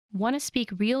Want to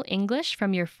speak real English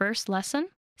from your first lesson?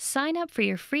 Sign up for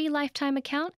your free lifetime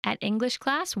account at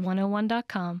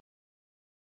EnglishClass101.com.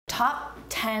 Top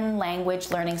 10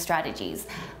 language learning strategies.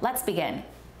 Let's begin.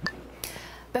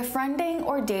 Befriending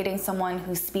or dating someone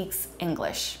who speaks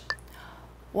English.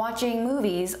 Watching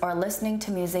movies or listening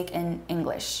to music in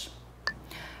English.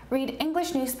 Read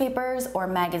English newspapers or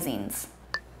magazines.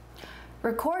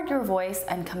 Record your voice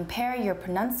and compare your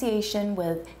pronunciation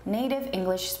with native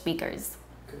English speakers.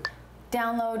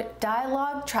 Download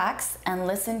dialogue tracks and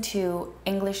listen to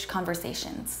English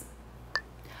conversations.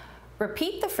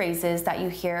 Repeat the phrases that you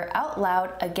hear out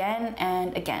loud again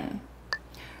and again.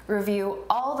 Review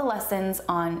all the lessons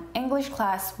on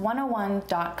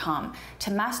EnglishClass101.com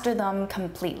to master them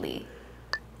completely.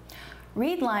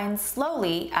 Read lines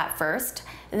slowly at first,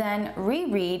 then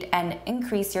reread and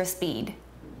increase your speed.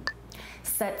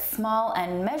 Set small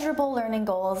and measurable learning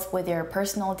goals with your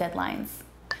personal deadlines.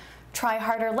 Try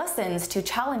harder lessons to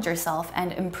challenge yourself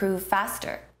and improve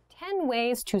faster. 10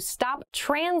 ways to stop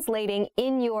translating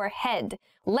in your head.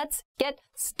 Let's get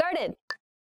started.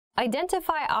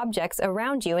 Identify objects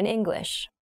around you in English.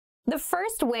 The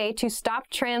first way to stop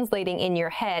translating in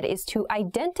your head is to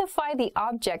identify the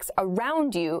objects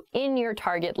around you in your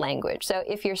target language. So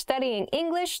if you're studying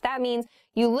English, that means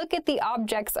you look at the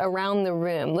objects around the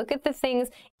room, look at the things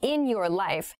in your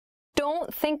life.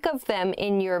 Don't think of them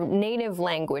in your native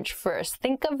language first.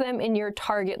 Think of them in your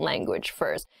target language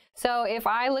first. So if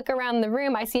I look around the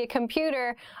room, I see a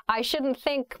computer, I shouldn't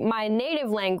think my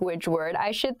native language word.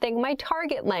 I should think my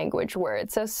target language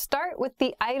word. So start with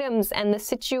the items and the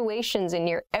situations in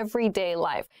your everyday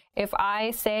life. If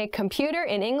I say computer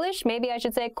in English, maybe I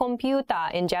should say computer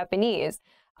in Japanese.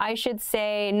 I should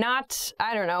say not,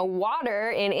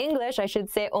 water in English. I should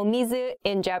say omizu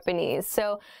in Japanese.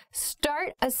 So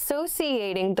start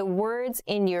associating the words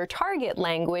in your target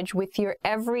language with your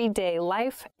everyday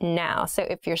life now. So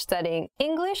if you're studying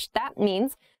English, that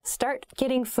means start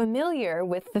getting familiar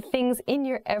with the things in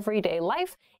your everyday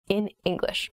life in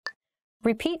English.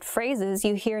 Repeat phrases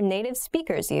you hear native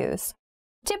speakers use.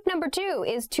 Tip number 2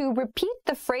 is to repeat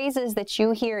the phrases that you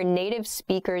hear native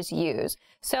speakers use.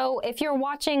 So if you're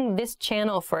watching this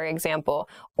channel, for example,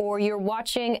 or you're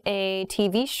watching a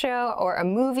TV show or a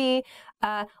movie,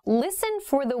 listen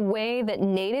for the way that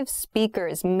native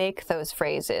speakers make those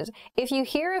phrases. If you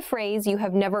hear a phrase you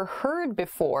have never heard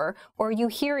before, or you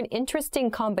hear an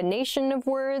interesting combination of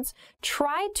words,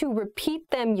 try to repeat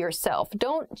them yourself.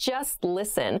 Don't just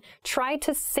listen. Try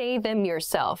to say them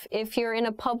yourself. If you're in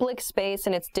a public space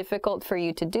and it's difficult for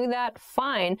you to do that,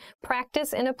 fine.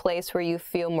 Practice in a place where you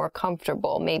feel more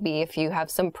comfortable. Maybe if you have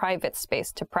some private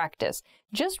space to practice.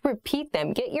 Just repeat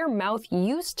them. Get your mouth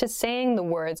used to saying the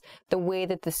words the way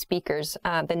that the speakers,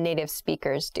 the native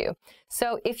speakers do.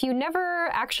 So if you never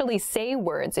actually say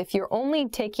words, if you're only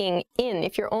taking in,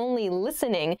 if you're only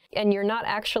listening and you're not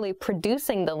actually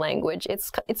producing the language,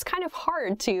 it's kind of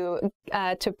hard to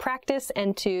practice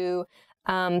and to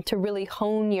really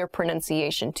hone your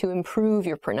pronunciation, to improve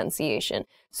your pronunciation.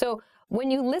 So when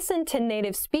you listen to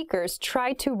native speakers,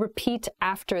 try to repeat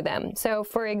after them. So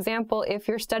for example, if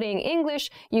you're studying English,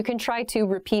 you can try to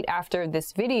repeat after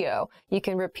this video. You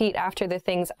can repeat after the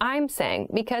things I'm saying,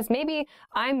 because maybe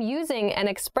I'm using an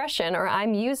expression or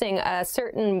I'm using a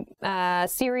certain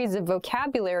series of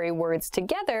vocabulary words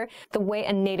together the way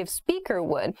a native speaker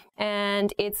would.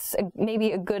 And it's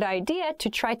maybe a good idea to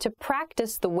try to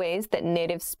practice the ways that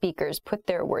native speakers put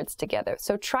their words together.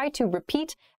 So try to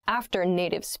repeat after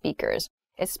native speakers,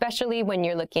 especially when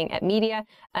you're looking at media,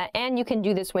 and you can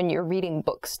do this when you're reading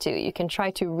books too. You can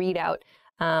try to read out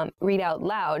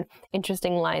loud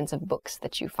interesting lines of books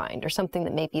that you find, or something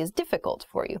that maybe is difficult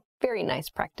for you. Very nice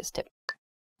practice tip.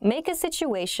 Make a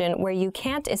situation where you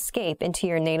can't escape into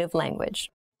your native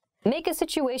language. Make a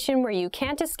situation where you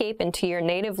can't escape into your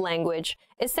native language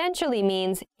essentially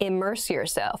means immerse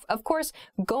yourself. Of course,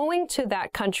 going to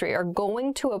that country or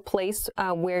going to a place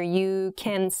where you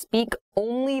can speak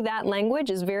only that language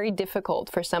is very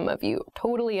difficult for some of you.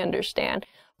 Totally understand.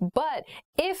 But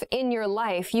if in your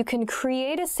life you can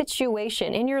create a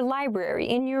situation in your library,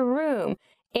 in your room,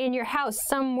 in your house,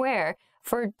 somewhere,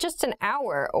 for just an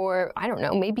hour or, I don't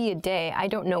know, maybe a day. I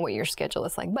don't know what your schedule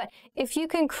is like. But if you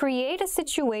can create a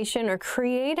situation or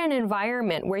create an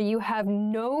environment where you have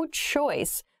no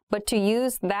choice but to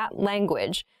use that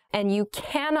language and you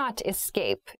cannot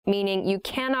escape, meaning you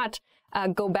cannot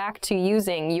go back to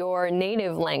using your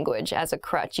native language as a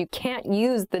crutch. You can't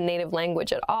use the native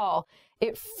language at all.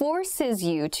 It forces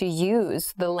you to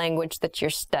use the language that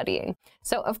you're studying.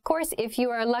 So, of course, if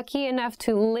you are lucky enough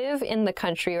to live in the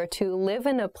country or to live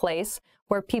in a place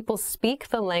where people speak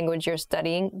the language you're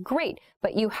studying, great,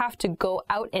 but you have to go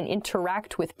out and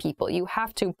interact with people. You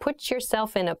have to put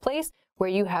yourself in a place where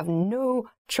you have no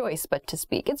choice but to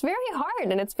speak. It's very hard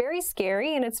and it's very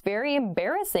scary and it's very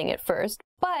embarrassing at first,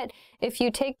 but if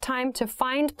you take time to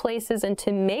find places and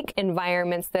to make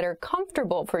environments that are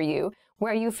comfortable for you,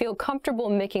 where you feel comfortable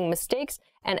making mistakes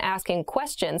and asking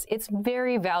questions, it's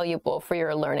very valuable for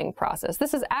your learning process.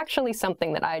 This is actually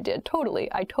something that I did.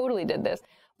 I totally did this.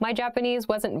 My Japanese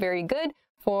wasn't very good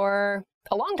for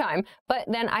a long time, but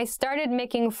then I started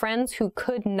making friends who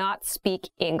could not speak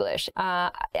English.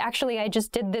 Actually, I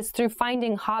just did this through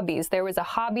finding hobbies. There was a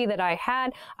hobby that I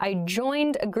had. I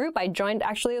joined a group. I joined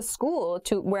actually a school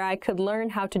where I could learn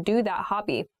how to do that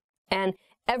hobby. And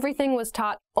everything was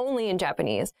taught only in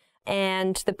Japanese.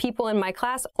 And the people in my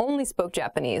class only spoke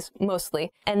Japanese,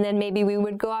 mostly. And then maybe we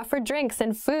would go out for drinks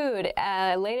and food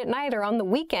late at night or on the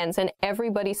weekends, and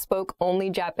everybody spoke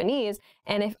only Japanese.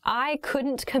 And if I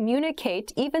couldn't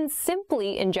communicate even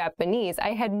simply in Japanese,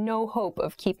 I had no hope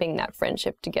of keeping that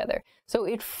friendship together. So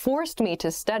it forced me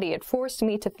to study. It forced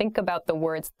me to think about the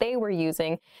words they were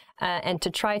using and to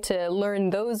try to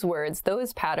learn those words,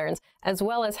 those patterns, as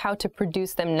well as how to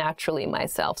produce them naturally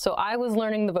myself. So I was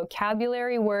learning the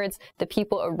vocabulary words the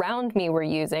people around me were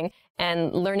using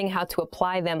and learning how to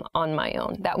apply them on my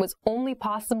own. That was only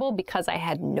possible because I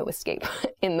had no escape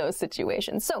in those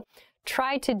situations. So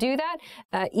try to do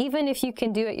that, even if you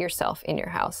can do it yourself in your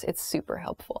house. It's super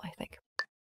helpful, I think.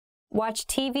 Watch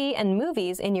TV and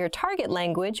movies in your target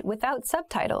language without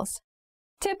subtitles.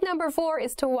 Tip number 4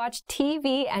 is to watch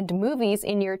TV and movies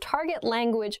in your target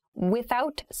language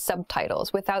without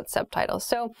subtitles,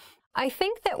 So I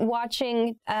think that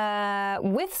watching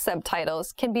with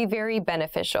subtitles can be very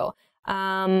beneficial.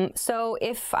 So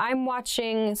if I'm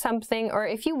watching something, or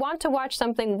if you want to watch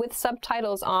something with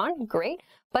subtitles on, great.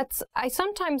 But I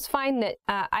sometimes find that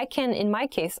in my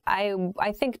case,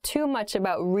 I think too much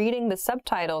about reading the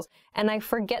subtitles and I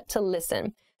forget to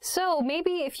listen. So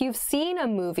maybe if you've seen a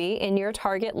movie in your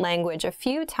target language a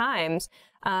few times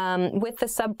with the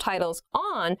subtitles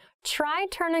on, try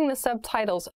turning the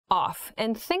subtitles off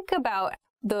and think about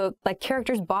the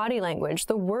character's body language,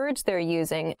 the words they're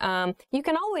using. You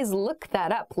can always look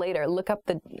that up later, look up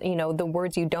the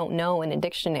words you don't know in a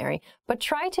dictionary, but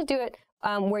try to do it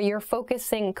where you're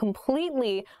focusing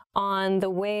completely on the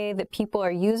way that people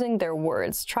are using their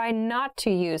words. Try not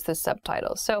to use the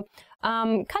subtitles. So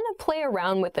kind of play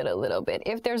around with it a little bit.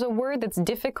 If there's a word that's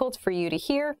difficult for you to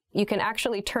hear, you can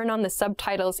actually turn on the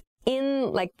subtitles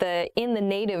in the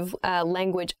native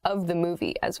language of the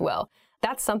movie as well.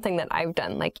 That's something that I've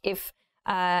done. If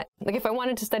I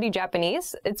wanted to study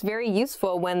Japanese, it's very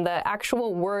useful when the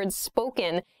actual words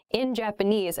spoken in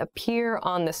Japanese appear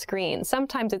on the screen.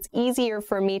 Sometimes it's easier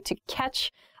for me to catch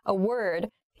a word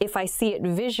if I see it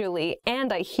visually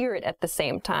and I hear it at the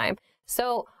same time.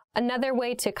 So another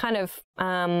way to kind of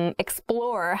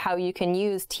explore how you can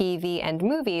use TV and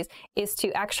movies is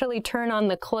to actually turn on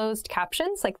the closed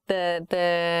captions, like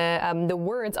the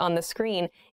words on the screen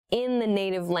in the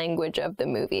native language of the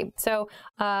movie. So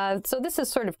this is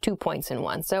sort of 2 points in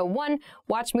one. So 1,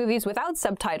 watch movies without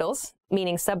subtitles,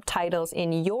 meaning subtitles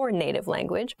in your native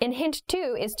language. And hint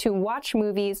 2 is to watch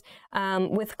movies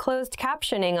with closed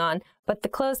captioning on, but the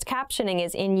closed captioning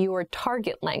is in your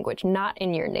target language, not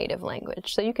in your native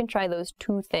language. So you can try those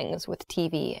 2 things with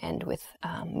TV and with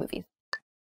movies.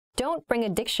 Don't bring a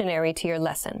dictionary to your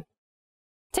lesson.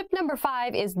 Tip number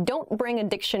 5 is don't bring a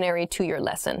dictionary to your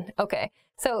lesson. Okay,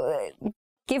 so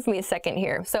give me a second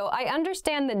here. So I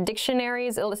understand that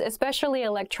dictionaries, especially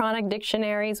electronic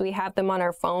dictionaries, we have them on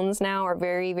our phones now, are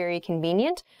very, very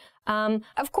convenient.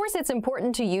 Of course, it's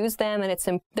important to use them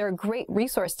and they're a great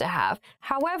resource to have.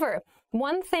 However,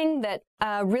 one thing that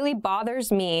really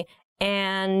bothers me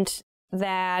and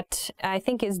that I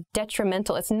think is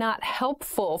detrimental, it's not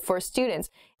helpful for students,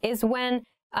 is when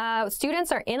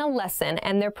students are in a lesson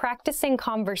and they're practicing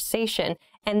conversation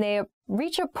and they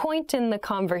reach a point in the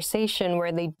conversation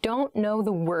where they don't know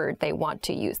the word they want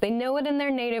to use. They know it in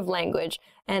their native language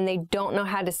and they don't know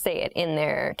how to say it in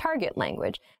their target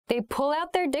language. They pull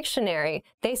out their dictionary.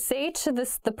 They say to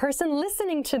the person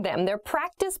listening to them, their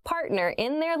practice partner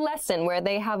in their lesson where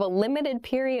they have a limited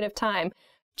period of time,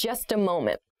 just a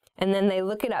moment. And then they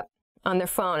look it up on their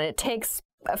phone and it takes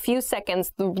a few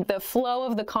seconds, the flow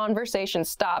of the conversation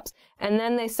stops, and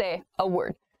then they say a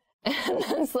word. And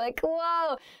it's like,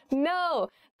 whoa, no,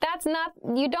 that's not,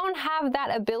 you don't have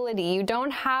that ability. You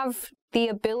don't have the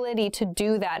ability to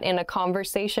do that in a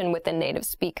conversation with a native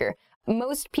speaker.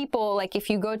 Most people, if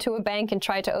you go to a bank and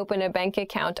try to open a bank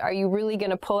account, are you really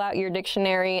going to pull out your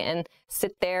dictionary and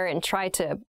sit there and try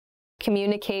to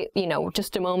communicate,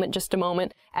 just a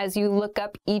moment, as you look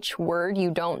up each word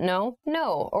you don't know?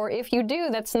 No. Or if you do,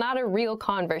 that's not a real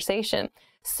conversation.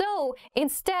 So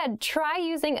instead, try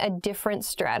using a different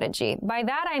strategy. By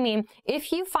that, I mean,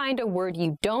 if you find a word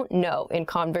you don't know in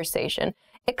conversation,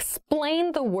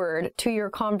 explain the word to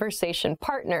your conversation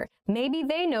partner. Maybe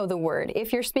they know the word.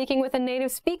 If you're speaking with a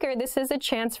native speaker, this is a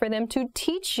chance for them to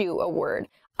teach you a word.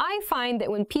 I find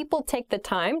that when people take the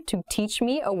time to teach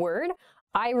me a word,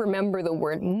 I remember the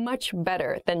word much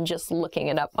better than just looking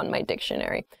it up on my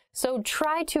dictionary. So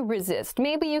try to resist.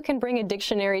 Maybe you can bring a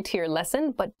dictionary to your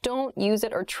lesson, but don't use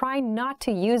it or try not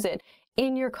to use it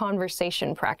in your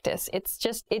conversation practice.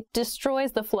 It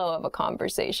destroys the flow of a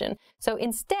conversation. So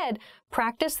instead,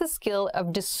 practice the skill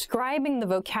of describing the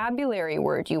vocabulary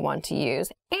word you want to use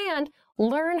and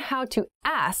learn how to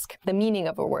ask the meaning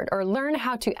of a word or learn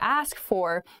how to ask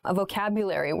for a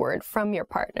vocabulary word from your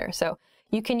partner. So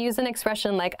you can use an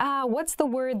expression like, what's the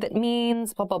word that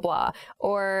means blah, blah, blah.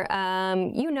 Or,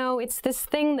 it's this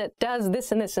thing that does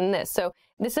this and this and this. So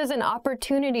this is an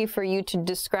opportunity for you to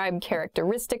describe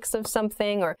characteristics of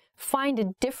something or find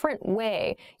a different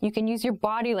way. You can use your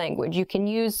body language. You can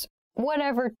use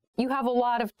whatever. You have a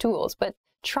lot of tools, but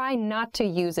try not to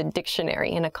use a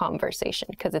dictionary in a conversation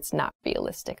because it's not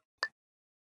realistic.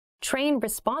 Train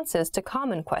responses to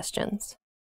common questions.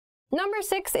 Number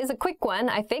 6 is a quick one,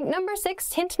 I think.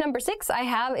 Hint number six I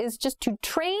have is just to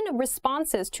train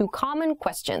responses to common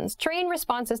questions. Train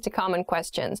responses to common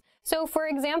questions. So for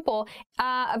example,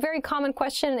 a very common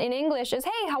question in English is,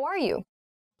 hey, how are you?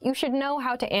 You should know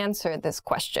how to answer this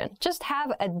question. Just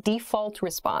have a default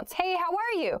response. Hey, how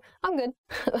are you? I'm good.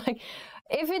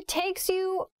 If it takes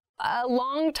you a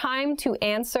long time to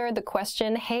answer the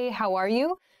question, hey, how are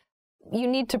you? You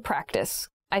need to practice.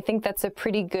 I think that's a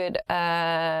pretty good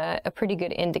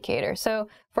indicator. So,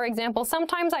 for example,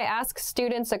 sometimes I ask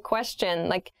students a question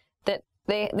like that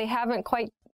they haven't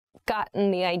quite gotten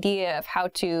the idea of how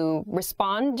to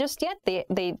respond just yet.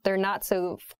 They're not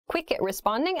so quick at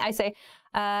responding. I say,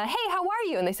 "Hey, how are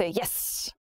you?" And they say,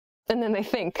 "Yes." And then they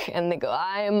think and they go,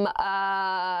 I'm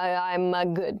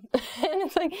good. And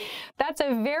it's like, that's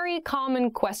a very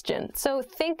common question. So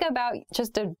think about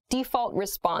just a default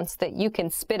response that you can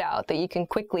spit out, that you can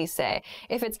quickly say.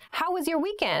 If it's, how was your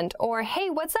weekend? Or, hey,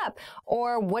 what's up?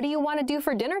 Or what do you want to do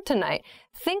for dinner tonight?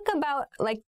 Think about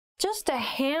just a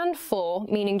handful,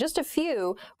 meaning just a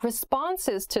few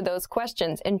responses to those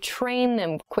questions and train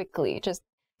them quickly. Just,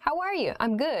 how are you?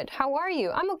 I'm good. How are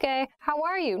you? I'm okay. How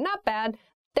are you? Not bad.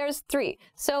 There's 3.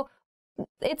 So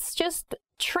it's just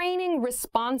training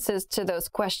responses to those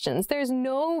questions. There's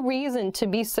no reason to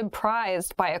be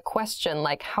surprised by a question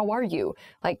like, how are you?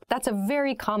 That's a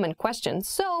very common question.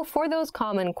 So for those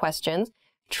common questions,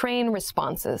 train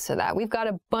responses to that. We've got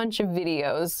a bunch of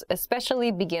videos,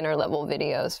 especially beginner level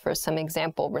videos, for some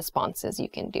example responses you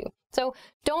can do. So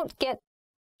don't get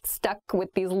stuck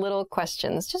with these little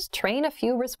questions. Just train a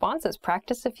few responses,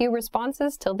 practice a few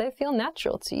responses till they feel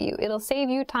natural to you. It'll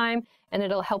save you time and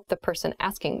it'll help the person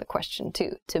asking the question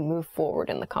too to move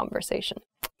forward in the conversation.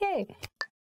 Yay!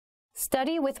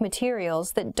 Study with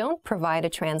materials that don't provide a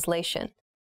translation.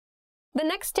 The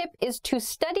next tip is to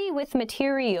study with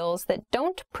materials that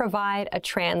don't provide a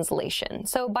translation.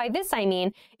 So by this I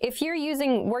mean, if you're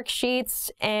using worksheets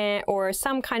or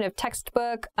some kind of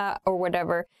textbook or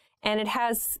whatever, and it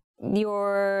has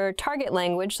your target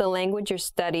language, the language you're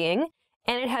studying,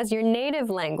 and it has your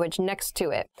native language next to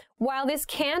it. While this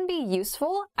can be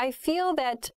useful, I feel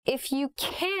that if you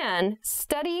can,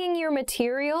 studying your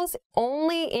materials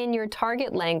only in your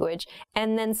target language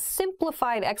and then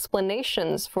simplified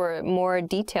explanations for more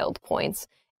detailed points,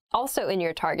 also in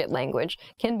your target language,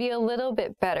 can be a little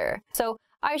bit better. So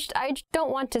I don't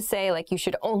want to say you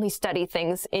should only study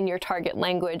things in your target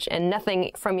language and nothing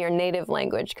from your native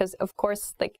language, because of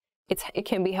course it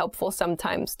can be helpful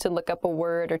sometimes to look up a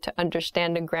word or to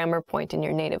understand a grammar point in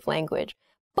your native language.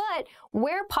 But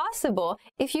where possible,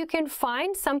 if you can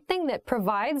find something that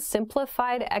provides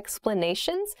simplified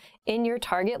explanations in your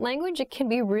target language, it can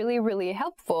be really, really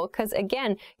helpful because,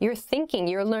 again, you're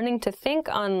learning to think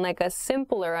on a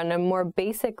simpler, on a more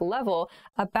basic level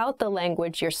about the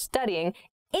language you're studying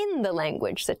in the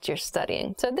language that you're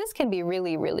studying. So this can be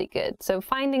really, really good. So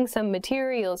finding some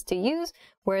materials to use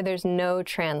where there's no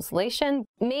translation.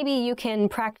 Maybe you can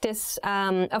practice,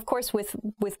 of course, with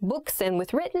books and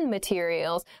with written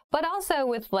materials, but also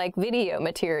with video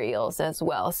materials as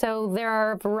well. So there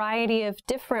are a variety of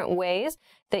different ways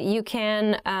that you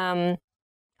can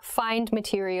find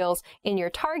materials in your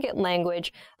target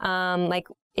language,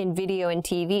 in video and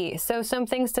TV. So some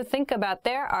things to think about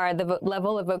there are the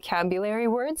level of vocabulary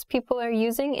words people are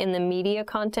using in the media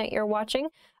content you're watching,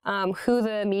 who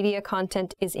the media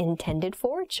content is intended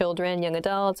for, children, young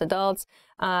adults,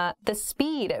 the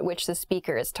speed at which the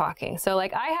speaker is talking. So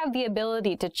like I have the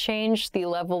ability to change the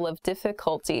level of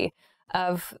difficulty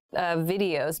of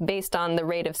videos based on the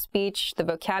rate of speech, the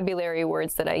vocabulary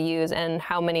words that I use, and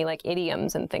how many like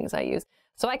idioms and things I use.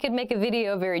 So I could make a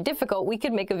video very difficult. We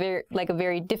could make a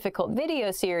very difficult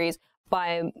video series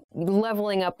by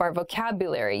leveling up our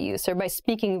vocabulary use or by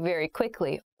speaking very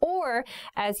quickly. Or,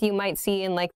 as you might see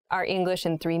in like our English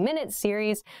in 3-minute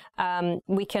series,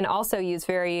 we can also use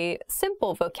very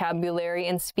simple vocabulary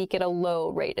and speak at a low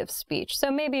rate of speech. So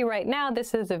maybe right now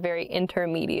this is a very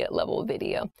intermediate level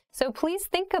video. So please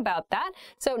think about that.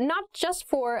 So not just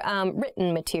for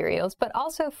written materials, but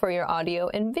also for your audio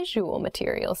and visual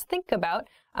materials. Think about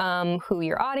who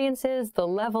your audience is, the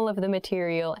level of the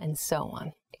material, and so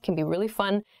on. It can be really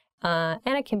fun.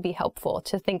 And it can be helpful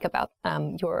to think about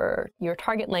your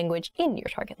target language in your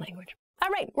target language. All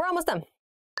right, we're almost done.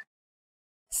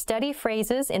 Study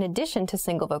phrases in addition to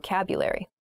single vocabulary.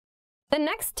 The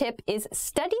next tip is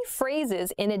study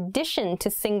phrases in addition to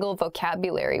single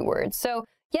vocabulary words. So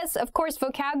yes, of course,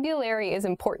 vocabulary is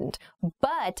important,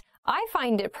 but I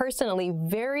find it personally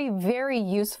very, very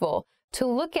useful to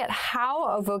look at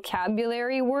how a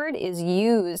vocabulary word is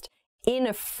used in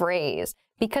a phrase.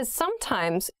 Because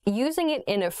sometimes using it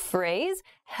in a phrase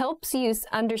helps you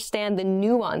understand the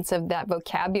nuance of that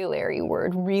vocabulary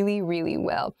word really, really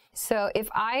well. So if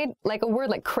like a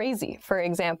word like crazy, for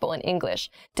example, in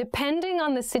English, depending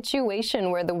on the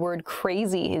situation where the word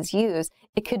crazy is used,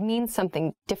 it could mean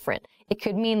something different. It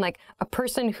could mean like a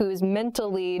person who's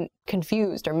mentally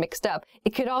confused or mixed up.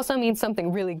 It could also mean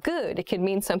something really good. It could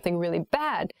mean something really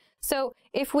bad. So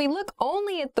if we look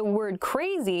only at the word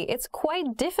crazy, it's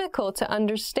quite difficult to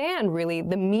understand really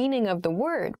the meaning of the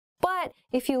word. But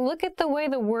if you look at the way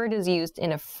the word is used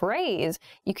in a phrase,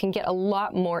 you can get a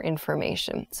lot more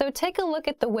information. So take a look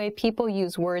at the way people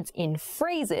use words in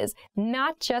phrases,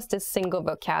 not just as single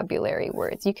vocabulary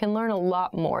words. You can learn a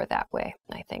lot more that way,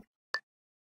 I think.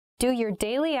 Do your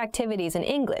daily activities in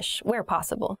English where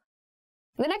possible.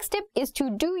 The next tip is to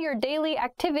do your daily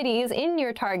activities in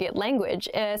your target language.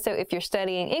 So if you're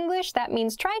studying English, that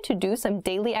means try to do some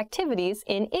daily activities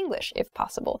in English if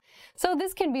possible. So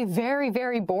this can be very,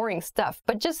 very boring stuff,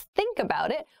 but just think about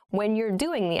it when you're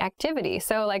doing the activity.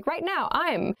 So like right now,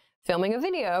 I'm filming a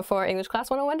video for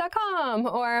EnglishClass101.com,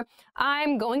 or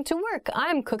I'm going to work,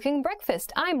 I'm cooking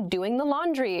breakfast, I'm doing the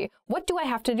laundry. What do I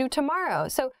have to do tomorrow?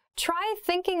 So try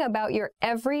thinking about your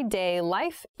everyday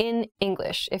life in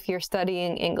English if you're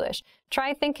studying English.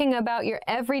 Try thinking about your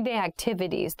everyday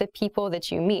activities, the people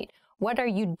that you meet. What are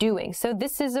you doing? So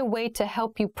this is a way to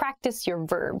help you practice your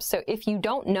verbs. So if you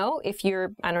don't know, if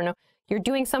you're, you're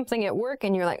doing something at work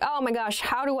and you're like, oh my gosh,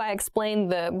 how do I explain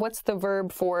what's the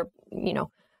verb for,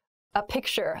 a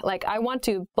picture? Like I want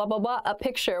to blah, blah, blah, a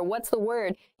picture. What's the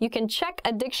word? You can check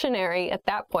a dictionary at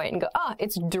that point and go, oh,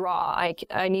 it's draw.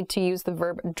 I need to use the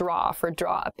verb draw for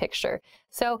draw a picture.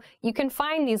 So you can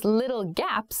find these little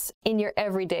gaps in your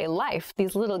everyday life,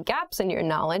 these little gaps in your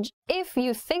knowledge, if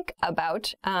you think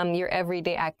about your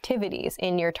everyday activities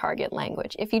in your target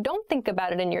language. If you don't think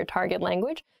about it in your target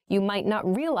language, you might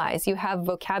not realize you have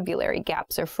vocabulary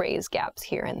gaps or phrase gaps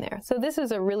here and there. So this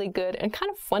is a really good and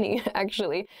kind of funny,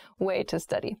 actually, way to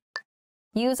study.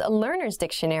 Use a learner's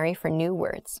dictionary for new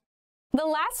words. The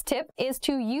last tip is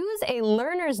to use a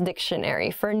learner's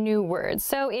dictionary for new words.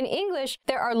 So in English,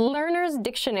 there are learner's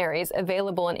dictionaries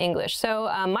available in English. So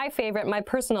my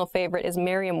personal favorite is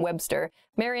Merriam-Webster.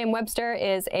 Merriam-Webster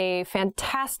is a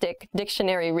fantastic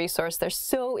dictionary resource. They're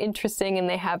so interesting and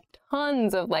they have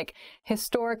tons of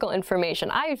historical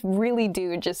information. I really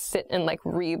do just sit and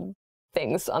read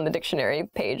things on the dictionary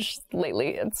page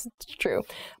lately. It's true.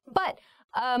 But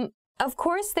of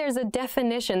course, there's a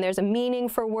definition, there's a meaning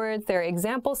for words, there are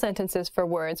example sentences for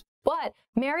words, but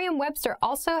Merriam-Webster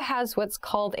also has what's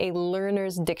called a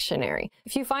learner's dictionary.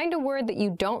 If you find a word that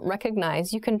you don't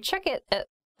recognize, you can check it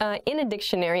in a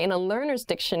dictionary, in a learner's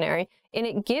dictionary, and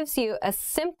it gives you a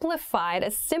simple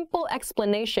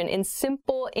explanation in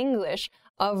simple English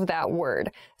of that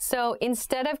word. So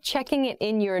instead of checking it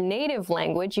in your native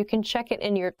language, you can check it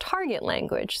in your target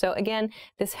language. So again,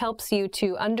 this helps you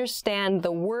to understand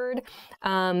the word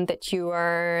that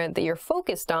you're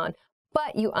focused on,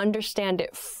 but you understand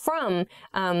it from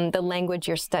the language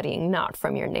you're studying, not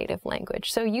from your native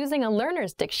language. So using a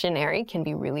learner's dictionary can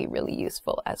be really, really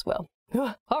useful as well.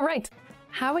 All right.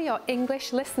 How are your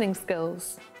English listening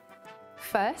skills?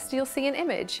 First, you'll see an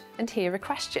image and hear a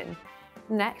question.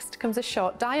 Next comes a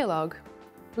short dialogue.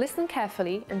 Listen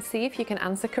carefully and see if you can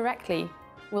answer correctly.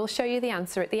 We'll show you the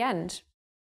answer at the end.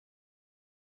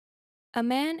 A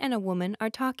man and a woman are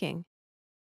talking.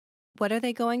 What are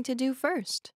they going to do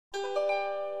first?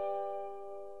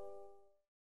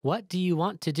 What do you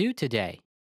want to do today?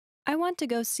 I want to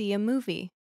go see a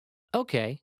movie.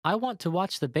 Okay, I want to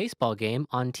watch the baseball game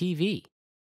on TV.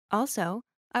 Also,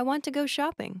 I want to go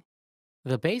shopping.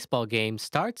 The baseball game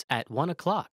starts at 1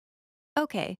 o'clock.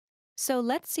 Okay, so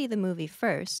let's see the movie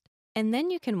first, and then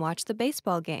you can watch the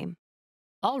baseball game.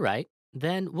 All right,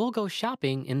 then we'll go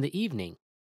shopping in the evening.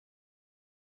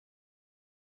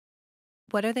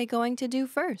 What are they going to do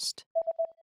first?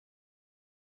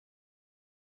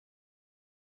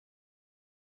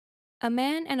 A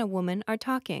man and a woman are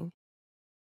talking.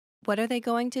 What are they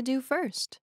going to do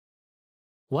first?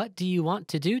 What do you want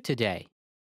to do today?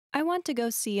 I want to go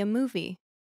see a movie.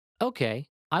 Okay,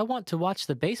 I want to watch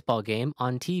the baseball game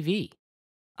on TV.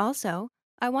 Also,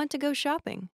 I want to go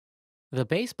shopping. The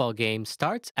baseball game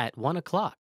starts at 1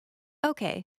 o'clock.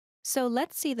 Okay, so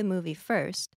let's see the movie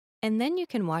first, and then you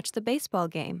can watch the baseball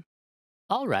game.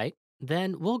 All right,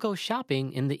 then we'll go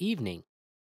shopping in the evening.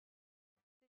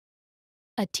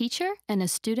 A teacher and a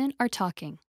student are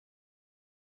talking.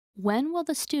 When will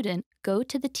the student go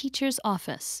to the teacher's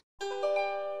office?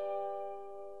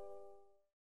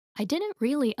 I didn't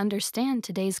really understand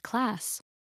today's class.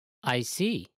 I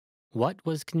see. What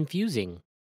was confusing?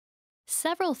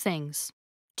 Several things.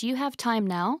 Do you have time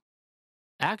now?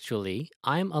 Actually,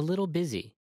 I'm a little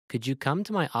busy. Could you come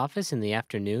to my office in the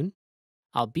afternoon?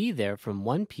 I'll be there from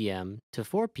 1 p.m. to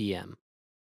 4 p.m.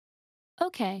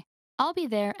 Okay, I'll be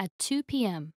there at 2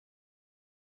 p.m.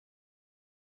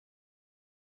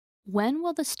 When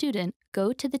will the student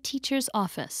go to the teacher's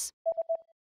office?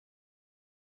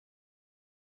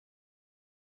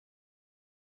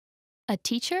 A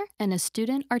teacher and a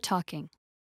student are talking.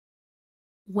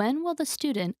 When will the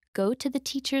student go to the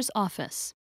teacher's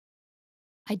office?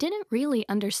 I didn't really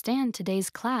understand today's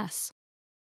class.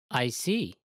 I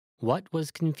see. What was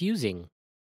confusing?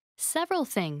 Several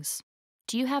things.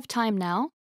 Do you have time now?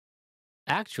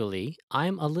 Actually,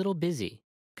 I'm a little busy.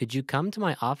 Could you come to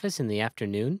my office in the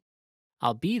afternoon?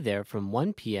 I'll be there from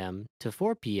 1 p.m. to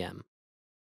 4 p.m.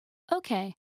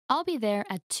 Okay, I'll be there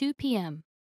at 2 p.m.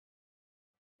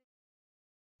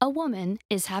 A woman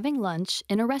is having lunch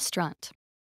in a restaurant.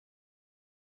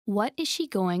 What is she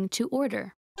going to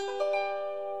order?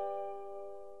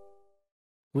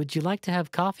 Would you like to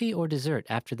have coffee or dessert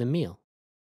after the meal?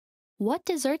 What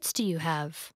desserts do you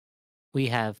have? We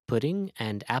have pudding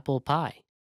and apple pie.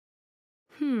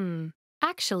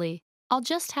 Actually, I'll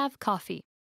just have coffee.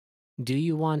 Do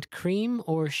you want cream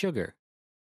or sugar?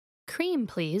 Cream,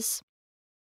 please.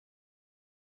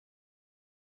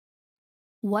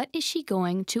 What is she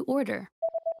going to order?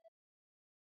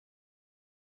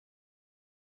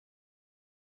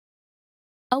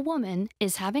 A woman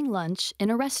is having lunch in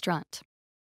a restaurant.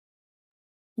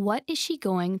 What is she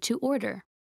going to order?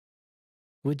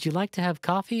 Would you like to have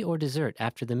coffee or dessert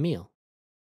after the meal?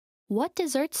 What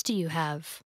desserts do you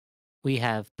have? We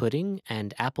have pudding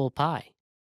and apple pie.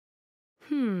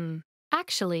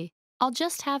 Actually, I'll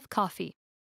just have coffee.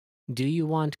 Do you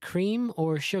want cream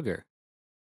or sugar?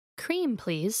 Cream,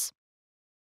 please.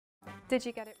 Did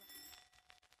you get it?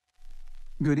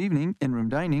 Good evening, in-room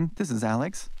dining. This is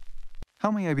Alex.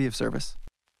 How may I be of service?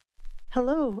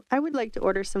 Hello, I would like to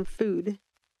order some food.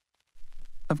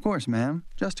 Of course, ma'am.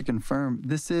 Just to confirm,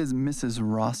 this is Mrs.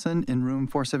 Rawson in room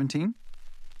 417?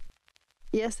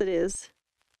 Yes, it is.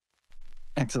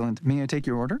 Excellent. May I take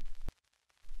your order?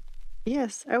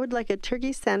 Yes, I would like a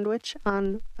turkey sandwich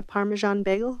on a Parmesan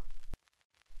bagel,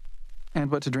 And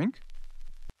what to drink?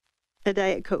 a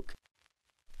Diet Coke.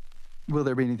 Will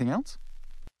there be anything else?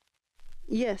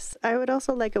 Yes, I would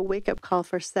also like a wake-up call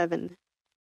for 7.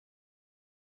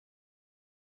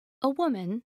 A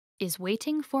woman is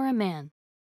waiting for a man.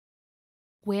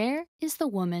 Where is the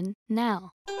woman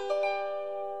now?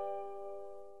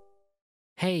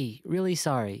 Hey, really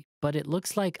sorry, but it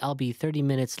looks like I'll be 30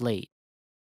 minutes late.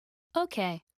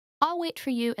 Okay, I'll wait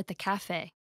for you at the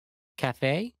cafe.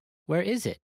 Cafe? Where is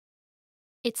it?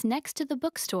 It's next to the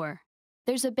bookstore.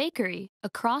 There's a bakery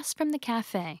across from the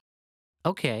cafe.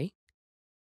 Okay.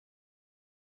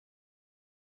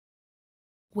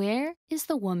 Where is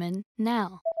the woman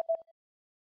now?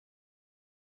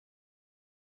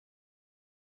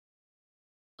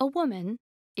 A woman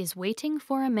is waiting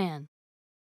for a man.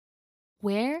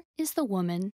 Where is the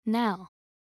woman now?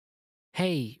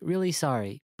 Hey, really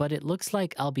sorry, but it looks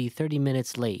like I'll be 30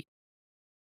 minutes late.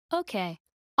 Okay,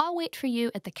 I'll wait for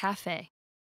you at the cafe.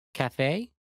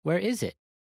 Cafe? Where is it?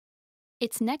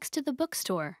 It's next to the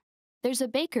bookstore. There's a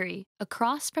bakery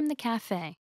across from the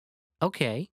cafe.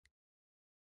 Okay.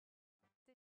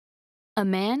 A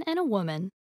man and a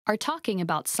woman are talking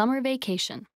about summer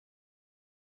vacation.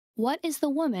 What is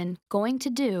the woman going to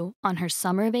do on her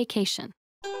summer vacation?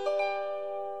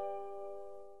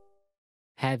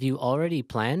 Have you already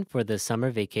planned for the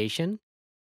summer vacation?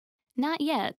 Not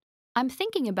yet. I'm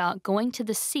thinking about going to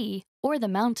the sea or the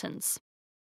mountains.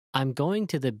 I'm going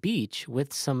to the beach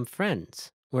with some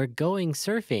friends. We're going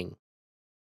surfing.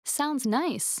 Sounds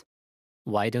nice.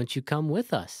 Why don't you come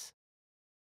with us?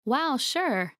 Wow,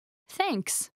 sure.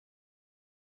 Thanks.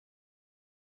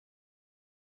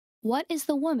 What is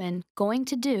the woman going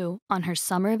to do on her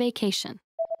summer vacation?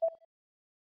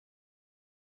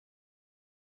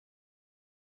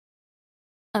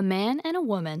 A man and a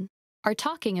woman are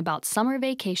talking about summer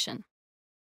vacation.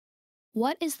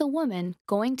 What is the woman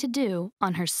going to do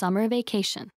on her summer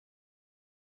vacation?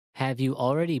 Have you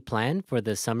already planned for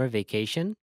the summer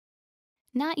vacation?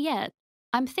 Not yet.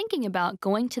 I'm thinking about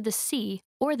going to the sea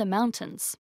or the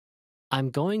mountains. I'm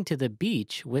going to the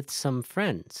beach with some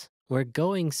friends. We're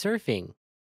going surfing.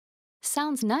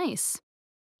 Sounds nice.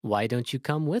 Why don't you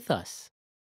come with us?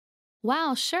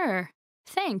 Wow, sure.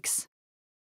 Thanks.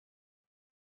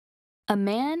 A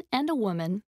man and a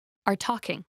woman are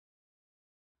talking.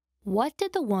 What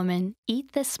did the woman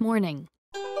eat this morning?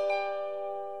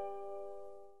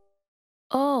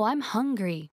 Oh, I'm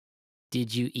hungry.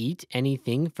 Did you eat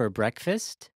anything for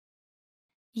breakfast?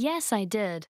 Yes, I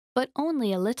did, but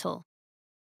only a little.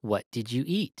 What did you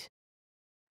eat?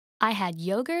 I had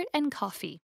yogurt and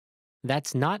coffee.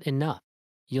 That's not enough.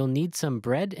 You'll need some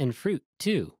bread and fruit,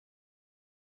 too.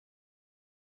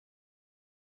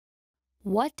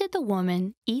 What did the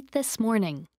woman eat this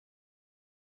morning?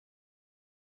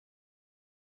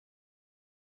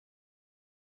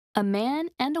 A man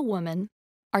and a woman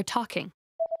are talking.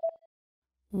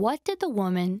 What did the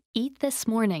woman eat this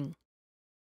morning?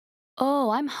 Oh,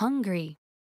 I'm hungry.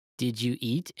 Did you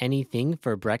eat anything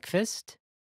for breakfast?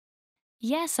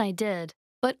 Yes, I did,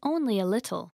 but only a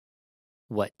little.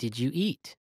 What did you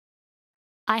eat?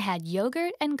 I had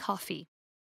yogurt and coffee.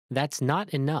 That's not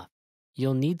enough.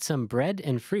 You'll need some bread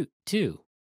and fruit, too.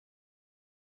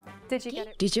 Did you get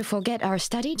it? Did you forget our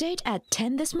study date at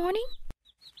 10 this morning?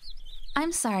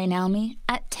 I'm sorry, Naomi.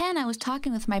 At 10, I was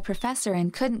talking with my professor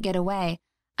and couldn't get away.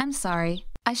 I'm sorry.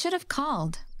 I should have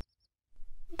called.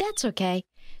 That's okay.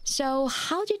 So,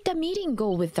 how did the meeting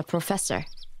go with the professor?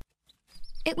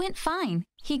 It went fine.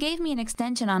 He gave me an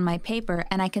extension on my paper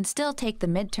and I can still take the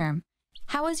midterm.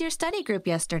 How was your study group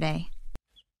yesterday?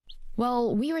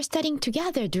 Well, we were studying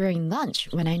together during lunch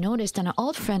when I noticed an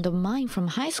old friend of mine from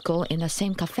high school in the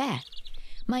same cafe.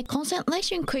 My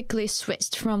concentration quickly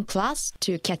switched from class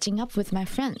to catching up with my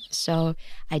friend, so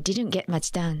I didn't get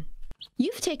much done.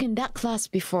 You've taken that class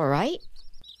before, right?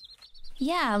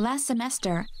 Yeah, last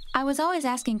semester. I was always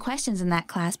asking questions in that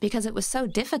class because it was so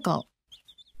difficult.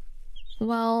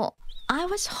 Well, I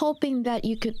was hoping that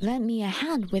you could lend me a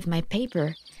hand with my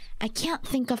paper. I can't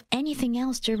think of anything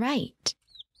else to write.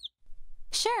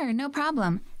 Sure, no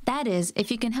problem. That is,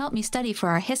 if you can help me study for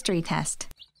our history test.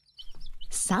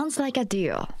 Sounds like a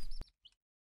deal.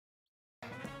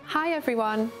 Hi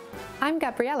everyone, I'm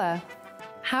Gabriella.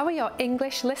 How are your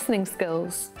English listening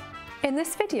skills? In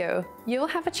this video, you'll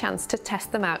have a chance to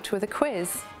test them out with a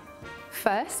quiz.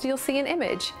 First, you'll see an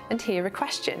image and hear a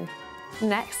question.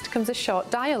 Next comes a short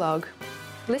dialogue.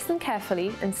 Listen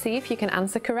carefully and see if you can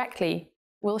answer correctly.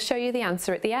 We'll show you the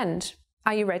answer at the end.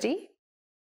 Are you ready?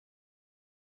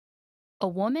 A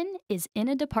woman is in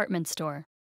a department store.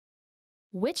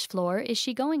 Which floor is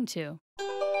she going to?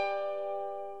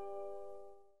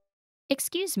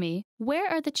 Excuse me, where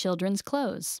are the children's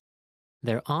clothes?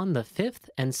 They're on the 5th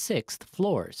and 6th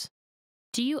floors.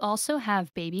 Do you also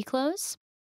have baby clothes?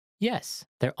 Yes,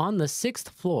 they're on the 6th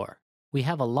floor. We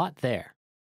have a lot there.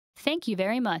 Thank you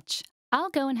very much. I'll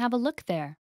go and have a look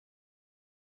there.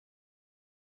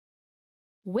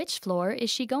 Which floor is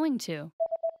she going to?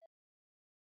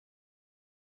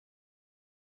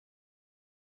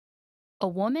 A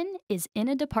woman is in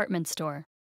a department store.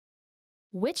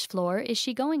 Which floor is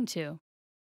she going to?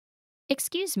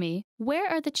 Excuse me, where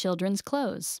are the children's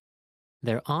clothes?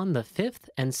 They're on the 5th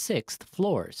and 6th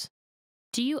floors.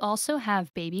 Do you also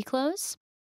have baby clothes?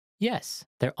 Yes,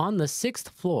 they're on the 6th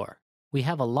floor. We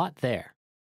have a lot there.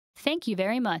 Thank you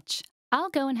very much. I'll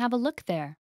go and have a look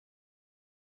there.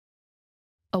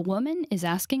 A woman is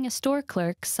asking a store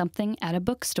clerk something at a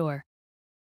bookstore.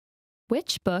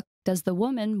 Which book does the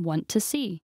woman want to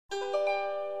see?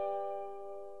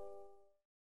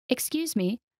 Excuse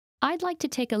me, I'd like to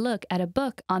take a look at a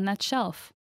book on that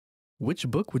shelf. Which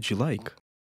book would you like?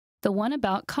 The one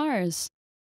about cars.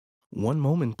 One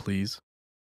moment, please.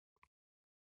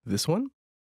 This one?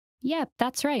 Yep,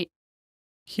 that's right.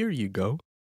 Here you go.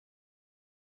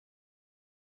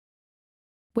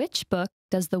 Which book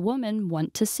does the woman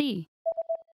want to see?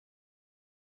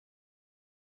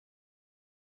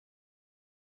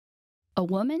 A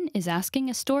woman is asking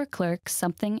a store clerk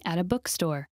something at a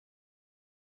bookstore.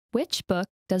 Which book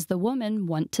does the woman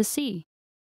want to see?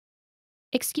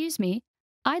 Excuse me,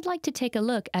 I'd like to take a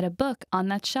look at a book on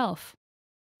that shelf.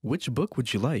 Which book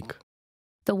would you like?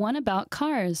 The one about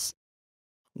cars.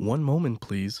 One moment,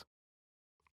 please.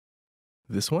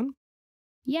 This one?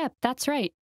 Yep, that's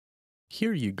right.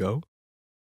 Here you go.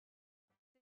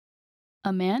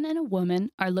 A man and a woman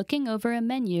are looking over a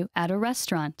menu at a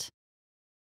restaurant.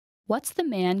 What's the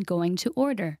man going to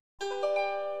order?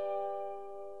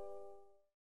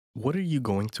 What are you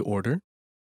going to order?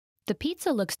 The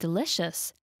pizza looks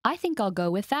delicious. I think I'll go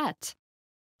with that.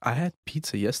 I had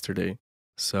pizza yesterday,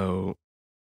 so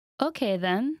Okay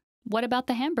then, what about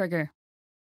the hamburger?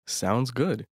 sounds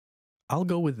good. I'll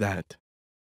go with that.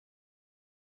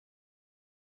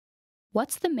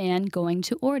 What's the man going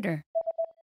to order?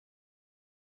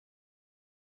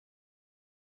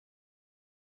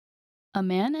 A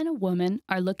man and a woman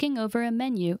are looking over a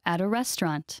menu at a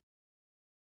restaurant.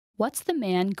 What's the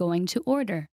man going to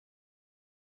order?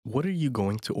 What are you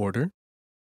going to order?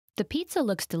 The pizza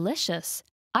looks delicious.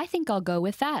 I think I'll go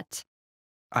with that.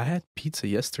 I had pizza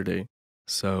yesterday,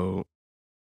 so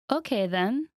Okay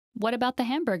then, what about the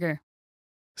hamburger?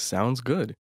 sounds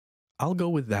good. I'll go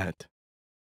with that.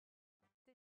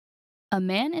 A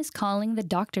man is calling the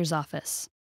doctor's office.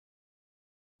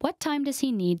 What time does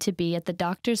he need to be at the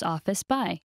doctor's office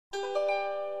by?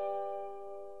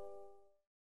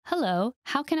 Hello,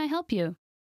 how can I help you?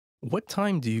 What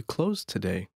time do you close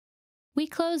today? We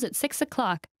close at 6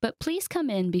 o'clock, but please come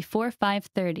in before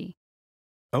 5:30.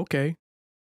 Okay.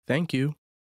 Thank you.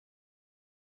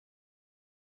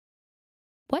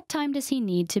 What time does he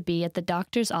need to be at the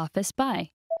doctor's office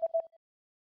by?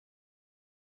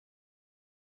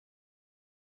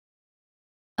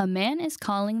 A man is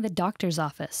calling the doctor's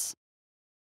office.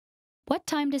 What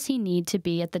time does he need to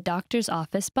be at the doctor's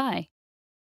office by?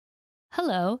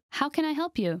 Hello, how can I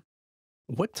help you?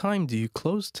 What time do you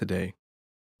close today?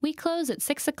 We close at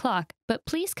 6 o'clock, but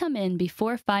please come in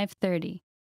before 5:30.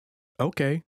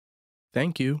 Okay.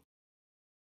 Thank you.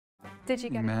 Did you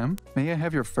get it? Ma'am, may I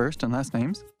have your first and last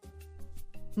names?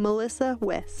 Melissa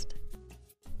West.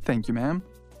 Thank you, ma'am.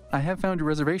 I have found your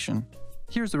reservation.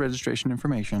 Here's the registration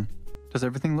information. Does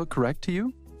everything look correct to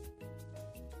you?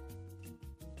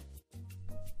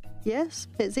 Yes,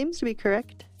 it seems to be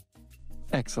correct.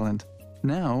 Excellent.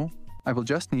 Now, I will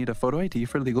just need a photo ID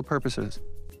for legal purposes.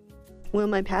 Will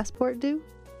my passport do?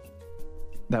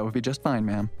 That would be just fine,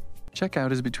 ma'am.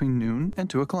 Checkout is between noon and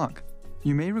 2 o'clock.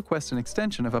 You may request an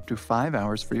extension of up to 5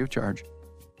 hours free of charge.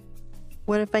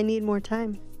 What if I need more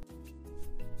time?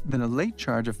 Then a late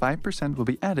charge of 5% will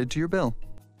be added to your bill.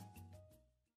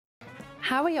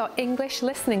 How are your English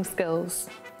listening skills?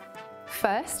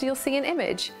 First, you'll see an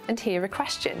image and hear a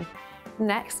question.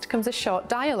 Next comes a short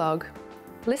dialogue.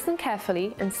 Listen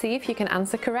carefully and see if you can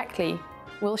answer correctly.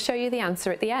 We'll show you the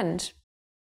answer at the end.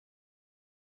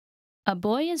 A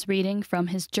boy is reading from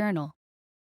his journal.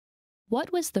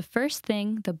 What was the first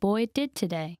thing the boy did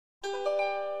today?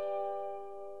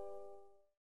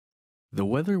 The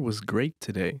weather was great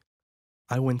today.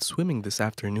 I went swimming this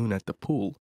afternoon at the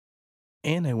pool.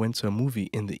 And I went to a movie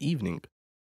in the evening.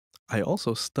 I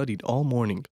also studied all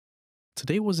morning.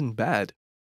 Today wasn't bad.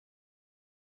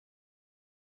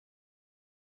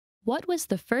 What was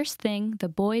the first thing the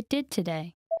boy did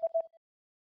today?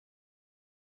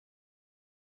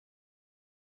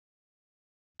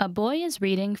 A boy is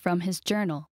reading from his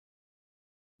journal.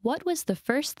 What was the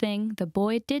first thing the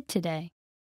boy did today?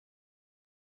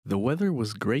 The weather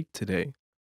was great today.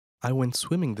 I went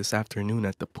swimming this afternoon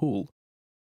at the pool.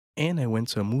 And I went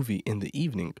to a movie in the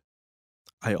evening.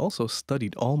 I also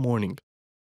studied all morning.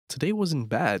 Today wasn't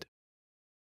bad.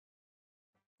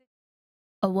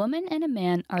 A woman and a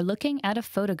man are looking at a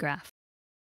photograph.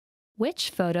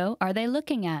 Which photo are they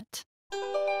looking at?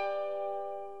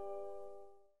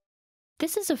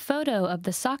 This is a photo of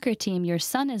the soccer team your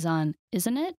son is on,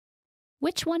 isn't it?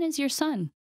 Which one is your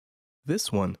son?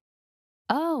 This one.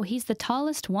 Oh, he's the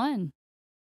tallest one.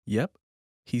 Yep.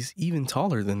 He's even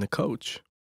taller than the coach.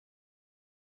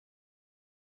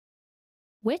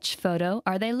 Which photo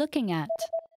are they looking at?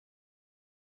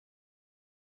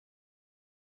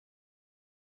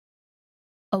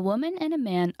 A woman and a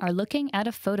man are looking at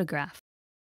a photograph.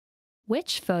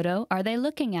 Which photo are they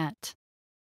looking at?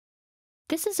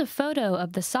 This is a photo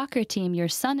of the soccer team your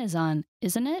son is on,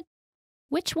 isn't it?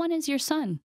 Which one is your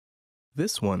son?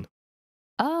 This one.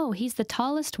 Oh, he's the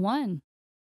tallest one.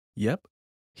 Yep,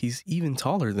 he's even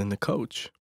taller than the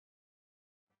coach.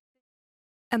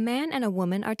 A man and a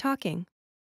woman are talking.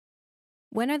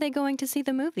 When are they going to see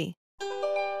the movie?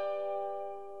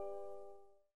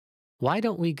 Why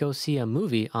don't we go see a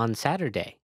movie on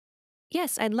Saturday?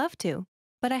 Yes, I'd love to,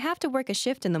 but I have to work a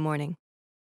shift in the morning.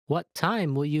 What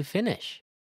time will you finish?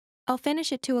 I'll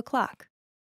finish at 2 o'clock.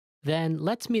 Then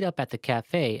let's meet up at the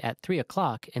cafe at 3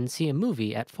 o'clock and see a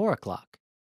movie at 4 o'clock.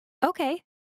 Okay.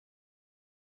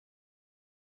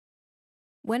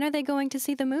 When are they going to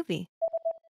see the movie?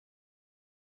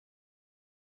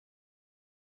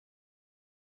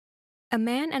 A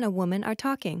man and a woman are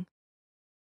talking.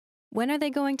 When are they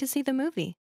going to see the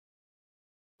movie?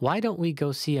 Why don't we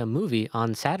go see a movie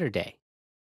on Saturday?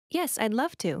 Yes, I'd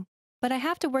love to, but I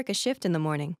have to work a shift in the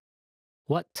morning.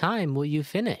 What time will you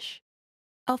finish?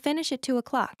 I'll finish at 2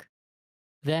 o'clock.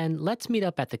 Then let's meet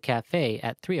up at the cafe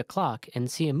at 3 o'clock and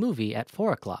see a movie at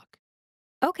 4 o'clock.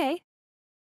 Okay.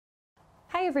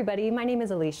 Hi everybody, my name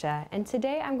is Alicia, and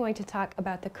today I'm going to talk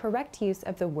about the correct use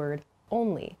of the word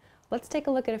only. Let's take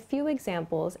a look at a few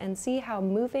examples and see how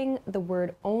moving the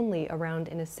word only around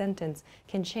in a sentence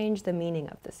can change the meaning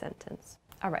of the sentence.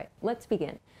 All right, let's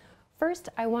begin. First,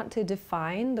 I want to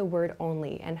define the word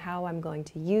only and how I'm going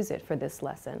to use it for this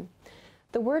lesson.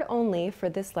 The word only for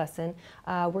this lesson,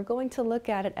 we're going to look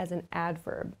at it as an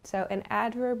adverb. So an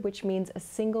adverb which means a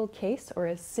single case or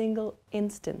a single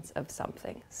instance of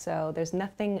something. So there's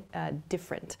nothing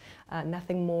different,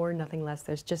 nothing more, nothing less.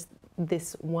 There's just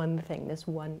this one thing, this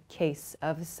one case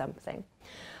of something.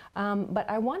 But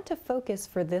I want to focus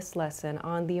for this lesson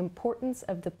on the importance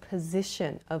of the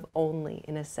position of only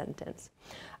in a sentence.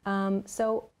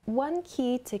 So one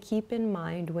key to keep in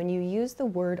mind when you use the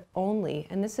word only,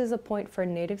 and this is a point for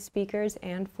native speakers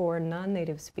and for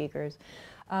non-native speakers,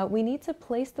 we need to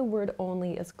place the word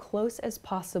only as close as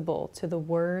possible to the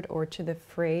word or to the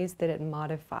phrase that it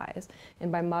modifies.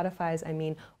 And by modifies, I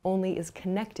mean only is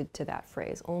connected to that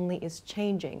phrase, only is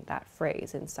changing that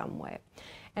phrase in some way.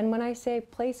 And when I say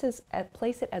place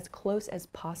it as close as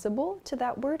possible to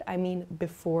that word, I mean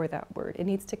before that word. It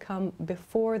needs to come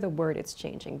before the word it's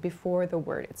changing, before the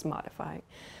word it's modifying.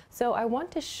 So I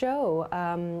want to show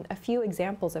a few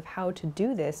examples of how to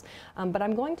do this, but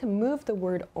I'm going to move the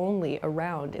word only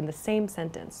around in the same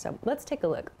sentence. So let's take a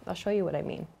look. I'll show you what I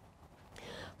mean.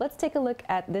 Let's take a look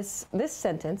at this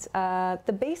sentence.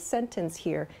 The base sentence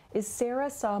here is Sarah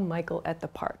saw Michael at the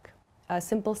park. A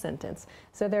simple sentence.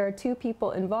 So there are two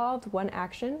people involved, one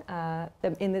action,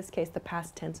 in this case the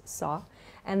past tense saw,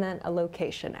 and then a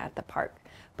location at the park.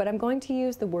 But I'm going to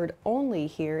use the word only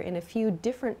here in a few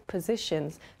different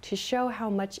positions to show how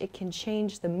much it can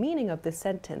change the meaning of the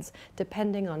sentence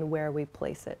depending on where we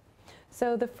place it.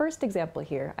 So the first example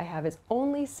here I have is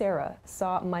only Sarah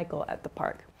saw Michael at the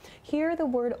park. Here the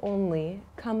word only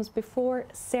comes before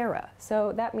Sarah,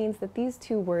 so that means that these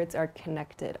two words are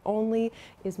connected. Only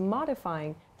is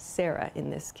modifying Sarah in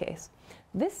this case.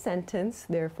 This sentence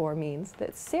therefore means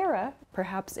that Sarah,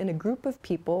 perhaps in a group of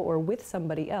people or with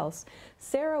somebody else,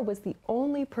 Sarah was the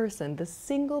only person, the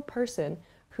single person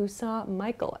who saw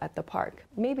Michael at the park.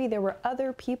 Maybe there were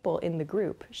other people in the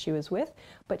group she was with,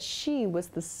 but she was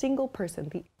the single person,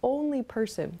 the only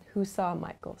person who saw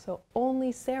Michael. So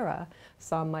only Sarah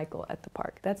saw Michael at the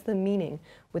park. That's the meaning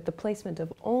with the placement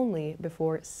of only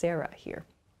before Sarah here.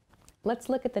 Let's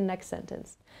look at the next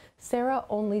sentence. Sarah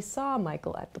only saw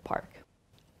Michael at the park.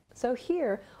 So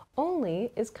here,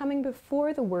 only is coming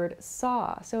before the word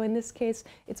saw. So in this case,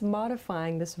 it's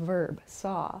modifying this verb,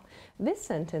 saw. This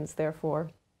sentence, therefore,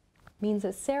 means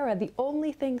that Sarah, the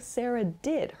only thing Sarah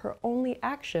did, her only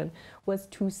action, was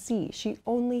to see. She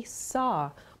only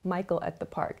saw Michael at the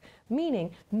park,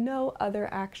 meaning no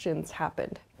other actions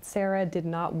happened. Sarah did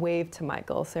not wave to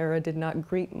Michael. Sarah did not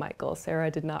greet Michael.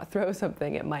 Sarah did not throw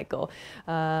something at Michael.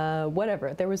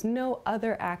 Whatever. There was no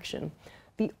other action.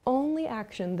 The only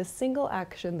action, the single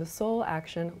action, the sole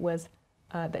action was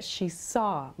that she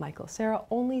saw Michael. Sarah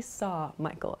only saw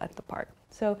Michael at the park.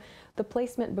 So the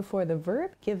placement before the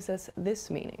verb gives us this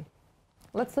meaning.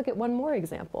 Let's look at one more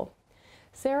example.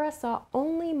 Sarah saw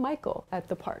only Michael at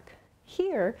the park.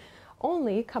 Here,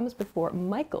 only comes before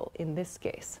Michael in this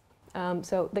case.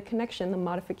 So the connection, the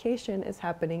modification is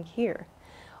happening here.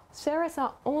 Sarah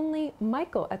saw only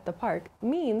Michael at the park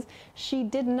means she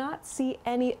did not see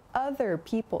any other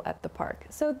people at the park.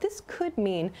 So this could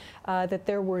mean that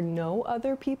there were no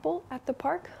other people at the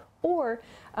park, or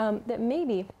that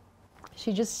maybe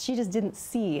She just didn't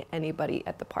see anybody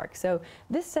at the park. So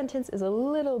this sentence is a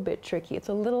little bit tricky. It's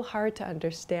a little hard to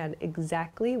understand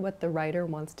exactly what the writer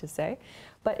wants to say,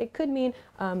 but it could mean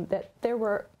that there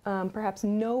were perhaps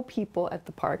no people at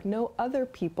the park, no other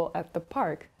people at the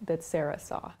park that Sarah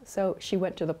saw. So she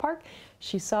went to the park,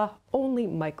 she saw only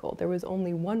Michael. There was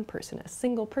only one person, a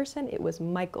single person. It was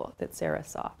Michael that Sarah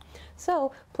saw.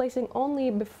 So placing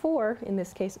only before, in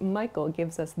this case, Michael,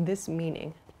 gives us this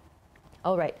meaning.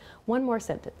 All right, one more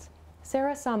sentence.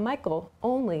 Sarah saw Michael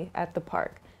only at the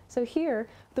park. So here,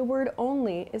 the word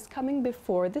only is coming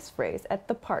before this phrase, at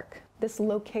the park, this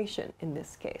location in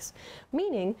this case,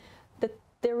 meaning that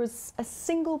there was a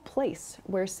single place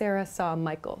where Sarah saw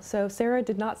Michael. So Sarah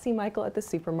did not see Michael at the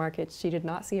supermarket. She did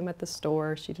not see him at the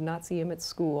store. She did not see him at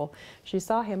school. She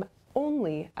saw him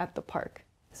only at the park.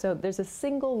 So there's a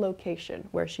single location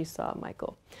where she saw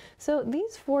Michael. So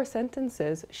these 4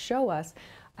 sentences show us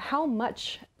how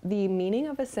much the meaning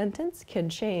of a sentence can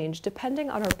change depending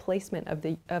on our placement of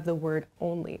the word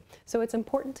only. So it's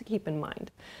important to keep in mind.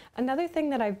 Another thing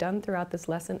that I've done throughout this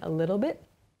lesson a little bit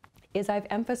is I've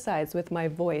emphasized with my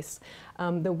voice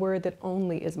the word that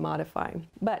only is modifying.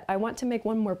 But I want to make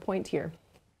one more point here.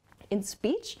 In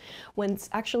speech, when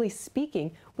actually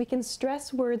speaking, we can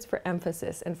stress words for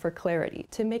emphasis and for clarity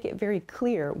to make it very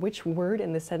clear which word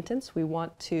in the sentence we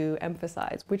want to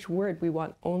emphasize, which word we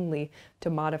want only to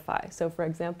modify. So for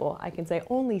example, I can say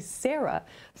only Sarah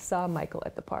saw Michael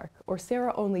at the park, or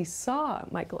Sarah only saw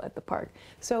Michael at the park.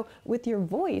 So with your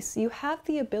voice, you have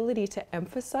the ability to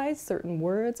emphasize certain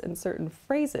words and certain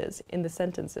phrases in the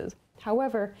sentences.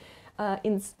 However,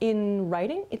 in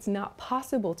writing, it's not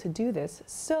possible to do this,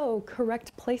 so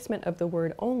correct placement of the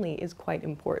word only is quite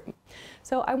important.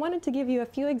 So I wanted to give you a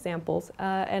few examples,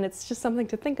 and it's just something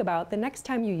to think about the next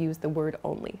time you use the word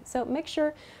only. So make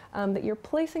sure that you're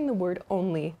placing the word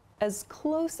only as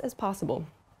close as possible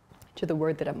to the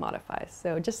word that it modifies.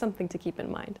 So just something to keep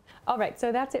in mind. All right,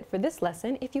 so that's it for this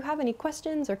lesson. If you have any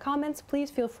questions or comments,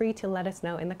 please feel free to let us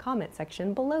know in the comment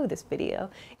section below this video.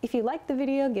 If you liked the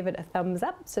video, give it a thumbs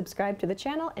up, subscribe to the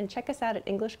channel, and check us out at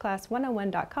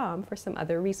EnglishClass101.com for some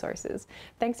other resources.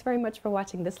 Thanks very much for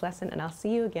watching this lesson, and I'll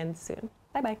see you again soon.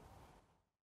 Bye-bye.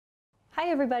 Hi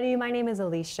everybody, my name is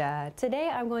Alicia. Today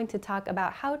I'm going to talk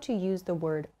about how to use the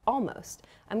word almost.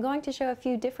 I'm going to show a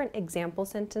few different example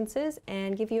sentences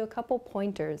and give you a couple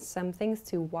pointers, some things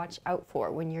to watch out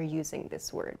for when you're using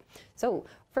this word. So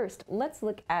first, let's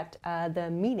look at the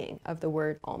meaning of the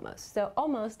word almost. So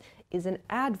almost is an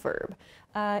adverb.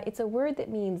 It's a word that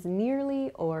means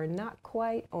nearly or not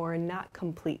quite or not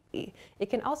completely. It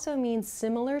can also mean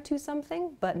similar to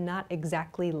something, but not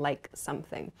exactly like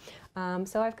something.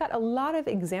 So I've got a lot of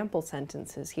example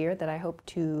sentences here that I hope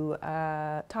to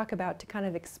talk about to kind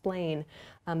of explain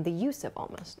the use of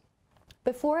almost.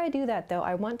 Before I do that though,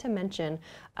 I want to mention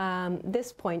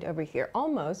this point over here.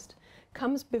 Almost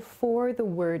comes before the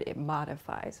word it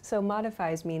modifies. So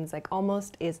modifies means like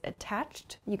almost is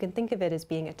attached. You can think of it as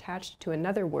being attached to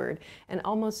another word and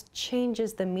almost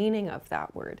changes the meaning of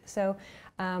that word. So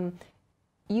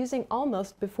using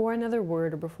almost before another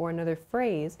word or before another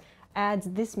phrase adds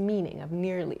this meaning of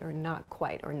nearly or not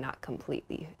quite or not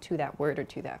completely to that word or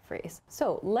to that phrase.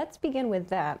 So let's begin with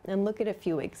that and look at a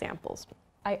few examples.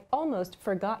 I almost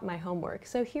forgot my homework.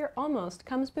 So here almost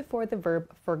comes before the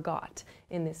verb forgot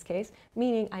in this case,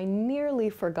 meaning I nearly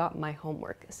forgot my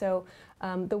homework. So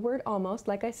the word almost,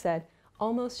 like I said,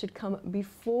 almost should come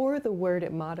before the word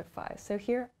it modifies. So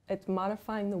here it's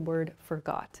modifying the word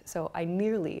forgot. So I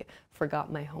nearly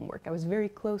forgot my homework. I was very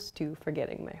close to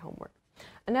forgetting my homework.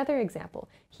 Another example,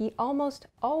 he almost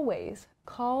always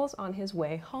calls on his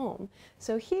way home.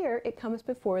 So here it comes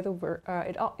before the word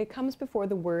it comes before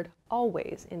the word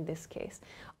always in this case.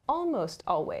 Almost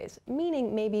always,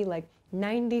 meaning maybe like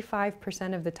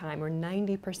 95% of the time or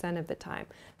 90% of the time.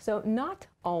 So not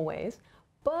always,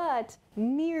 but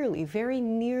nearly, very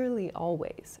nearly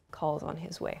always calls on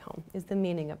his way home is the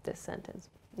meaning of this sentence.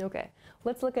 Okay,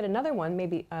 let's look at another one,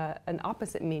 maybe an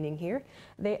opposite meaning here.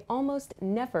 They almost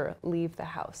never leave the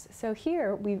house. So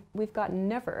here we've got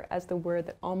never as the word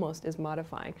that almost is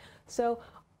modifying. So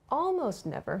almost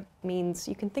never means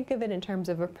you can think of it in terms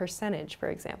of a percentage, for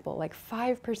example, like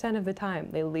 5% of the time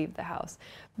they leave the house.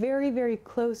 Very, very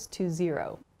close to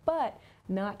zero, but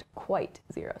not quite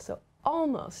zero. So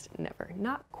almost never,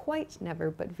 not quite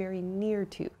never, but very near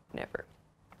to never.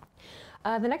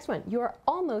 The next one, you're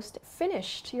almost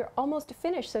finished. You're almost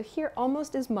finished. So here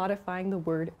almost is modifying the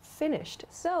word finished.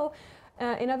 So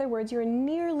in other words, you're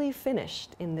nearly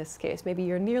finished in this case. Maybe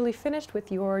you're nearly finished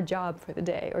with your job for the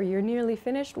day, or you're nearly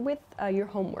finished with your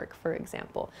homework, for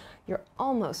example. You're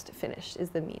almost finished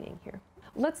is the meaning here.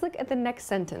 Let's look at the next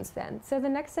sentence then. So the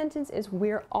next sentence is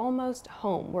we're almost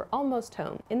home. We're almost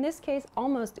home. In this case,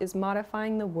 almost is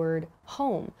modifying the word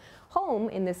home. Home,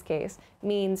 in this case,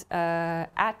 means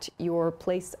at your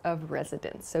place of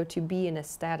residence. So to be in a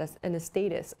status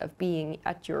of being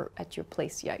at your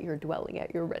place, at your dwelling,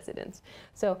 at your residence.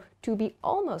 So to be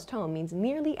almost home means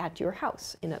nearly at your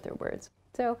house, in other words.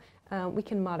 So we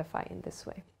can modify in this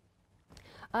way.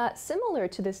 Similar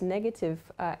to this negative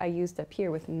I used up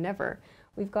here with never,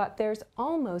 we've got there's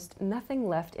almost nothing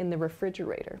left in the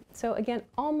refrigerator. So again,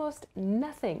 almost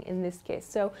nothing in this case.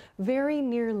 So very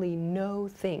nearly no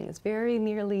things, very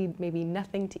nearly maybe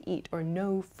nothing to eat or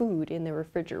no food in the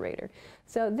refrigerator.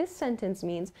 So this sentence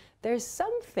means there's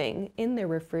something in the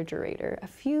refrigerator, a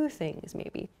few things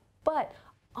maybe, but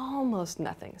almost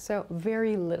nothing. So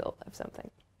very little of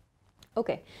something.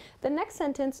 Okay, the next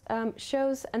sentence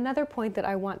shows another point that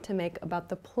I want to make about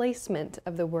the placement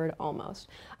of the word almost.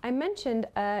 I mentioned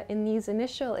in these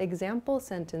initial example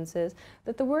sentences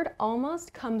that the word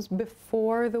almost comes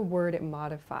before the word it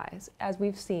modifies, as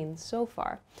we've seen so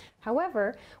far.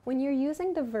 However, when you're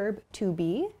using the verb to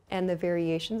be and the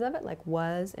variations of it, like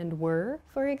was and were,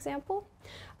 for example,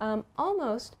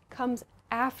 almost comes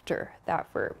after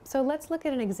that verb. So let's look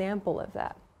at an example of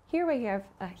that. Here I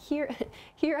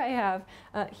have,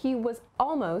 he was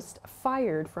almost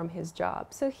fired from his job.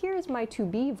 So here's my to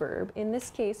be verb, in this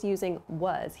case using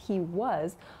was. He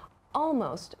was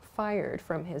almost fired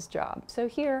from his job. So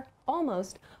here,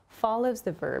 almost follows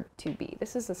the verb to be.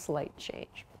 This is a slight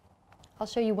change. I'll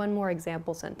show you one more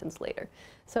example sentence later.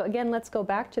 So again, let's go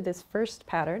back to this first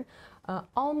pattern.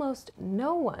 Almost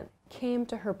no one came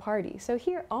to her party. So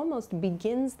here, almost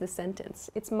begins the sentence.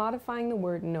 It's modifying the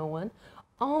word no one.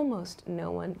 Almost no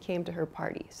one came to her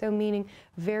party, so meaning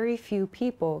very few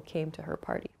people came to her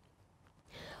party.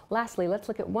 Lastly, let's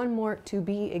look at one more to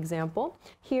be example.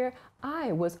 Here,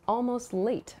 I was almost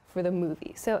late for the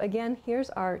movie. So again, here's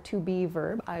our to be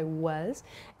verb, I was,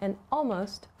 and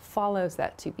almost follows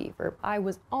that to be verb. I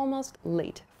was almost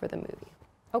late for the movie.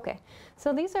 Okay,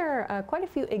 so these are quite a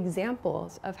few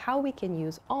examples of how we can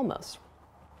use almost.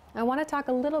 I want to talk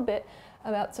a little bit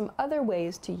about some other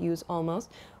ways to use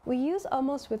almost. We use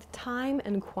almost with time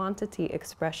and quantity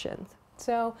expressions.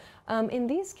 So in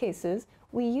these cases,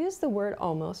 we use the word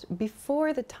almost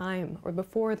before the time or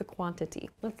before the quantity.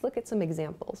 Let's look at some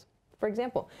examples. For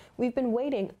example, we've been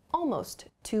waiting almost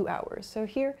 2 hours. So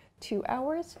here, 2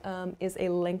 hours is a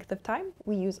length of time.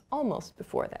 We use almost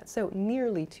before that, so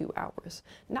nearly 2 hours.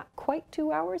 Not quite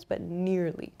 2 hours, but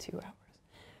nearly 2 hours.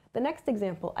 The next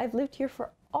example, I've lived here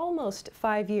for almost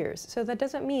 5 years. So that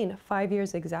doesn't mean 5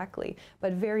 years exactly,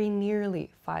 but very nearly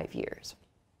 5 years.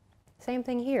 Same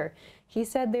thing here. He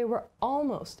said there were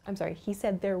almost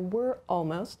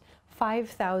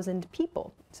 5,000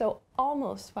 people. So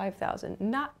almost 5,000,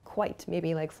 not quite,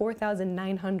 maybe like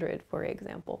 4,900, for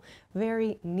example.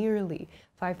 Very nearly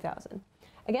 5,000.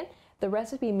 Again, the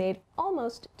recipe made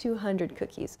almost 200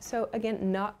 cookies. So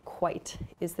again, not quite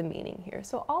is the meaning here.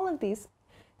 So all of these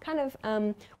kind of,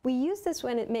 we use this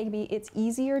when it's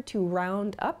easier to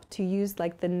round up, to use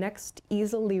like the next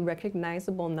easily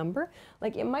recognizable number.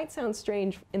 Like it might sound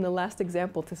strange in the last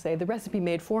example to say the recipe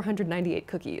made 498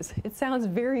 cookies. It sounds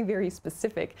very, very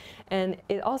specific. And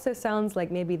it also sounds like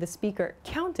maybe the speaker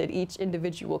counted each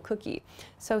individual cookie.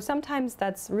 So sometimes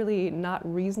that's really not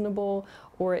reasonable,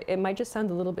 or it might just sound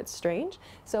a little bit strange.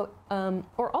 So,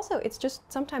 or also it's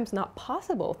just sometimes not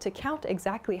possible to count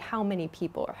exactly how many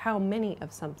people or how many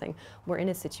of something were in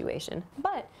a situation.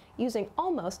 But using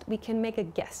almost, we can make a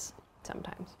guess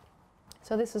sometimes.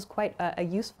 So this is quite a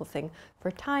useful thing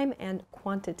for time and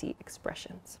quantity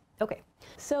expressions. Okay,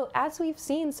 so as we've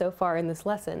seen so far in this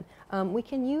lesson, we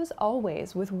can use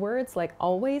always with words like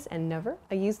always and never.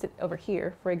 I used it over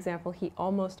here. For example, he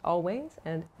almost always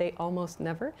and they almost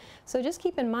never. So just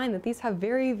keep in mind that these have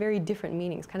very, very different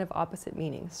meanings, kind of opposite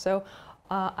meanings. So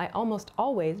I almost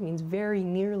always means very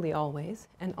nearly always,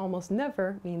 and almost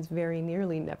never means very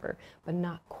nearly never, but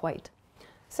not quite.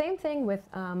 Same thing with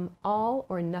all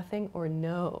or nothing or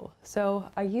no. So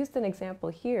I used an example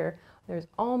here. There's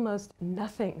almost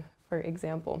nothing, for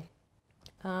example.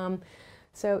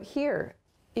 So here,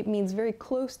 it means very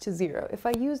close to zero. If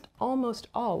I used almost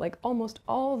all, like almost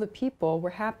all the people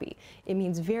were happy, it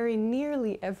means very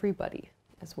nearly everybody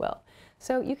as well.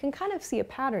 So you can kind of see a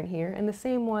pattern here, and the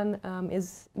same one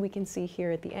is we can see here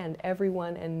at the end,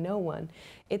 everyone and no one.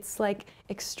 It's like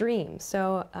extreme,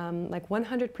 so like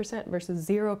 100% versus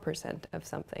 0% of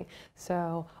something.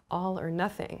 So all or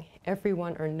nothing,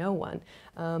 everyone or no one.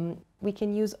 We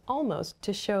can use almost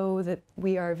to show that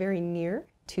we are very near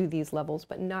to these levels,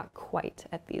 but not quite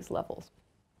at these levels.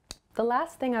 The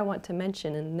last thing I want to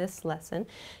mention in this lesson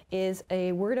is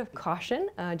a word of caution.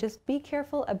 Just be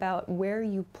careful about where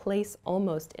you place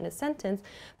almost in a sentence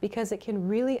because it can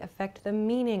really affect the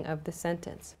meaning of the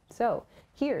sentence. So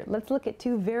here, let's look at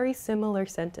two very similar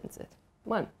sentences.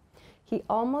 1, he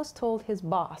almost told his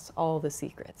boss all the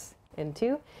secrets. And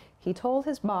 2, he told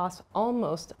his boss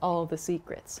almost all the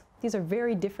secrets. These are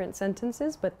very different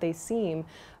sentences, but they seem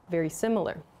very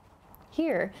similar.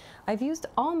 Here, I've used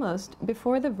almost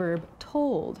before the verb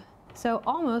told. So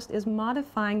almost is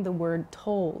modifying the word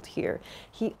told here.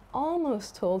 He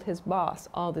almost told his boss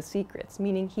all the secrets,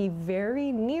 meaning he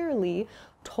very nearly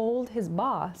told his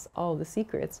boss all the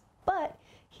secrets, but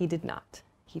he did not.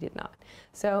 He did not.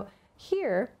 So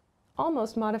here,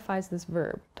 almost modifies this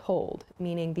verb, told,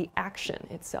 meaning the action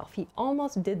itself. He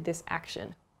almost did this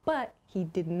action, but he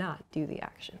did not do the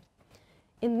action.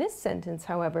 In this sentence,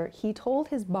 however, he told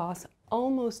his boss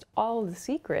almost all the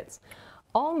secrets.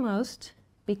 Almost,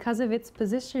 because of its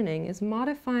positioning, is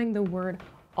modifying the word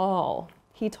all.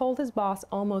 He told his boss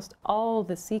almost all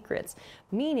the secrets,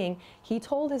 meaning he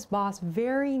told his boss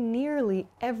very nearly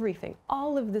everything,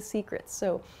 all of the secrets.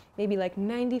 So maybe like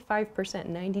 95%,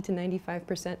 90 to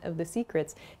 95% of the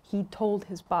secrets he told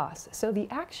his boss. So the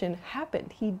action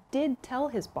happened. He did tell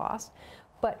his boss,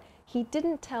 but he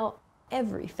didn't tell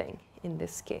everything in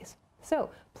this case.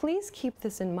 So please keep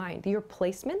this in mind. Your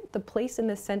placement, the place in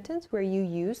the sentence where you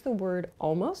use the word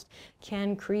almost,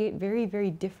 can create very, very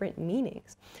different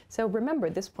meanings. So remember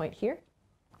this point here.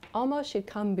 Almost should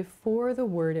come before the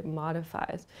word it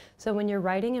modifies. So when you're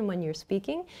writing and when you're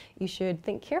speaking, you should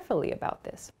think carefully about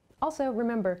this. Also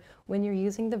remember, when you're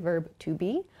using the verb to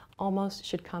be, almost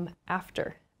should come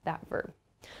after that verb.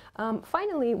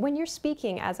 Finally, when you're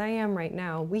speaking, as I am right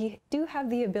now, we do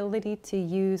have the ability to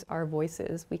use our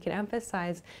voices. We can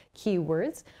emphasize key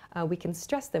words. We can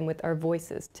stress them with our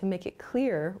voices to make it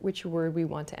clear which word we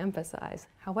want to emphasize.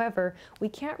 However, we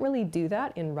can't really do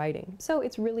that in writing. So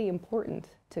it's really important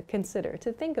to consider,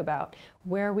 to think about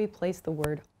where we place the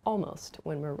word almost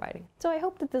when we're writing. So I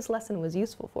hope that this lesson was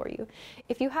useful for you.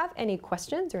 If you have any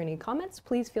questions or any comments,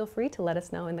 please feel free to let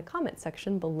us know in the comment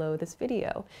section below this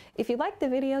video. If you liked the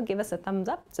video, give us a thumbs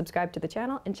up, subscribe to the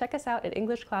channel, and check us out at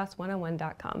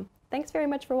EnglishClass101.com. Thanks very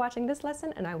much for watching this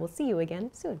lesson, and I will see you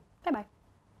again soon. Bye-bye.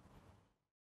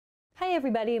 Hi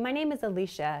everybody, my name is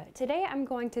Alicia. Today I'm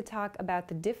going to talk about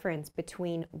the difference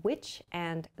between which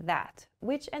and that.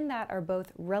 Which and that are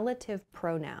both relative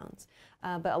pronouns,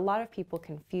 but a lot of people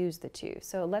confuse the two.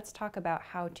 So let's talk about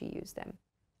how to use them.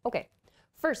 Okay,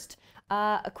 first,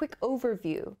 a quick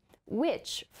overview.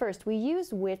 Which, first, we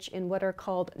use which in what are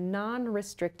called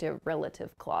non-restrictive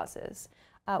relative clauses.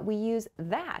 We use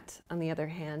that, on the other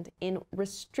hand, in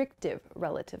restrictive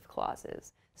relative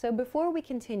clauses. So before we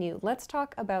continue, let's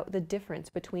talk about the difference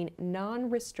between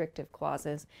non-restrictive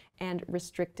clauses and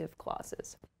restrictive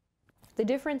clauses. The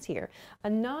difference here, a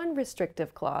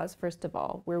non-restrictive clause, first of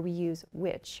all, where we use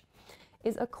which,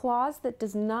 is a clause that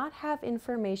does not have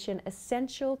information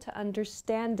essential to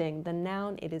understanding the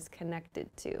noun it is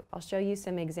connected to. I'll show you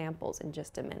some examples in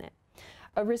just a minute.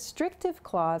 A restrictive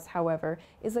clause, however,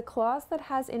 is a clause that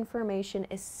has information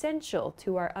essential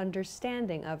to our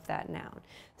understanding of that noun.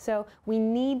 So we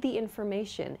need the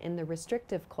information in the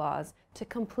restrictive clause to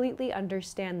completely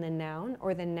understand the noun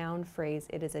or the noun phrase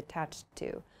it is attached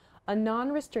to. A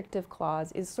non-restrictive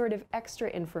clause is sort of extra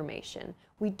information.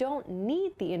 We don't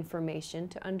need the information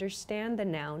to understand the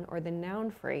noun or the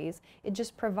noun phrase. It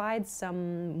just provides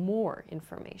some more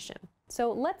information.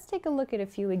 So let's take a look at a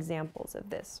few examples of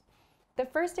this. The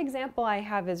first example I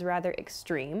have is rather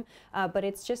extreme, but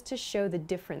it's just to show the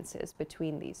differences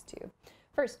between these two.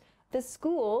 First, the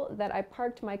school that I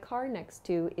parked my car next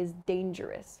to is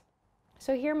dangerous.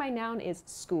 So here my noun is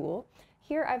school.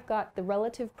 Here I've got the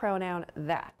relative pronoun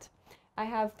that. I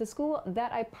have the school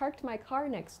that I parked my car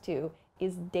next to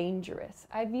is dangerous.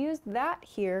 I've used that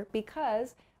here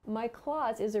because my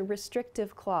clause is a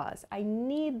restrictive clause. I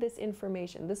need this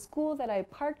information. The school that I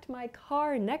parked my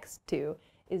car next to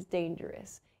is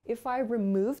dangerous. If I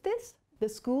remove this, the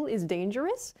school is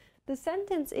dangerous, the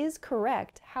sentence is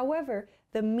correct. However,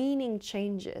 the meaning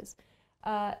changes.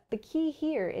 The key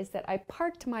here is that I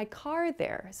parked my car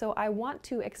there. So I want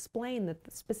to explain that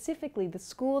specifically the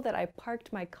school that I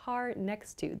parked my car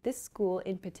next to, this school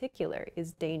in particular,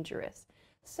 is dangerous.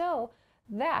 So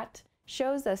that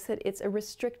shows us that it's a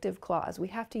restrictive clause. We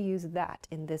have to use that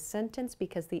in this sentence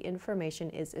because the information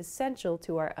is essential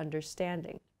to our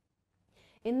understanding.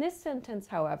 In this sentence,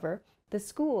 however, the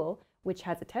school, which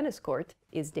has a tennis court,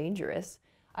 is dangerous.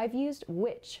 I've used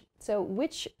which. So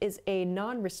which is a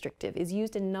non-restrictive, is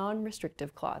used in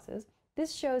non-restrictive clauses.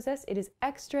 This shows us it is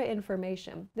extra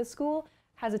information. The school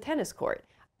has a tennis court.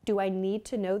 Do I need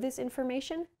to know this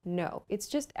information? No, it's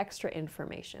just extra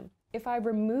information. If I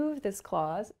remove this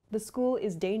clause, the school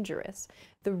is dangerous.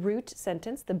 The root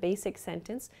sentence, the basic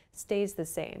sentence, stays the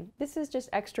same. This is just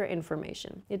extra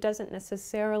information. It doesn't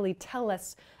necessarily tell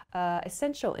us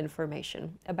essential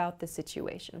information about the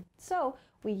situation. So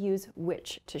we use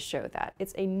which to show that.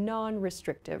 It's a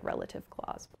non-restrictive relative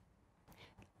clause.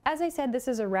 As I said, this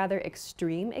is a rather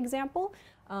extreme example.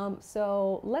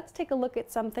 So let's take a look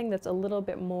at something that's a little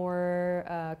bit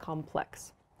more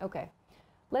complex. Okay.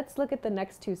 Let's look at the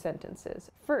next two sentences.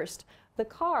 First, the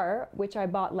car, which I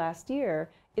bought last year,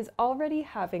 is already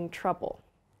having trouble.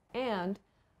 And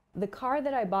the car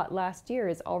that I bought last year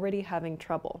is already having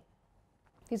trouble.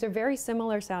 These are very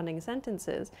similar sounding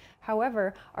sentences.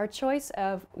 However, our choice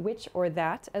of which or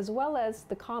that, as well as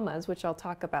the commas, which I'll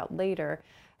talk about later,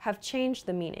 have changed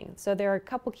the meaning. So there are a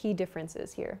couple key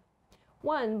differences here.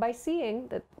 One, by seeing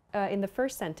that in the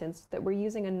first sentence that we're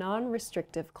using a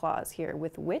non-restrictive clause here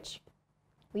with which,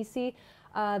 we see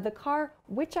the car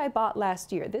which I bought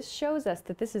last year. This shows us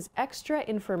that this is extra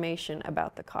information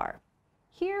about the car.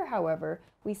 Here, however,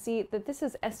 we see that this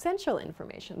is essential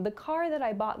information. The car that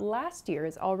I bought last year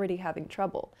is already having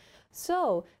trouble.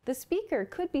 So the speaker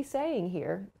could be saying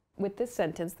here, with this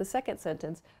sentence, the second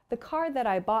sentence, the car that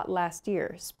I bought last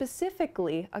year,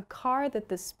 specifically a car that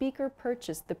the speaker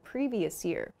purchased the previous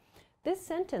year. This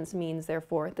sentence means,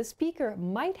 therefore, the speaker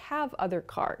might have other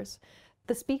cars.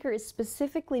 The speaker is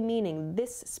specifically meaning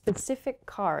this specific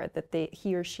car that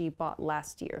he or she bought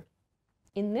last year.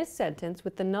 In this sentence,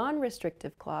 with the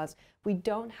non-restrictive clause, we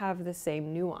don't have the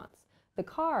same nuance. The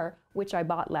car, which I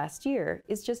bought last year,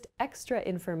 is just extra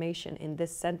information in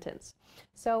this sentence.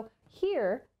 So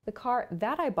here, the car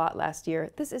that I bought last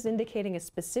year, this is indicating a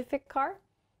specific car.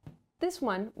 This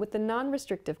one, with the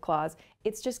non-restrictive clause,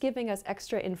 it's just giving us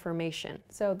extra information.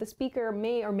 So the speaker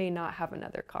may or may not have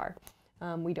another car.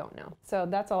 We don't know. So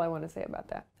that's all I want to say about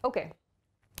that. Okay,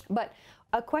 but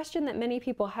a question that many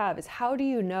people have is how do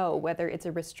you know whether it's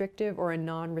a restrictive or a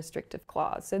non-restrictive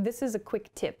clause? So this is a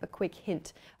quick tip, a quick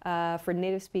hint for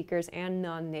native speakers and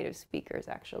non-native speakers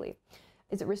actually.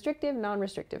 Is it restrictive,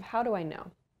 non-restrictive? How do I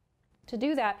know? To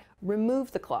do that,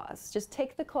 remove the clause. Just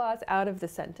take the clause out of the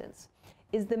sentence.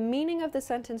 Is the meaning of the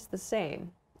sentence the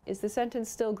same? Is the sentence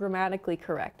still grammatically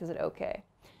correct? Is it okay?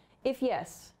 If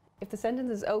yes, if the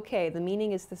sentence is okay, the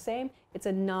meaning is the same, it's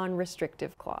a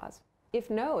non-restrictive clause. If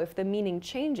no, if the meaning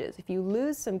changes, if you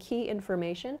lose some key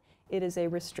information, it is a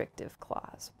restrictive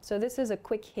clause. So this is a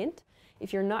quick hint.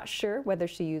 If you're not sure whether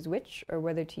to use which or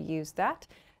whether to use that,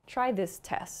 try this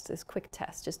test, this quick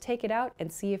test. Just take it out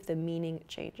and see if the meaning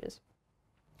changes.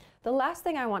 The last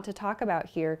thing I want to talk about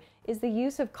here is the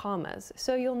use of commas.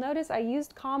 So you'll notice I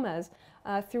used commas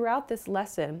throughout this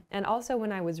lesson, and also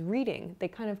when I was reading, they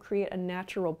kind of create a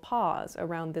natural pause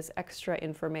around this extra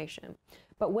information.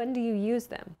 But when do you use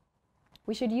them?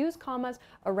 We should use commas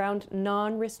around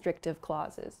non-restrictive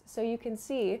clauses. So you can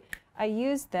see I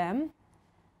used them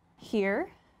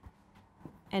here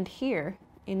and here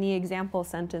in the example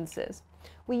sentences.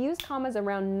 We use commas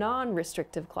around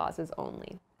non-restrictive clauses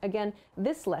only. Again,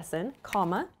 this lesson,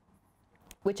 comma,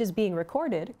 which is being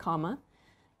recorded, comma,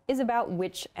 is about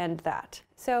which and that.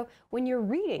 So when you're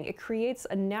reading, it creates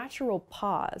a natural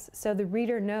pause. So the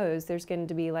reader knows there's going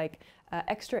to be like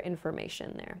extra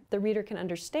information there. The reader can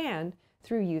understand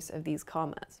through use of these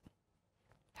commas.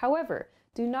 However,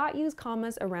 do not use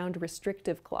commas around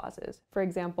restrictive clauses. For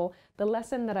example, the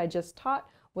lesson that I just taught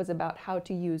was about how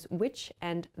to use which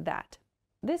and that.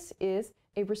 This is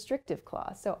a restrictive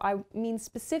clause. So I mean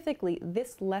specifically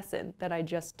this lesson that I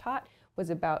just taught was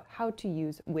about how to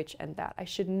use which and that. I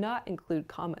should not include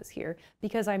commas here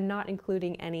because I'm not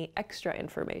including any extra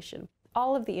information.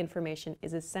 All of the information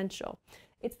is essential.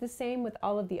 It's the same with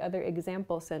all of the other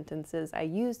example sentences I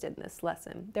used in this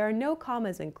lesson. There are no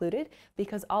commas included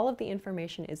because all of the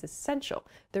information is essential.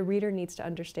 The reader needs to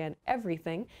understand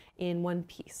everything in one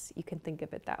piece. You can think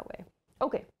of it that way.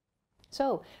 Okay.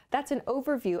 So that's an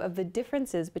overview of the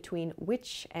differences between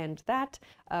which and that,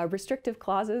 restrictive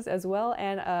clauses as well,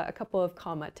 and a couple of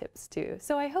comma tips too.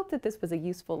 So I hope that this was a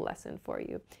useful lesson for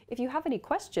you. If you have any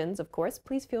questions, of course,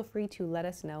 please feel free to let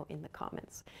us know in the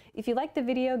comments. If you liked the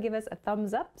video, give us a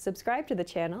thumbs up, subscribe to the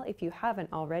channel if you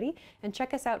haven't already, and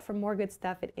check us out for more good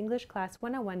stuff at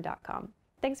EnglishClass101.com.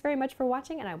 Thanks very much for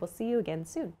watching, and I will see you again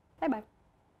soon. Bye-bye.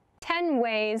 10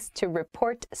 ways to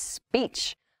report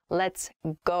speech. Let's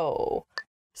go.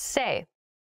 Say.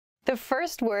 The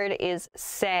first word is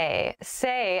say.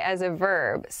 Say as a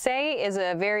verb. Say is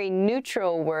a very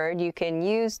neutral word you can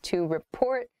use to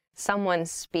report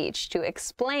someone's speech, to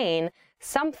explain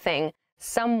something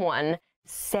someone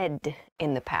said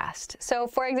in the past. So,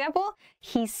 for example,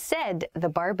 he said the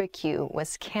barbecue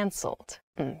was canceled.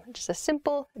 Just a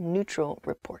simple neutral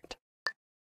report.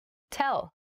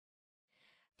 Tell.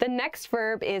 The next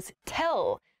verb is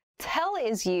tell. Tell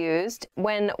is used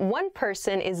when one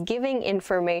person is giving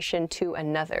information to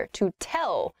another, to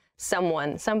tell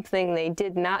someone something they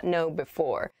did not know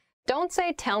before. Don't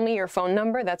say, tell me your phone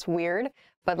number, that's weird,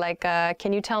 but like,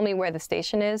 can you tell me where the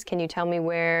station is? Can you tell me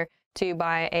where to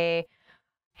buy a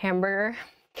hamburger?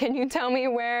 Can you tell me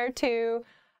where to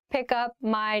pick up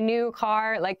my new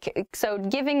car? Like, so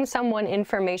giving someone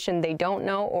information they don't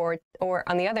know, or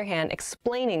on the other hand,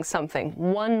 explaining something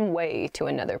one way to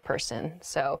another person.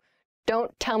 So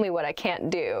don't tell me what I can't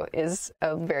do is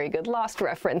a very good Lost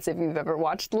reference if you've ever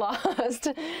watched Lost.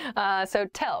 So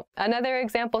tell. Another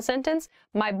example sentence,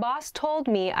 my boss told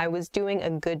me I was doing a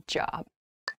good job.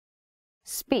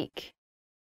 Speak.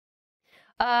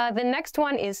 The next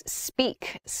one is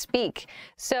speak. Speak.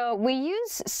 So we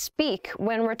use speak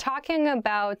when we're talking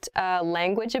about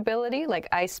language ability, like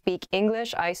I speak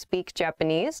English, I speak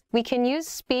Japanese. We can use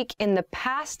speak in the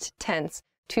past tense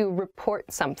to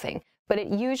report something, but it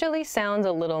usually sounds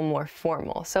a little more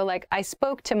formal. So like I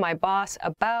spoke to my boss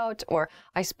about, or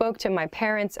I spoke to my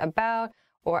parents about,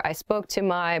 or I spoke to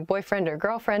my boyfriend or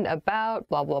girlfriend about,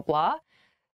 blah, blah, blah.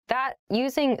 That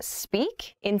using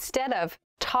speak instead of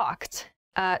talked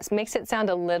makes it sound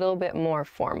a little bit more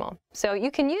formal. So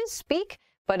you can use speak,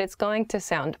 but it's going to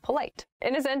sound polite.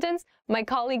 In a sentence, my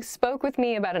colleague spoke with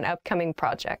me about an upcoming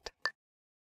project.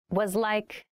 Was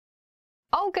like,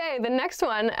 okay, the next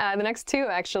one, the next two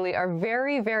actually are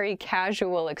very, very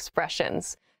casual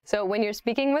expressions. So when you're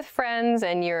speaking with friends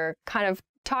and you're kind of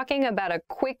talking about a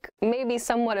quick, maybe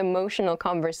somewhat emotional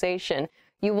conversation,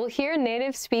 you will hear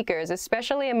native speakers,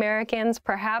 especially Americans,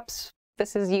 perhaps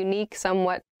this is unique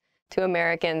somewhat to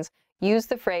Americans, use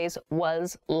the phrase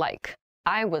was like.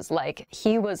 I was like,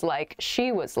 he was like,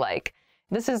 she was like.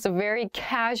 This is a very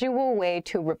casual way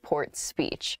to report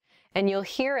speech. And you'll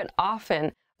hear it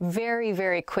often very,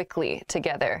 very quickly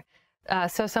together.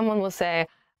 So someone will say,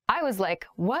 I was like,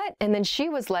 what? And then she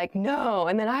was like, no.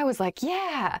 And then I was like,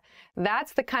 yeah.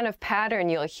 That's the kind of pattern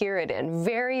you'll hear it in.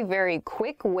 Very, very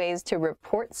quick ways to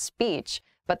report speech,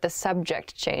 but the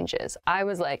subject changes. I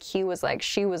was like, he was like,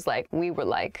 she was like, we were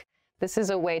like. This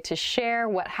is a way to share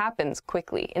what happens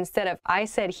quickly. Instead of I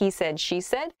said, he said, she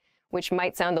said, which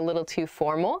might sound a little too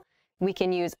formal, we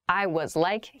can use I was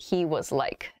like, he was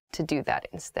like to do that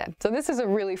instead. So this is a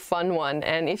really fun one.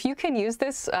 And if you can use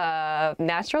this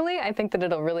naturally, I think that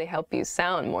it'll really help you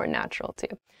sound more natural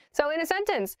too. So in a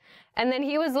sentence, and then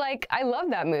he was like, I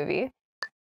love that movie,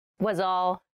 was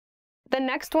all. The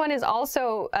next one is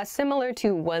also similar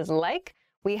to was like.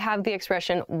 We have the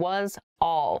expression was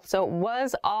all. So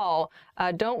was all,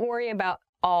 don't worry about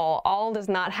all. All does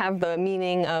not have the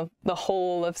meaning of the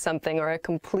whole of something or a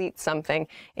complete something.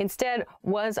 Instead,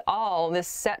 was all, this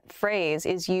set phrase,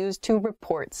 is used to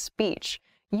report speech.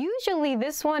 Usually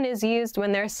this one is used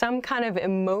when there's some kind of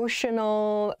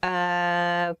emotional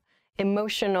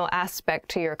aspect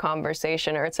to your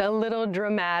conversation, or it's a little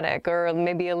dramatic or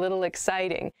maybe a little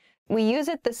exciting. We use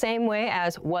it the same way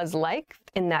as was like,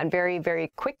 in that very, very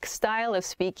quick style of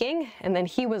speaking. And then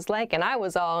he was like, and I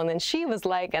was all, and then she was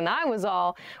like, and I was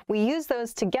all. We use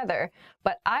those together,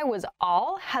 but I was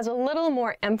all has a little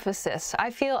more emphasis.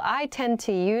 I feel I tend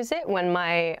to use it when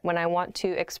I want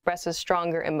to express a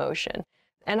stronger emotion.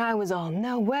 And I was all,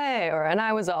 no way, or and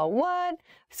I was all, what?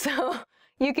 So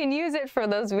you can use it for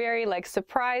those very like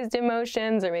surprised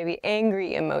emotions or maybe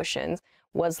angry emotions.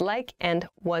 Was like and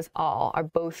was all are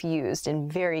both used in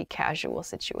very casual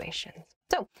situations.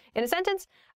 So, in a sentence,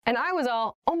 and I was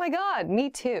all, oh my God, me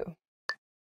too.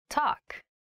 Talk.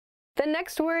 The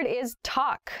next word is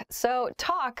talk. So,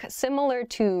 talk, similar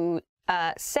to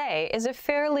say, is a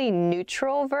fairly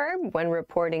neutral verb when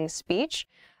reporting speech.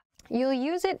 You'll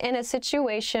use it in a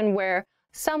situation where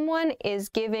someone is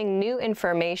giving new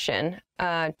information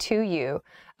to you,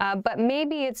 but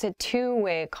maybe it's a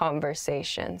two-way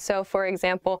conversation. So for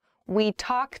example, we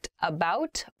talked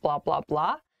about blah, blah,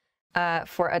 blah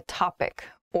for a topic,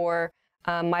 or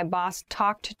my boss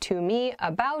talked to me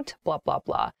about blah, blah,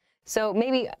 blah. So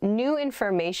maybe new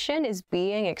information is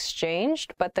being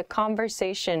exchanged, but the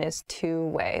conversation is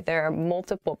two-way. There are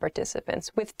multiple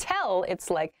participants. With tell, it's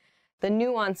like the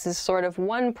nuance is sort of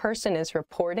one person is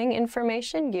reporting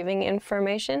information, giving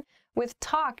information. With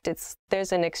talked,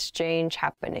 there's an exchange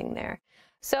happening there.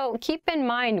 So keep in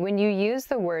mind when you use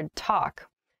the word talk,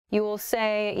 you will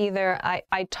say either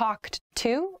I talked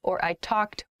to or I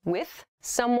talked with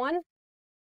someone.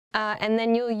 And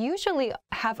then you'll usually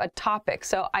have a topic.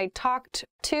 So I talked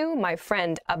to my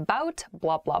friend about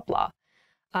blah, blah, blah.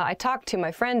 I talked to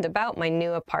my friend about my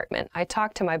new apartment. I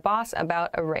talked to my boss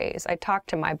about a raise. I talked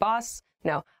to my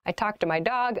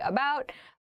dog about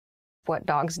what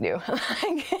dogs do.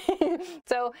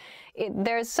 So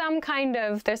there's some kind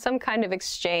of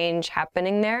exchange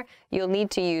happening there. You'll need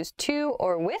to use to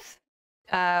or with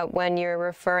when you're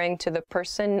referring to the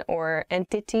person or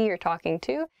entity you're talking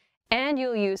to, and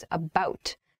you'll use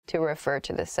about to refer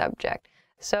to the subject.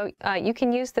 So you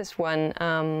can use this one,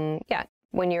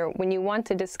 when you want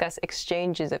to discuss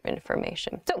exchanges of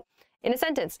information. So in a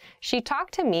sentence, she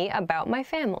talked to me about my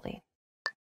family.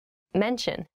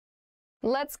 Mention.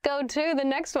 Let's go to the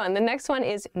next one. The next one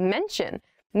is mention.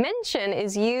 Mention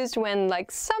is used when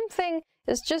like something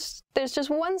is there's just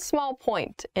one small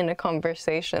point in a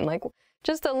conversation, like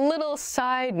just a little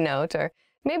side note, or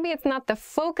maybe it's not the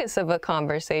focus of a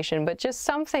conversation, but just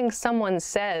something someone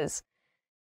says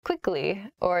quickly,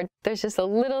 or there's just a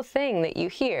little thing that you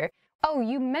hear. Oh,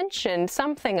 you mentioned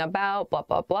something about blah,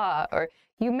 blah, blah, or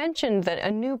you mentioned that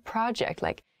a new project,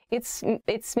 like it's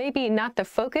maybe not the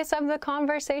focus of the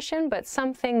conversation, but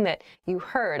something that you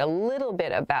heard a little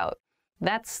bit about.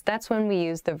 That's when we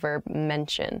use the verb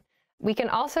mention. We can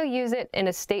also use it in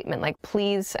a statement, like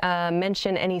please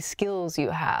mention any skills you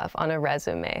have on a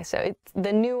resume. So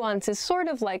the nuance is sort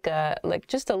of like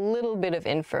just a little bit of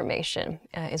information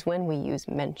is when we use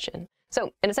mention.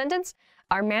 So in a sentence,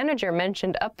 our manager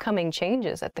mentioned upcoming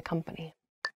changes at the company.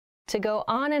 To go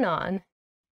on and on.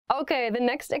 Okay, the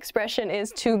next expression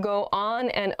is to go on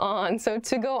and on. So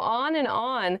to go on and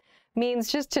on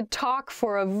means just to talk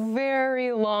for a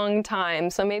very long time.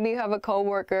 So maybe you have a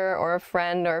coworker or a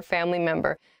friend or a family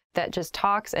member that just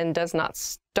talks and does not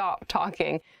stop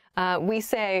talking. We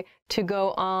say to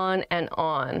go on and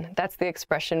on. That's the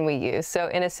expression we use. So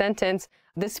in a sentence,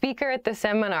 the speaker at the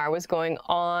seminar was going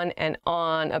on and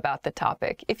on about the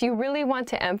topic. If you really want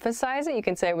to emphasize it, you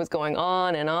can say it was going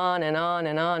on and on and on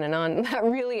and on and on. That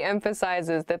really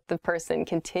emphasizes that the person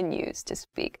continues to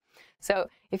speak. So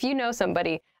if you know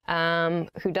somebody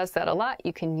who does that a lot,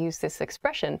 you can use this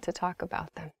expression to talk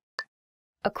about them.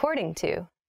 According to.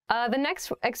 The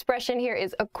next expression here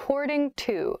is according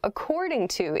to. According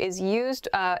to is used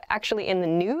actually in the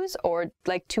news or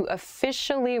like to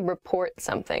officially report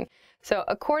something. So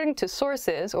according to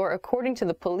sources, or according to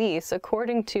the police,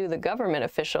 according to the government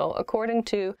official, according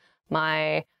to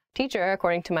my teacher,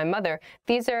 according to my mother,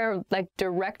 these are like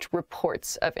direct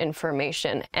reports of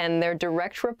information, and they're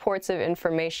direct reports of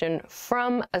information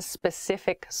from a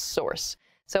specific source.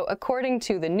 So according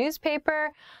to the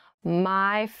newspaper,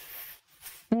 my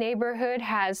neighborhood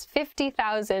has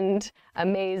 50,000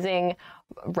 amazing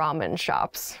ramen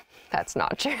shops. That's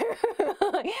not true.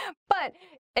 But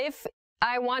if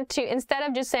I want to, instead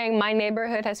of just saying my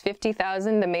neighborhood has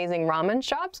 50,000 amazing ramen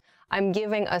shops, I'm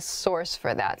giving a source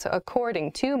for that. So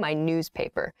according to my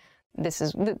newspaper, this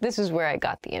is where I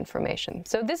got the information.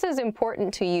 So this is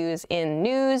important to use in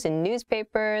news and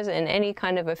newspapers and any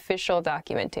kind of official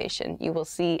documentation. You will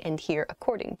see and hear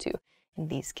according to in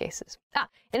these cases.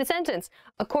 In a sentence,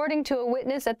 according to a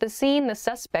witness at the scene, the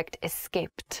suspect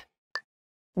escaped.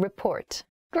 Report.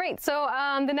 Great, so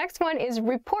the next one is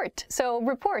report. So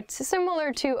report,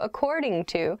 similar to according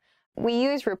to, we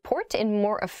use report in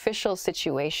more official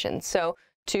situations. So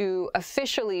to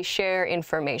officially share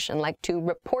information, like to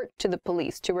report to the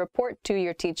police, to report to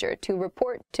your teacher, to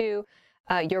report to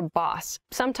your boss.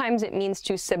 Sometimes it means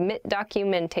to submit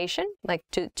documentation, like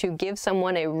to give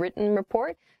someone a written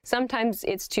report. Sometimes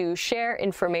it's to share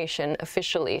information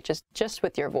officially, just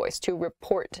with your voice, to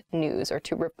report news or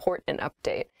to report an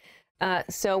update.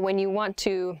 So when you want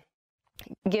to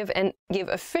give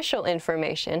official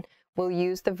information, we'll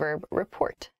use the verb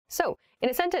report. So in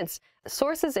a sentence,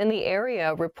 sources in the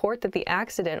area report that the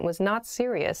accident was not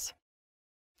serious.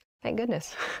 Thank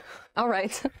goodness. All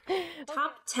right.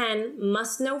 Top 10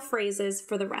 must-know phrases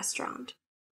for the restaurant.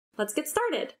 Let's get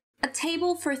started. A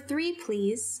table for 3,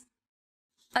 please.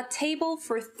 A table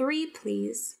for 3,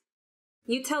 please.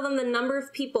 You tell them the number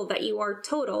of people that you are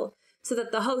total so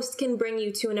that the host can bring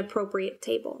you to an appropriate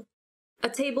table. A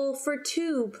table for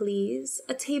 2, please.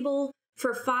 A table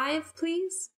for 5,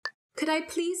 please. Could I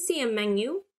please see a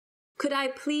menu? Could I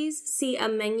please see a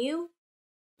menu?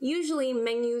 Usually,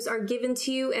 menus are given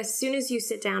to you as soon as you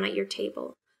sit down at your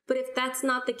table. But if that's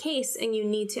not the case and you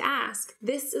need to ask,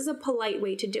 this is a polite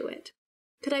way to do it.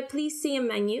 Could I please see a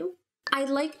menu? I'd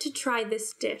like to try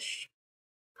this dish.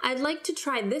 I'd like to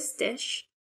try this dish.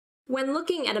 When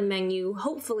looking at a menu,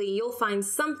 hopefully you'll find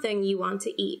something you want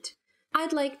to eat.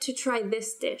 I'd like to try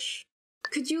this dish.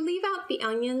 Could you leave out the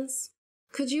onions?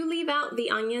 Could you leave out the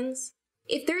onions?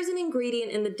 If there's an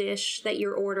ingredient in the dish that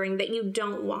you're ordering that you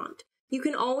don't want, you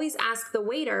can always ask the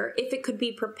waiter if it could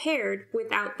be prepared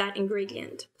without that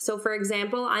ingredient. So for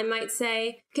example, I might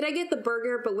say, could I get the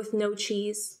burger but with no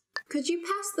cheese? Could you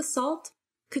pass the salt?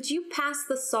 Could you pass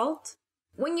the salt?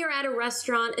 When you're at a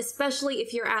restaurant, especially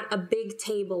if you're at a big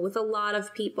table with a lot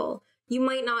of people, you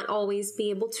might not always be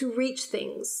able to reach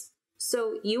things.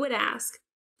 So you would ask,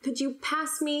 could you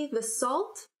pass me the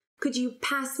salt? Could you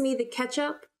pass me the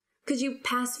ketchup? Could you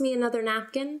pass me another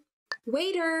napkin?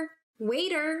 Waiter!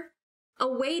 Waiter! A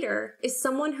waiter is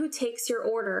someone who takes your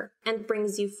order and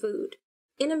brings you food.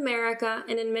 In America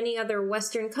and in many other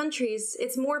Western countries,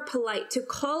 it's more polite to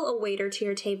call a waiter to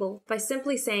your table by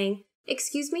simply saying,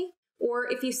 "Excuse me?"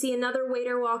 Or if you see another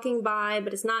waiter walking by,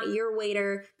 but it's not your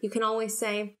waiter, you can always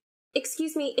say,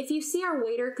 "Excuse me, if you see our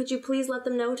waiter, could you please let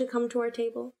them know to come to our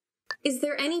table?" Is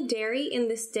there any dairy in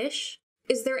this dish?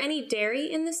 Is there any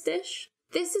dairy in this dish?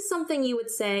 This is something you would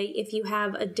say if you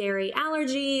have a dairy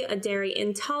allergy, a dairy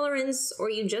intolerance, or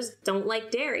you just don't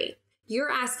like dairy. You're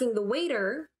asking the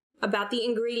waiter about the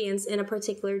ingredients in a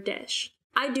particular dish.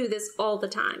 I do this all the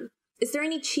time. Is there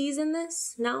any cheese in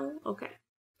this? No? Okay.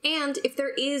 And if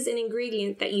there is an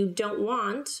ingredient that you don't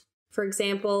want, for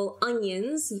example,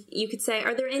 onions, you could say,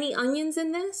 "Are there any onions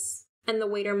in this?" And the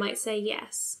waiter might say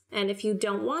yes. And if you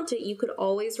don't want it, you could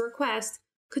always request,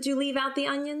 "Could you leave out the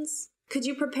onions? Could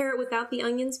you prepare it without the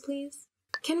onions, please?"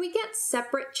 Can we get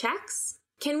separate checks?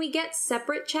 Can we get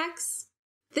separate checks?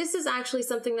 This is actually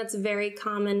something that's very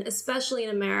common, especially in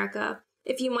America.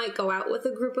 If you might go out with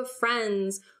a group of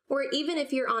friends, or even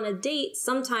if you're on a date,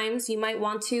 sometimes you might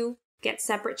want to get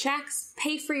separate checks,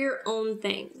 pay for your own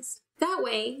things. That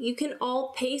way, you can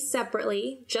all pay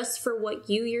separately just for what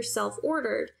you yourself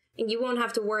ordered, and you won't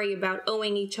have to worry about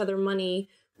owing each other money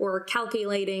or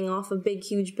calculating off a big,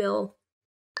 huge bill.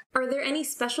 Are there any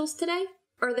specials today?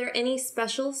 Are there any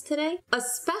specials today? A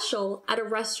special at a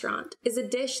restaurant is a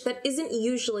dish that isn't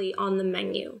usually on the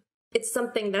menu. It's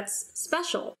something that's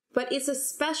special, but it's a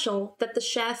special that the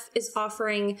chef is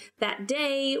offering that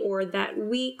day or that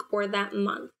week or that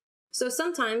month. So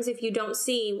sometimes if you don't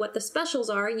see what the specials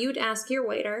are, you'd ask your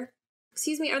waiter,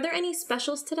 "Excuse me, are there any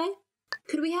specials today?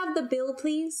 Could we have the bill,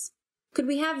 please? Could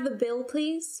we have the bill,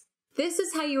 please?" This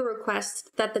is how you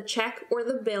request that the check or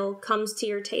the bill comes to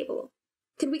your table.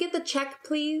 "Could we get the check,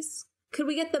 please? Could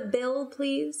we get the bill,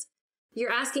 please?"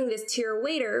 You're asking this to your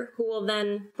waiter, who will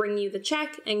then bring you the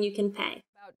check and you can pay.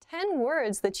 About 10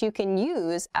 words that you can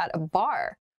use at a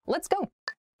bar. Let's go.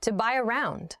 To buy a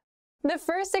round. The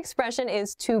first expression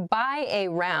is to buy a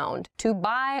round. To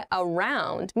buy a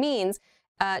round means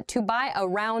to buy a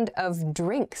round of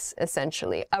drinks,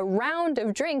 essentially. A round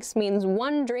of drinks means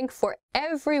one drink for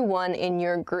everyone in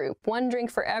your group, one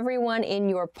drink for everyone in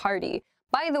your party.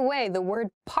 By the way, the word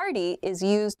party is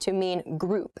used to mean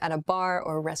group at a bar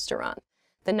or restaurant.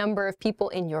 The number of people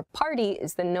in your party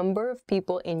is the number of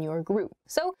people in your group.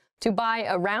 So to buy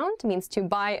a round means to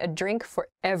buy a drink for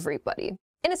everybody.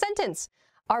 In a sentence,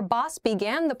 our boss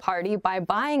began the party by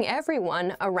buying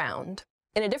everyone a round.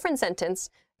 In a different sentence,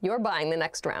 you're buying the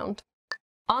next round.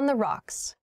 On the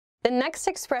rocks. The next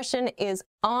expression is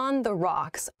on the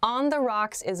rocks. On the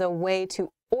rocks is a way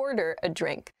to order a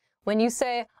drink. When you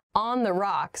say on the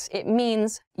rocks, it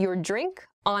means your drink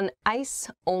on ice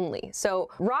only. So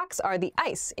rocks are the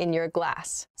ice in your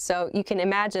glass. So you can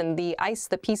imagine the ice,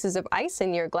 the pieces of ice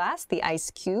in your glass, the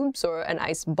ice cubes or an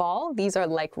ice ball, these are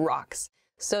like rocks.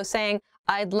 So saying,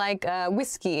 "I'd like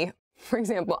whiskey," for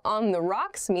example, on the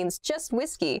rocks means just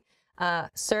whiskey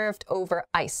served over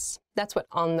ice. That's what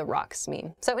on the rocks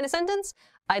mean. So in a sentence,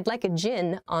 "I'd like a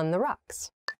gin on the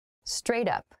rocks." Straight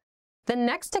up. The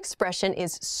next expression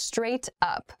is straight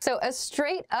up. So a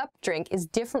straight up drink is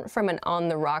different from an on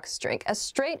the rocks drink. A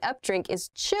straight up drink is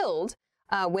chilled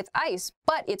with ice,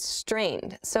 but it's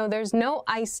strained. So there's no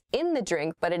ice in the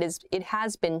drink, but it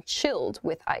has been chilled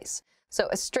with ice. So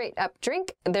a straight up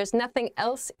drink, there's nothing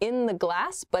else in the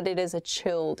glass, but it is a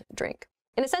chilled drink.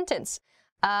 In a sentence,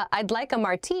 "I'd like a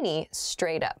martini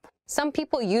straight up." Some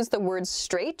people use the words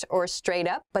straight or straight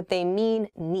up, but they mean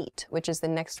neat, which is the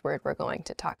next word we're going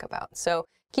to talk about. So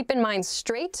keep in mind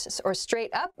straight or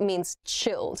straight up means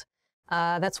chilled.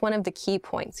 That's one of the key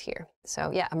points here.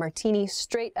 So yeah, a martini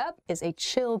straight up is a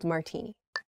chilled martini.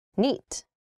 Neat.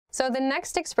 So the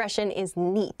next expression is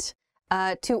neat.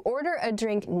 To order a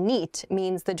drink neat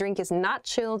means the drink is not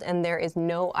chilled and there is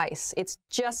no ice. It's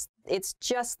just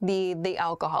the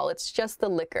alcohol. It's just the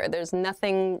liquor. There's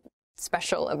nothing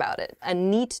special about it. A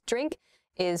neat drink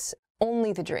is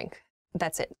only the drink.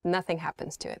 That's it. Nothing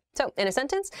happens to it. So in a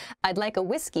sentence, "I'd like a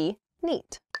whiskey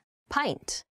neat."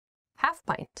 Pint. Half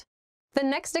pint. The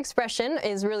next expression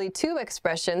is really two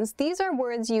expressions. These are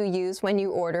words you use when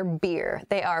you order beer.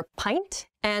 They are pint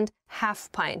and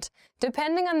half pint.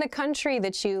 Depending on the country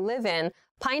that you live in,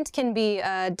 pint can be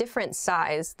a different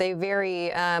size. They vary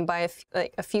by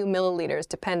a few milliliters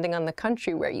depending on the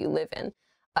country where you live in.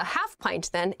 A half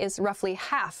pint then is roughly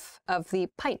half of the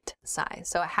pint size.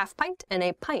 So a half pint and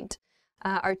a pint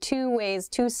are two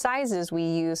sizes we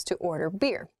use to order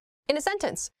beer. In a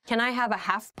sentence, can I have a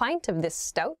half pint of this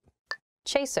stout?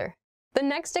 Chaser. The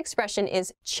next expression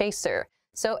is chaser.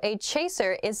 So a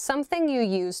chaser is something you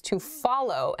use to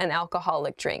follow an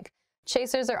alcoholic drink.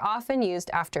 Chasers are often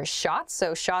used after shots.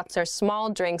 So shots are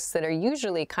small drinks that are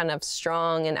usually kind of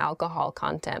strong in alcohol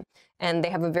content, and they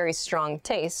have a very strong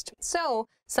taste. So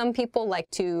some people like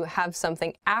to have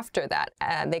something after that.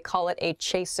 They call it a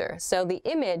chaser. So the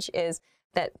image is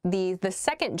that the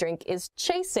second drink is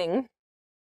chasing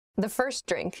the first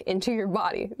drink into your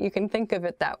body. You can think of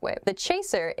it that way. The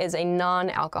chaser is a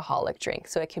non-alcoholic drink.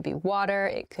 So it could be water,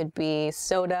 it could be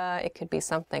soda, it could be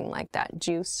something like that.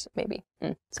 Juice, maybe.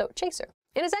 So chaser.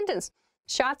 In a sentence,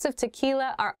 shots of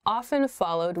tequila are often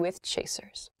followed with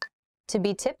chasers. To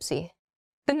be tipsy.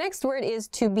 The next word is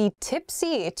to be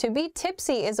tipsy. To be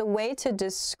tipsy is a way to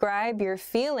describe your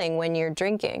feeling when you're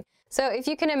drinking. So if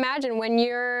you can imagine when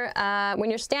you're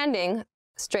standing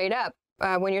straight up,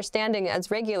 when you're standing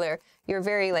as regular, you're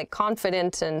very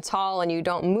confident and tall and you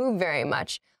don't move very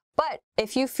much. But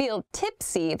if you feel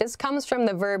tipsy, this comes from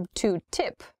the verb to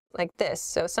tip, like this.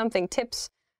 So something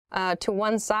tips to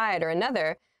one side or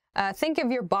another. Think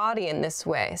of your body in this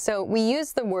way. So we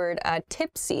use the word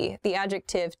tipsy, the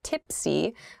adjective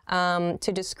tipsy,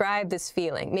 to describe this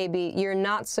feeling. Maybe you're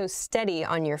not so steady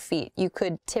on your feet. You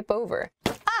could tip over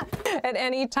at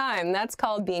any time. That's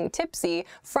called being tipsy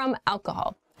from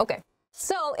alcohol. Okay.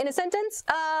 So in a sentence,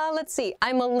 let's see.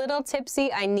 I'm a little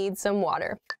tipsy. I need some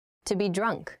water. To be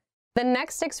drunk. The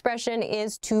next expression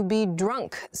is to be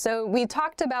drunk. So we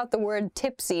talked about the word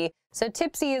tipsy. So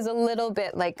tipsy is a little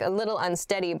bit a little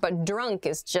unsteady, but drunk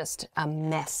is just a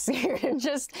mess. You're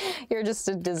just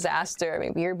a disaster.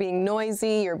 Maybe you're being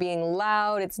noisy, you're being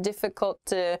loud. It's difficult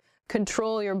to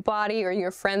control your body or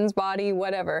your friend's body,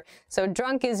 whatever. So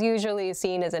drunk is usually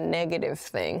seen as a negative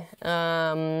thing.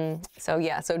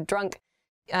 So drunk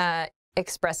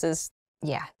expresses,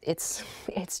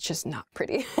 it's just not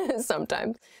pretty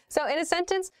sometimes. So in a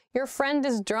sentence, your friend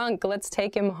is drunk, let's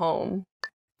take him home.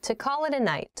 To call it a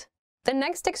night. The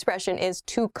next expression is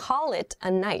to call it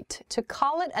a night. To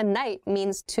call it a night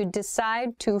means to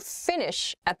decide to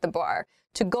finish at the bar,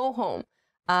 to go home.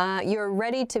 You're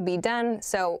ready to be done.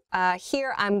 So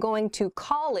here I'm going to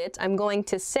call it, I'm going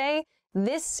to say,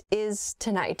 this is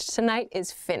tonight. Tonight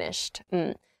is finished.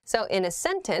 So in a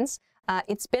sentence,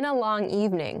 it's been a long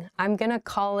evening. I'm gonna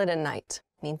call it a night.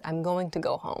 Means I'm going to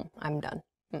go home. I'm done.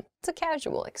 It's a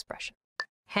casual expression.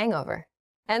 Hangover.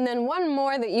 And then one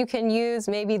more that you can use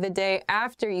maybe the day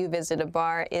after you visit a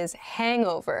bar is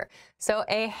hangover. So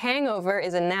a hangover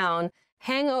is a noun.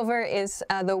 Hangover is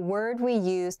the word we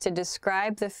use to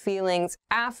describe the feelings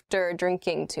after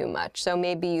drinking too much. So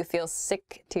maybe you feel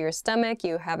sick to your stomach,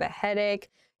 you have a headache,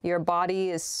 your body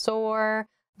is sore.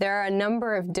 There are a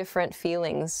number of different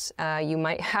feelings you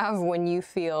might have when you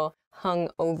feel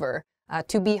hungover.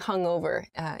 To be hungover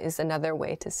is another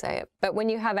way to say it. But when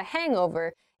you have a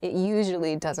hangover, it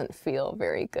usually doesn't feel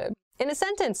very good. In a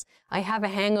sentence, I have a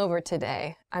hangover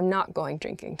today. I'm not going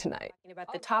drinking tonight.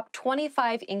 About the top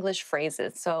 25 English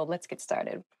phrases, so let's get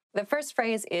started. The first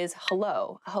phrase is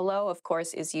hello. Hello, of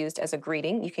course, is used as a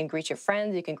greeting. You can greet your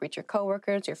friends, you can greet your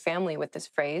coworkers, your family with this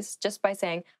phrase just by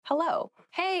saying hello.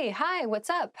 Hey, hi, what's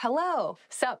up? Hello.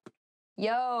 Sup?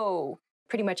 Yo.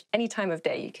 Pretty much any time of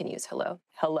day you can use hello.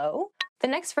 Hello. The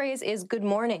next phrase is good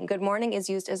morning. Good morning is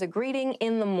used as a greeting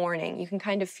in the morning. You can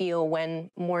kind of feel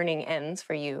when morning ends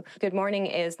for you. Good morning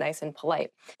is nice and polite.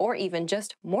 Or even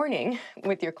just morning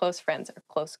with your close friends or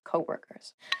close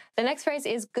coworkers. The next phrase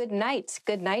is good night.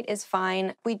 Good night is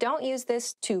fine. We don't use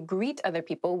this to greet other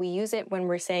people. We use it when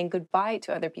we're saying goodbye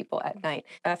to other people at night.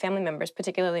 Family members,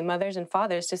 particularly mothers and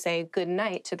fathers, to say good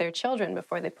night to their children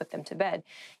before they put them to bed.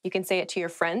 You can say it to your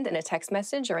friend in a text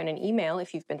message or in an email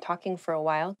if you've been talking for a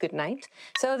while. Good night.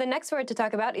 So the next word to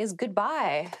talk about is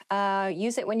goodbye.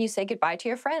 Use it when you say goodbye to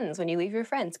your friends, when you leave your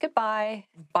friends. Goodbye.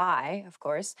 Bye, of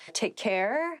course. Take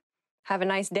care. Have a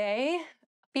nice day.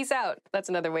 Peace out. That's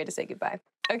another way to say goodbye.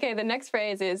 Okay, the next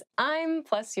phrase is I'm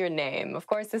plus your name. Of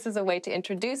course, this is a way to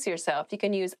introduce yourself. You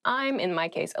can use I'm, in my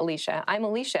case, Alicia. I'm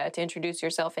Alicia to introduce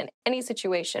yourself in any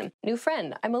situation. New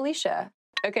friend, I'm Alicia.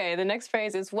 Okay, the next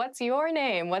phrase is what's your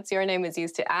name? What's your name is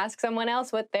used to ask someone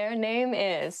else what their name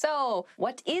is. So,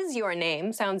 what is your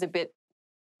name sounds a bit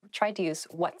Try to use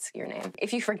what's your name.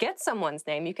 If you forget someone's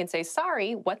name, you can say,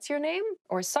 sorry, what's your name?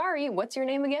 Or sorry, what's your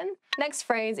name again? Next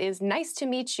phrase is nice to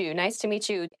meet you. Nice to meet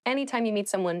you anytime you meet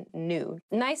someone new.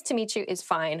 Nice to meet you is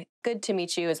fine. Good to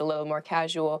meet you is a little more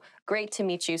casual. Great to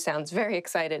meet you sounds very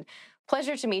excited.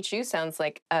 Pleasure to meet you sounds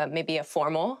like maybe a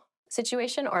formal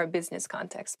situation or a business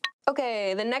context.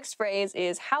 Okay, the next phrase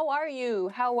is how are you?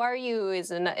 How are you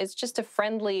is just a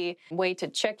friendly way to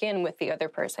check in with the other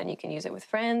person. You can use it with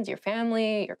friends, your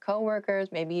family, your coworkers,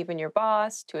 maybe even your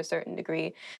boss to a certain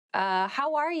degree.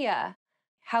 How are ya?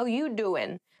 How you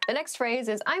doing? The next phrase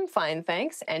is I'm fine,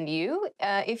 thanks. And you?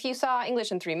 If you saw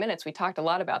English in 3 minutes, we talked a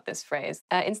lot about this phrase.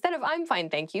 Instead of I'm fine,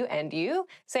 thank you, and you,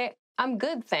 say I'm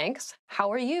good, thanks.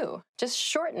 How are you? Just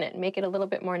shorten it, make it a little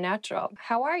bit more natural.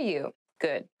 How are you?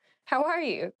 Good. How are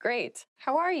you? Great.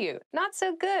 How are you? Not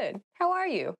so good. How are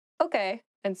you? Okay.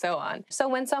 And so on. So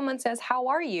when someone says, how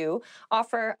are you?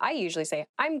 I usually say,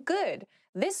 I'm good.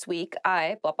 This week,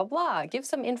 I blah, blah, blah. Give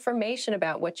some information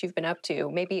about what you've been up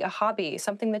to. Maybe a hobby,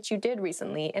 something that you did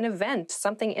recently, an event,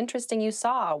 something interesting you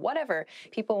saw, whatever.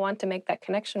 People want to make that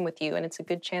connection with you, and it's a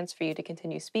good chance for you to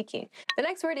continue speaking. The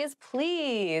next word is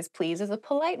please. Please is a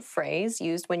polite phrase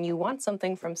used when you want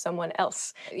something from someone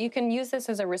else. You can use this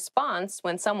as a response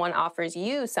when someone offers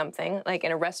you something, like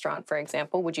in a restaurant, for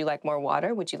example. Would you like more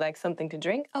water? Would you like something to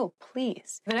drink? Oh,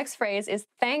 please. The next phrase is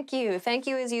thank you. Thank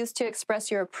you is used to express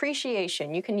your appreciation.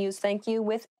 You can use thank you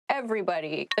with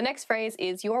everybody. The next phrase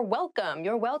is you're welcome.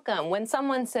 You're welcome. When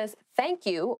someone says thank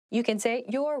you, you can say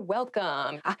you're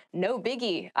welcome. No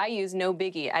biggie. I use no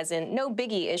biggie, as in no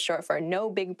biggie is short for no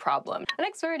big problem. The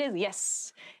next word is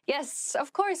yes. Yes,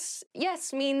 of course.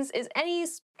 Yes means is any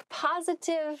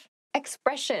positive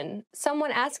expression.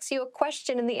 Someone asks you a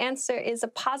question and the answer is a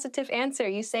positive answer.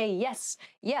 You say yes,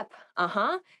 yep,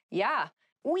 yeah.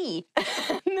 Oui.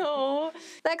 No.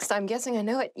 Next, I'm guessing I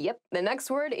know it. Yep. The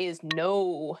next word is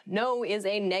no. No is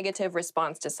a negative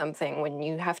response to something when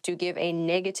you have to give a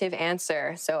negative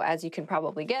answer. So as you can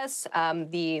probably guess,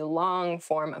 the long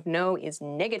form of no is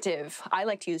negative. I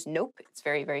like to use nope. It's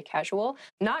very, very casual.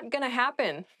 Not gonna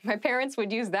happen. My parents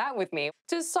would use that with me.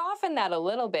 To soften that a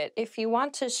little bit, if you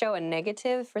want to show a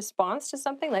negative response to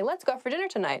something, like let's go out for dinner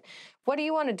tonight. What do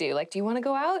you want to do? Like, do you want to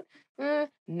go out?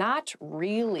 Not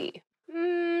really.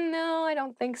 No, I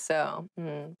don't think so,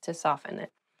 to soften it.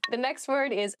 The next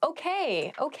word is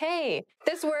okay, okay.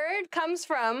 This word comes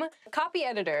from copy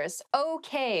editors.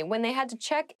 Okay, when they had to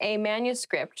check a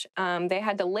manuscript, they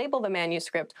had to label the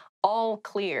manuscript all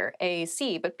clear,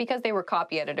 AC, but because they were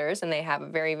copy editors and they have a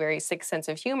very, very sick sense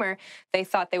of humor, they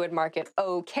thought they would mark it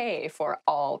okay for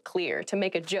all clear to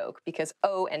make a joke because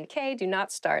O and K do not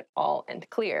start all and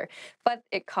clear, but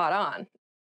it caught on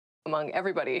among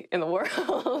everybody in the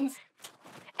world.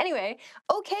 Anyway,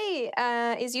 okay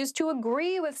is used to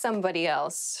agree with somebody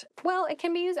else. Well, it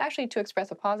can be used actually to express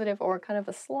a positive or kind of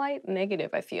a slight negative,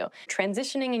 I feel.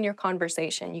 Transitioning in your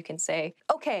conversation, you can say,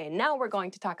 okay, now we're going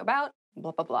to talk about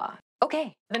blah, blah, blah.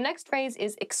 Okay, the next phrase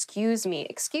is excuse me.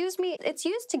 Excuse me, it's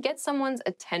used to get someone's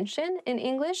attention in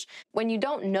English when you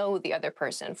don't know the other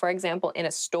person. For example, in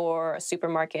a store, a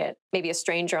supermarket, maybe a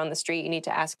stranger on the street, you need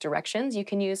to ask directions. You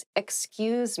can use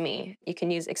excuse me. You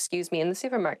can use excuse me in the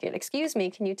supermarket. Excuse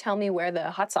me, can you tell me where the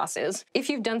hot sauce is? If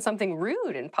you've done something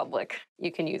rude in public,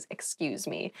 you can use excuse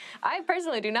me. I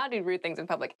personally do not do rude things in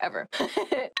public ever.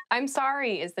 I'm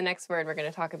sorry is the next word we're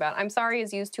going to talk about. I'm sorry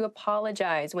is used to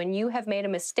apologize. When you have made a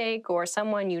mistake or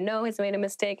someone you know has made a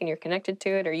mistake and you're connected to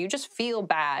it, or you just feel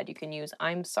bad, you can use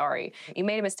I'm sorry. You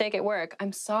made a mistake at work.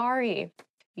 I'm sorry.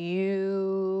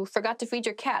 You forgot to feed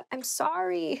your cat. I'm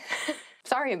sorry.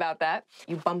 Sorry about that.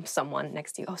 You bump someone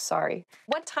next to you. Oh, sorry.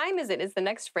 What time is it is the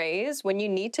next phrase when you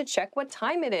need to check what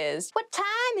time it is. What time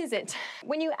is it?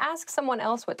 When you ask someone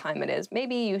else what time it is,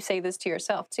 maybe you say this to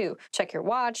yourself too. Check your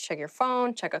watch, check your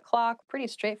phone, check a clock. Pretty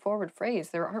straightforward phrase.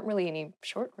 There aren't really any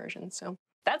short versions, so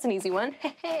that's an easy one.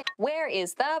 Where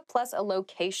is the plus a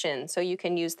location. So you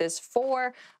can use this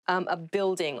for a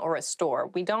building or a store.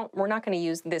 We're not going to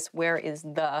use this where is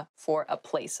the for a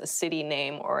place, a city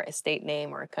name or a state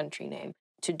name or a country name.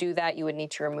 To do that, you would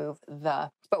need to remove the.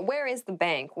 But where is the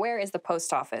bank? Where is the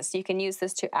post office? You can use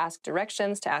this to ask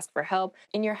directions, to ask for help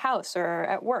in your house or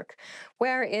at work.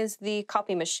 Where is the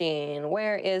copy machine?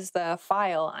 Where is the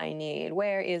file I need?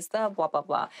 Where is the blah, blah,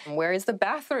 blah? Where is the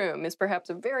bathroom is perhaps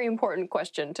a very important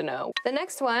question to know. The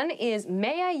next one is,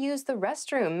 may I use the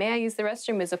restroom? May I use the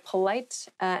restroom is a polite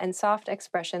and soft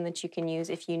expression that you can use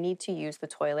if you need to use the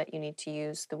toilet, you need to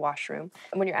use the washroom.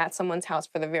 When you're at someone's house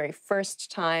for the very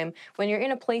first time, when you're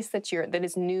in a place that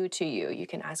is new to you, you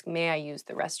can can ask, may I use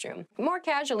the restroom? More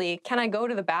casually, can I go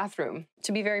to the bathroom?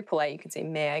 To be very polite, you can say,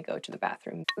 may I go to the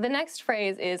bathroom? The next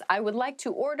phrase is, I would like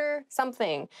to order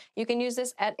something. You can use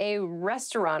this at a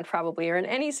restaurant probably, or in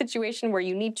any situation where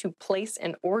you need to place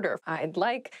an order. I'd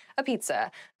like a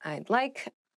pizza. I'd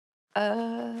like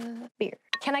a beer.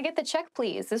 Can I get the check,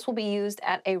 please? This will be used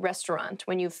at a restaurant.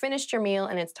 When you've finished your meal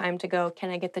and it's time to go, can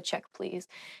I get the check, please?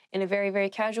 In a very, very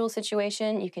casual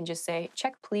situation, you can just say,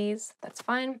 check, please. That's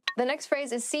fine. The next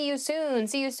phrase is see you soon.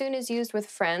 See you soon is used with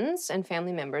friends and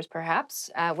family members, perhaps,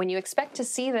 when you expect to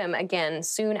see them again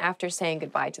soon after saying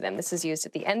goodbye to them. This is used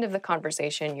at the end of the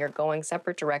conversation. You're going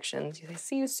separate directions. You say,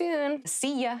 see you soon.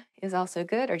 See ya is also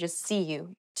good, or just see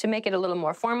you. To make it a little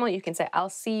more formal, you can say, I'll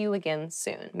see you again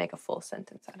soon. Make a full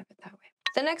sentence out of it that way.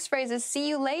 The next phrase is see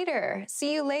you later.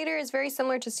 See you later is very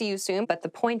similar to see you soon, but the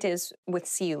point is with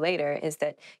see you later is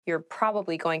that you're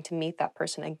probably going to meet that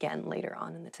person again later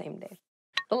on in the same day.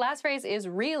 The last phrase is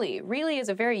really. Really is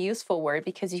a very useful word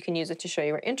because you can use it to show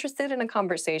you are interested in a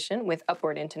conversation with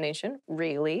upward intonation.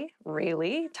 Really,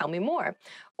 really, tell me more.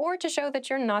 Or to show that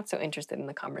you're not so interested in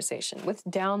the conversation with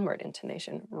downward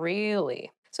intonation.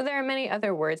 Really. So there are many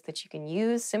other words that you can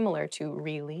use similar to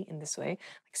really in this way,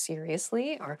 like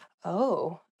seriously or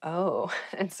oh,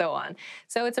 and so on.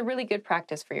 So it's a really good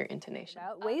practice for your intonation.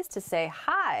 Ways to say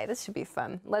hi. This should be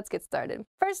fun. Let's get started.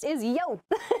 First is yo.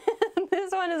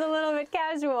 This one is a little bit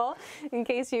casual, in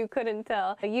case you couldn't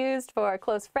tell. Used for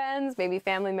close friends, maybe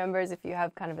family members if you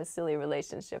have kind of a silly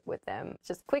relationship with them.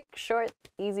 Just quick, short,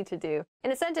 easy to do.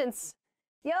 In a sentence,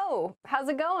 yo, how's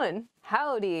it going?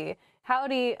 Howdy.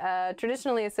 Howdy,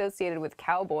 traditionally associated with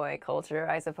cowboy culture,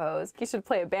 I suppose. You should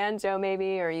play a banjo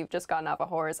maybe, or you've just gotten off a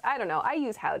horse. I don't know. I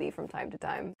use howdy from time to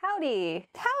time. Howdy.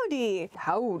 Howdy.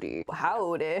 Howdy.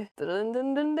 Howdy. Dun,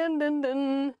 dun, dun, dun, dun,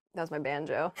 dun. That was my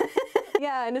banjo.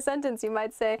 Yeah, in a sentence you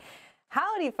might say,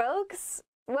 howdy folks.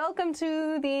 Welcome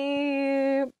to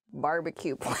the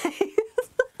barbecue place.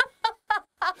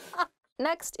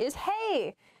 Next is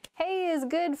hey. Hey is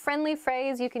good, friendly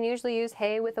phrase. You can usually use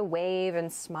hey with a wave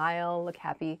and smile, look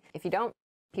happy. If you don't,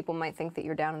 people might think that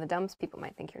you're down in the dumps. People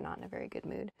might think you're not in a very good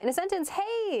mood. In a sentence,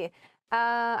 hey,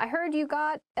 I heard you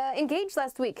got engaged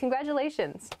last week.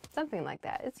 Congratulations. Something like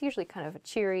that. It's usually kind of a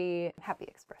cheery, happy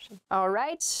expression. All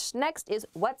right, next is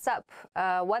what's up.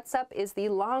 What's up is the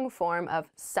long form of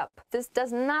sup. This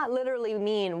does not literally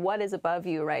mean what is above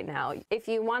you right now. If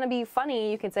you want to be funny,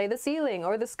 you can say the ceiling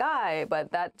or the sky,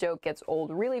 but that joke gets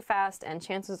old really fast and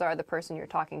chances are the person you're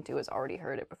talking to has already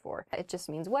heard it before. It just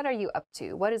means what are you up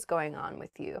to? What is going on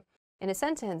with you? In a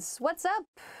sentence, what's up?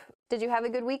 Did you have a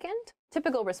good weekend?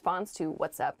 Typical response to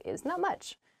what's up is not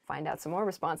much. Find out some more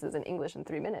responses in English in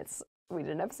 3 minutes. We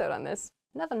did an episode on this.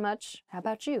 Nothing much. How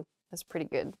about you? That's pretty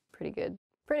good. Pretty good.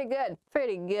 Pretty good.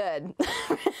 Pretty good.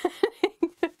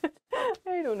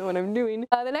 I don't know what I'm doing.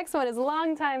 The next one is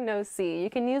long time no see. You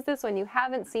can use this when you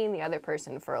haven't seen the other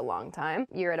person for a long time.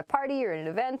 You're at a party, you're at an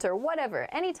event, or whatever.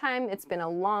 Anytime it's been a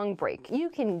long break, you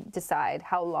can decide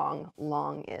how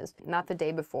long is. Not the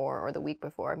day before or the week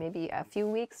before, maybe a few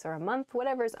weeks or a month,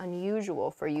 whatever's unusual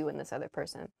for you and this other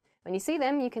person. When you see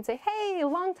them, you can say, hey,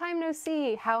 long time no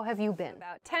see, how have you been?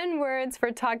 About 10 words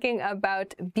for talking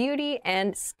about beauty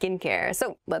and skincare.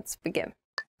 So let's begin.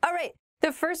 All right.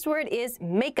 The first word is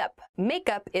makeup.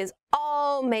 Makeup is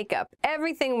all makeup.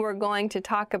 Everything we're going to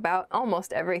talk about,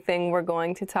 almost everything we're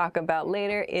going to talk about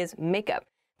later is makeup.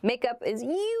 Makeup is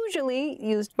usually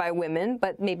used by women,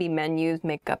 but maybe men use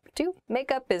makeup too.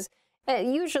 Makeup is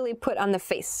usually put on the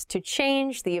face to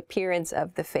change the appearance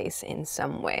of the face in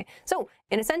some way. So,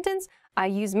 in a sentence, I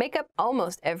use makeup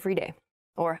almost every day.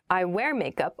 Or I wear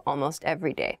makeup almost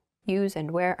every day. Use and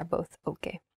wear are both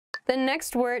okay. The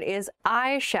next word is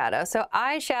eyeshadow. So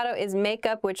eyeshadow is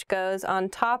makeup which goes on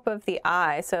top of the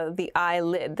eye, so the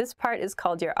eyelid. This part is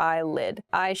called your eyelid.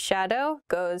 Eyeshadow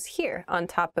goes here on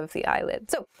top of the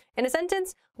eyelid. So in a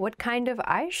sentence, what kind of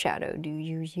eyeshadow do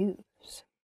you use?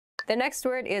 The next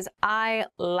word is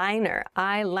eyeliner.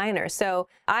 Eyeliner. So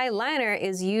eyeliner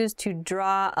is used to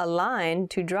draw a line,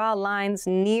 to draw lines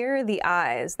near the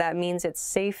eyes. That means it's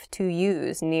safe to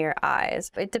use near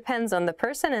eyes. It depends on the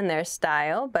person and their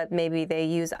style, but maybe they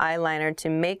use eyeliner to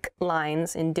make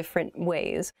lines in different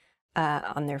ways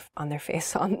on their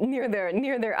face, near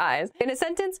their eyes. In a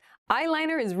sentence,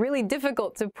 eyeliner is really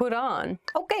difficult to put on.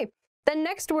 Okay. The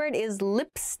next word is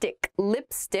lipstick.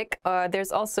 Lipstick,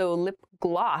 there's also lip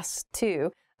gloss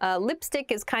too.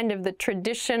 Lipstick is kind of the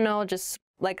traditional, just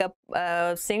like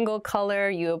a single color.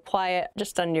 You apply it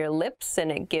just on your lips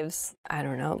and it gives, I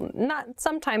don't know, not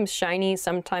sometimes shiny,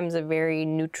 sometimes a very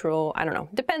neutral, I don't know,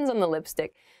 depends on the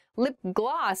lipstick. Lip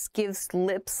gloss gives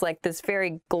lips like this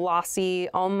very glossy,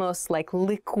 almost like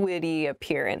liquidy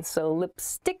appearance. So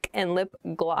lipstick and lip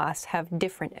gloss have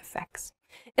different effects.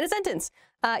 In a sentence,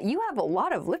 you have a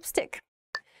lot of lipstick.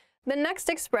 The next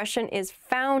expression is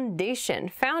foundation.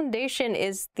 Foundation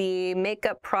is the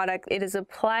makeup product. It is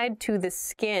applied to the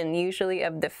skin, usually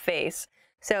of the face.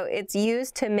 So it's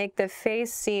used to make the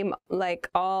face seem like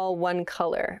all one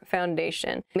color,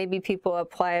 foundation. Maybe people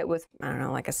apply it with, I don't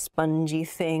know, like a spongy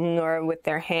thing or with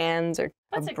their hands or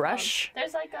What's a it brush. called?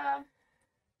 There's like a,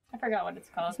 I forgot what it's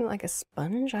called. Isn't it like a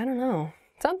sponge? I don't know.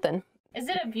 Something. Is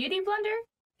it a beauty blender?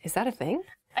 Is that a thing?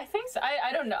 I think so.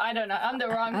 I don't know. I don't know. I'm the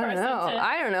wrong I don't person. know.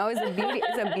 I don't know. Is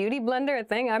a beauty blender a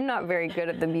thing? I'm not very good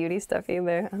at the beauty stuff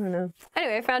either. I don't know.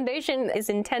 Anyway, foundation is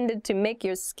intended to make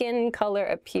your skin color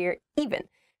appear even.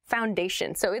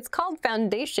 Foundation. So it's called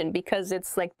foundation because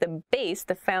it's like the base,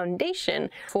 the foundation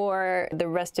for the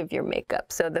rest of your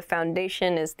makeup. So the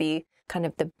foundation is the kind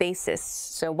of the basis.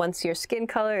 So once your skin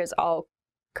color is all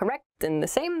correct and the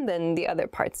same, then the other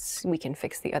parts, we can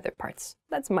fix the other parts.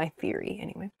 That's my theory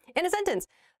anyway. In a sentence,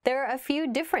 there are a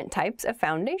few different types of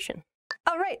foundation.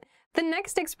 All right, the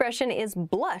next expression is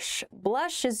blush.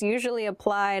 Blush is usually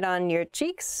applied on your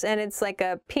cheeks and it's like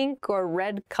a pink or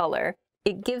red color.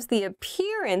 It gives the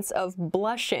appearance of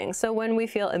blushing. So when we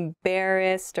feel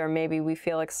embarrassed or maybe we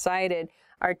feel excited,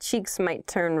 our cheeks might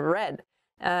turn red.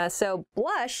 So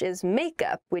blush is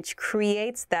makeup, which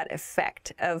creates that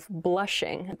effect of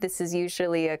blushing. This is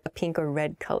usually a pink or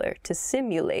red color to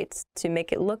simulate, to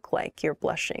make it look like you're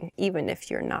blushing, even if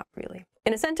you're not really.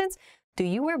 In a sentence, do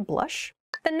you wear blush?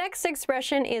 The next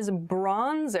expression is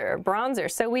bronzer. Bronzer.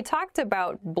 So we talked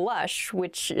about blush,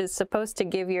 which is supposed to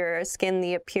give your skin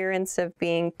the appearance of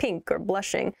being pink or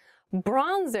blushing.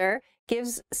 Bronzer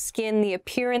gives skin the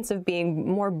appearance of being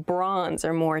more bronze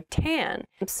or more tan.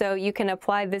 So you can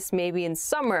apply this maybe in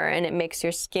summer and it makes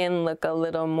your skin look a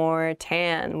little more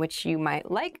tan, which you might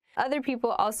like. Other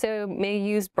people also may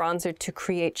use bronzer to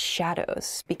create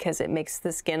shadows because it makes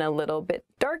the skin a little bit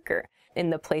darker in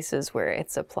the places where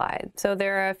it's applied. So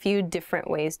there are a few different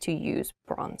ways to use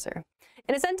bronzer.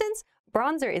 In a sentence,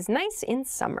 bronzer is nice in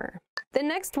summer. The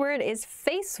next word is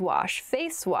face wash.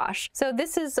 Face wash. So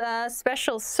this is a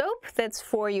special soap that's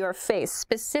for your face,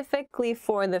 specifically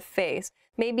for the face.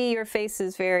 Maybe your face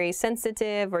is very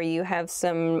sensitive or you have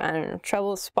some, I don't know,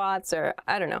 trouble spots or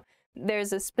I don't know.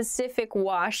 There's a specific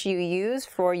wash you use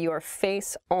for your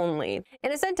face only.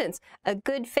 In a sentence, a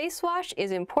good face wash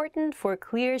is important for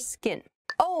clear skin.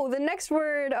 Oh, the next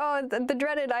word, the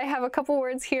dreaded, I have a couple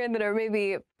words here that are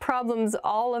maybe problems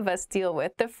all of us deal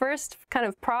with. The first kind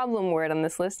of problem word on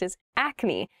this list is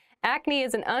acne. Acne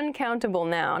is an uncountable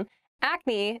noun.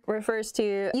 Acne refers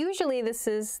to, usually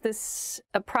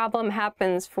a problem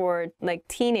happens for like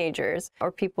teenagers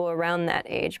or people around that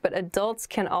age, but adults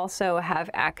can also have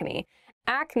acne.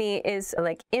 Acne is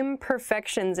like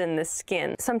imperfections in the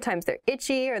skin. Sometimes they're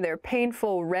itchy or they're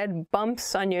painful red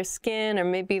bumps on your skin, or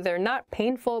maybe they're not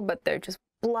painful, but they're just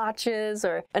blotches,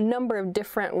 or a number of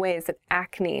different ways that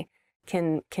acne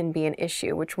can be an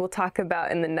issue, which we'll talk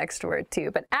about in the next word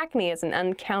too. But acne is an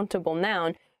uncountable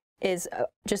noun, is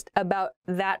just about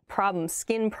that problem,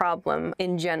 skin problem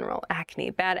in general,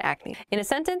 acne, bad acne. In a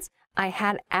sentence, I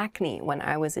had acne when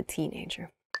I was a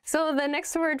teenager. So the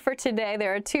next word for today,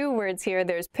 there are two words here.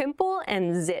 There's pimple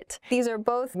and zit. These are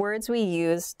both words we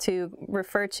use to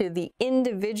refer to the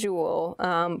individual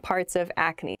parts of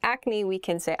acne. Acne, we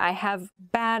can say, I have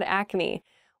bad acne,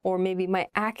 or maybe my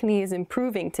acne is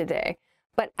improving today.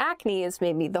 But acne is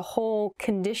maybe the whole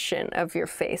condition of your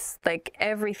face, like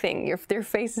everything, your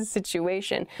face's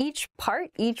situation. Each part,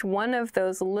 each one of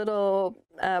those little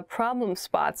problem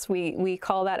spots, we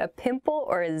call that a pimple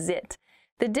or a zit.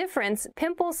 The difference,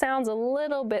 pimple sounds a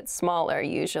little bit smaller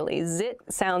usually. Zit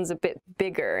sounds a bit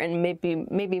bigger and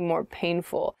maybe more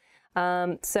painful.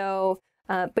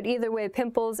 But either way,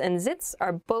 pimples and zits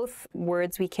are both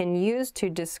words we can use to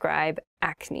describe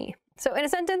acne. So in a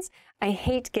sentence, I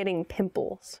hate getting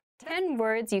pimples. 10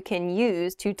 words you can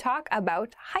use to talk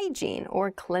about hygiene or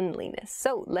cleanliness.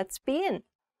 So let's begin.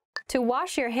 To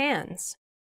wash your hands.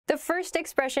 The first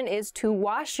expression is to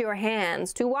wash your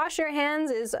hands. To wash your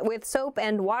hands is with soap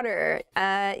and water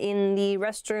in the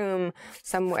restroom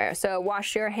somewhere. So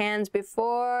wash your hands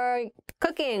before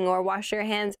cooking or wash your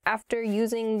hands after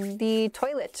using the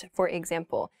toilet, for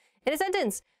example. In a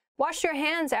sentence, wash your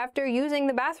hands after using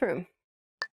the bathroom.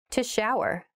 To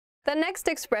shower. The next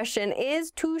expression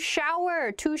is to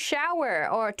shower,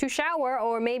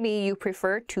 or maybe you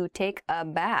prefer to take a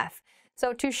bath.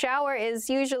 So to shower is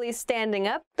usually standing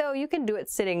up, though you can do it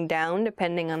sitting down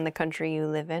depending on the country you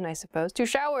live in, I suppose. To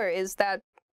shower is that,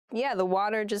 yeah, the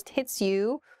water just hits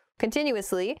you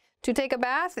continuously. To take a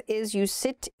bath is you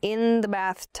sit in the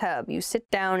bathtub. You sit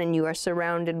down and you are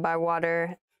surrounded by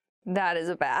water. That is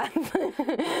a bath.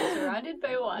 Surrounded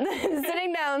by water.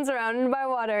 Sitting down surrounded by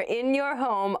water in your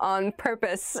home on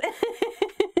purpose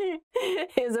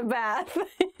is a bath.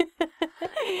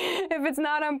 If it's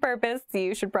not on purpose,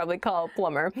 you should probably call a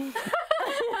plumber.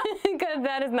 Because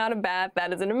that is not a bath,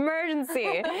 that is an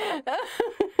emergency.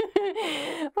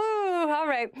 Ooh, all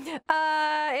right.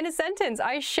 In a sentence,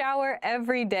 I shower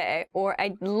every day, or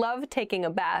I love taking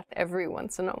a bath every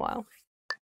once in a while.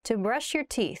 To brush your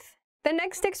teeth. The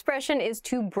next expression is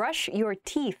to brush your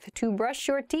teeth. To brush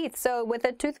your teeth. So with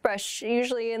a toothbrush,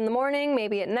 usually in the morning,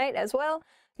 maybe at night as well,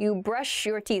 you brush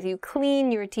your teeth, you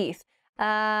clean your teeth.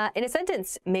 In a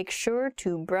sentence, make sure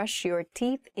to brush your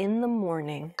teeth in the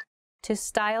morning. To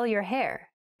style your hair.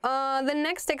 The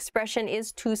next expression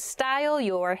is to style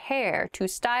your hair. To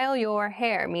style your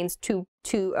hair means to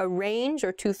arrange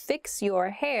or to fix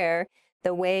your hair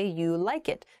the way you like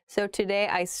it. So today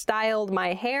I styled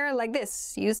my hair like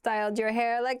this. You styled your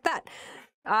hair like that.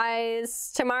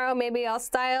 Tomorrow maybe I'll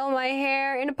style my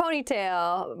hair in a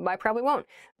ponytail. I probably won't.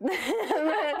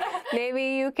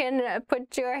 Maybe you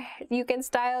can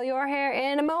style your hair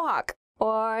in a mohawk,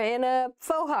 or in a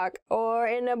faux hawk, or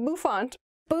in a bouffant.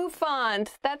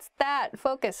 Bouffant, that's that.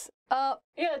 Focus. Oh,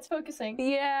 yeah, it's focusing.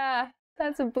 Yeah,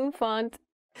 that's a bouffant.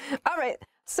 All right,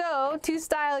 so to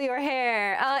style your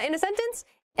hair. In a sentence,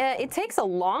 it takes a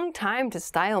long time to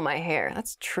style my hair.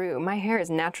 That's true. My hair is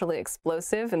naturally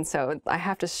explosive, and so I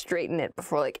have to straighten it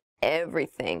before like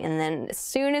everything. And then as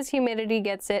soon as humidity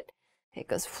gets it, it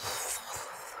goes,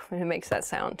 and it makes that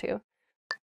sound too.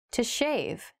 To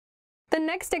shave. The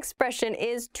next expression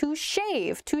is to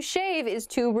shave. To shave is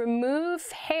to remove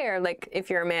hair, like if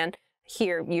you're a man,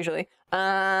 here usually.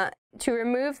 To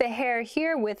remove the hair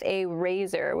here with a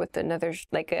razor, with another,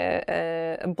 like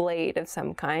a blade of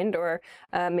some kind, or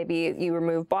maybe you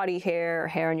remove body hair or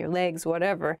hair on your legs,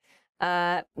 whatever.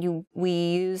 We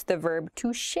use the verb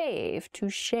to shave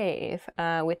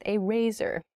with a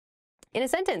razor. In a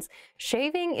sentence,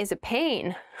 shaving is a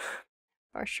pain,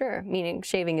 for sure, meaning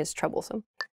shaving is troublesome.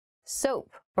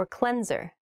 Soap or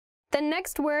cleanser. The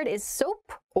next word is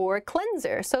soap or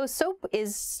cleanser. So soap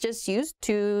is just used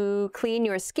to clean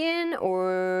your skin,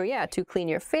 or yeah, to clean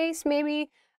your face maybe,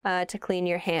 to clean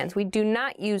your hands. We do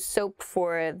not use soap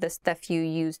for the stuff you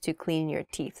use to clean your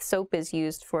teeth. Soap is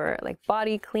used for like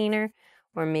body cleaner,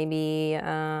 or maybe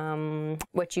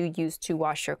what you use to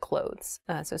wash your clothes.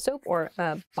 So soap or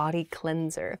body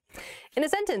cleanser. In a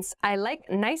sentence, I like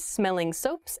nice smelling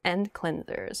soaps and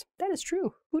cleansers. That is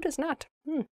true. Who does not?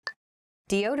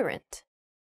 Deodorant.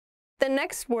 The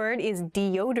next word is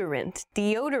deodorant.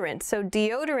 Deodorant. So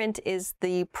deodorant is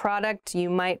the product you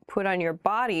might put on your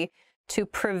body to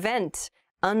prevent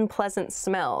unpleasant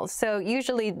smells. So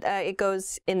usually it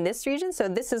goes in this region. So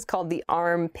this is called the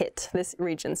armpit, this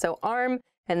region. So arm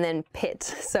and then pit.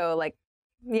 So like,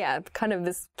 yeah, kind of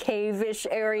this cave-ish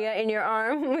area in your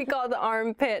arm. We call it the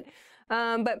armpit.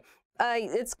 But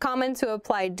it's common to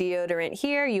apply deodorant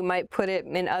here. You might put it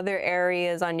in other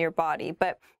areas on your body.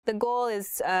 But the goal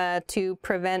is to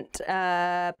prevent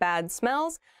bad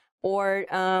smells, or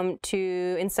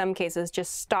to, in some cases,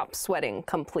 just stop sweating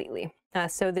completely.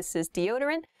 So this is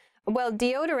deodorant. Well,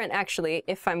 deodorant actually,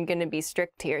 if I'm going to be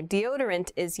strict here,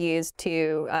 deodorant is used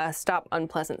to stop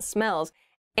unpleasant smells.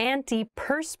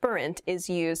 Antiperspirant is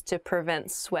used to prevent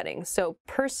sweating. So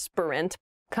perspirant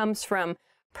comes from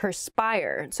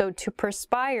perspire. So to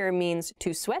perspire means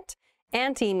to sweat.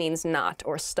 Anti means not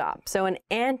or stop. So an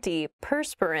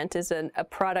antiperspirant is a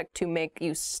product to make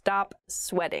you stop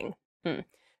sweating.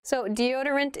 So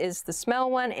deodorant is the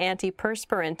smell one,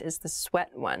 antiperspirant is the sweat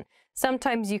one.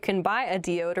 Sometimes you can buy a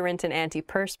deodorant and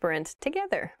antiperspirant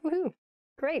together. Woohoo!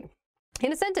 Great.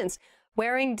 In a sentence,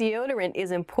 wearing deodorant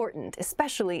is important,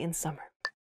 especially in summer.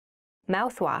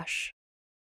 Mouthwash.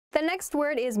 The next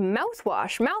word is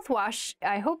mouthwash. Mouthwash,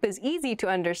 I hope, is easy to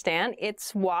understand.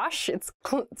 It's wash. It's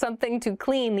something to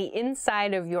clean the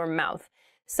inside of your mouth.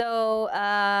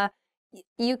 So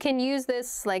you can use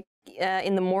this like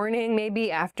in the morning,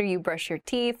 maybe after you brush your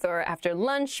teeth, or after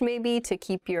lunch, maybe to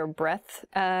keep your breath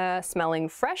smelling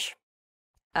fresh.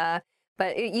 But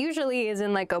it usually is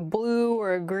in like a blue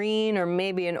or a green or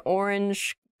maybe an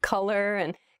orange color,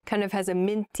 and kind of has a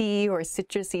minty or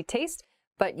citrusy taste.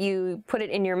 But you put it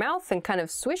in your mouth and kind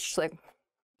of swish, like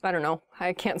I don't know,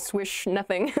 I can't swish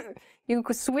nothing. You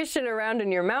swish it around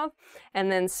in your mouth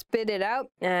and then spit it out,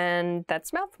 and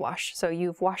that's mouthwash. So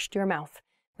you've washed your mouth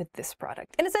with this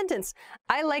product. In a sentence,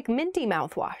 I like minty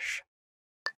mouthwash.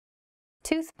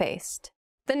 Toothpaste.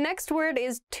 The next word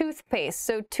is toothpaste.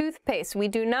 So toothpaste, we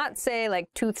do not say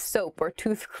like tooth soap or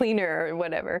tooth cleaner or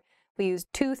whatever. We use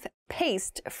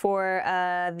toothpaste for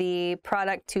the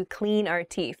product to clean our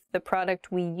teeth. The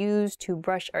product we use to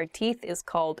brush our teeth is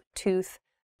called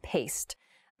toothpaste.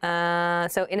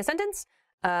 So in a sentence,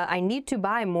 I need to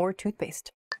buy more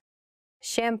toothpaste.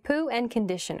 Shampoo and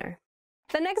conditioner.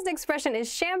 The next expression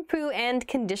is shampoo and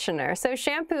conditioner. So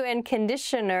shampoo and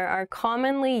conditioner are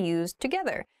commonly used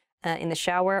together in the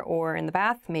shower or in the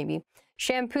bath, maybe.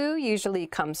 Shampoo usually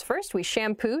comes first. We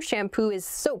shampoo. Shampoo is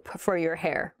soap for your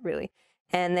hair, really.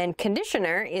 And then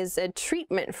conditioner is a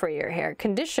treatment for your hair.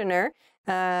 Conditioner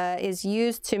is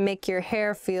used to make your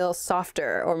hair feel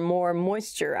softer or more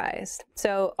moisturized.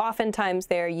 So oftentimes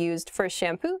they're used first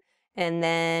shampoo and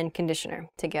then conditioner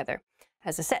together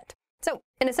as a set. So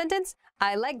in a sentence,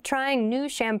 I like trying new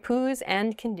shampoos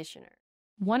and conditioner.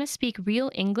 Want to speak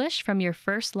real English from your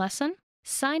first lesson?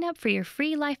 Sign up for your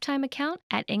free lifetime account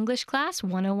at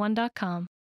EnglishClass101.com.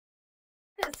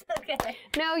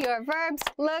 Know your verbs,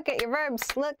 look at your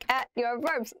verbs, look at your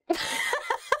verbs.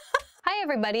 Hi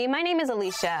everybody, my name is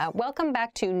Alicia. Welcome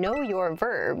back to Know Your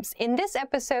Verbs. In this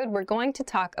episode, we're going to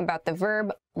talk about the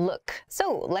verb look.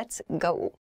 So let's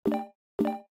go.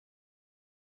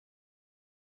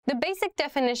 The basic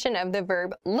definition of the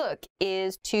verb look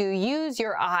is to use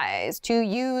your eyes, to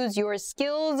use your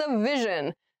skills of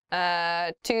vision,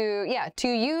 to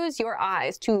use your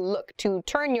eyes, to look, to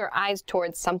turn your eyes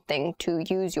towards something, to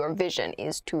use your vision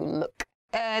is to look.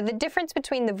 The difference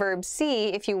between the verb see,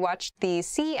 if you watched the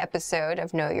see episode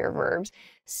of Know Your Verbs,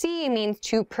 see means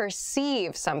to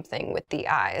perceive something with the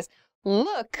eyes.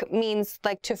 Look means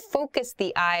like to focus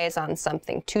the eyes on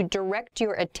something, to direct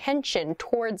your attention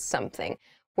towards something.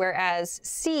 Whereas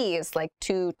see is like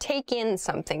to take in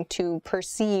something, to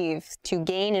perceive, to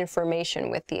gain information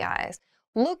with the eyes.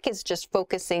 Look is just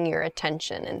focusing your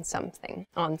attention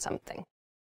on something.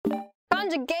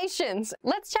 Conjugations.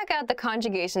 Let's check out the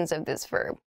conjugations of this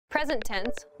verb. Present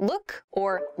tense, look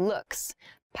or looks.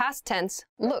 Past tense,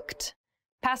 looked.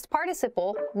 Past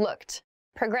participle, looked.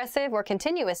 Progressive or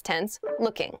continuous tense,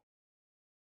 looking.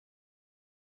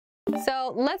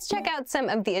 So let's check out some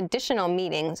of the additional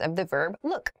meanings of the verb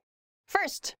look.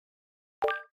 First,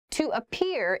 to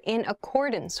appear in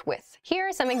accordance with. Here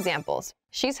are some examples.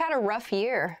 She's had a rough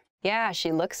year. Yeah,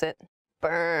 she looks it.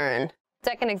 Burn.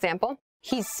 Second example,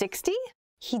 he's 60?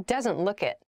 He doesn't look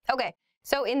it. Okay,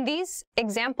 so in these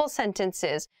example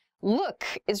sentences, look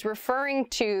is referring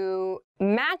to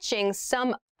matching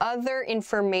some other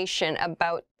information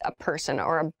about a person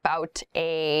or about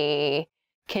a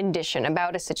condition,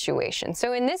 about a situation.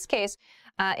 So in this case,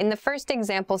 in the first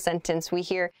example sentence, we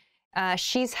hear,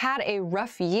 she's had a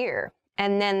rough year.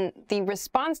 And then the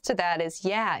response to that is,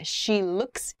 yeah, she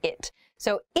looks it.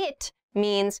 So it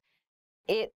means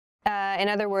it, in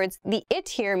other words, the it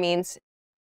here means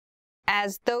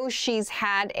as though she's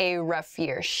had a rough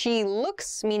year. She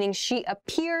looks, meaning she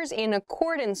appears in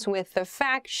accordance with the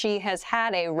fact she has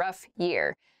had a rough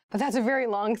year. But that's a very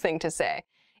long thing to say.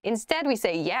 Instead, we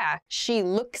say, yeah, she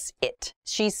looks it.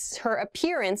 Her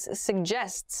appearance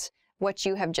suggests what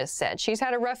you have just said. She's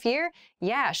had a rough year?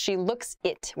 Yeah, she looks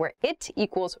it, where it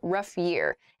equals rough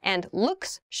year. And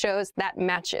looks shows that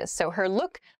matches. So her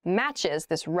look matches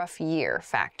this rough year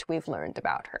fact we've learned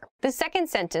about her. The second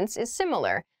sentence is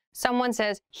similar. Someone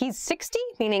says, he's 60,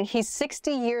 meaning he's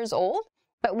 60 years old.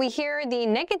 But we hear the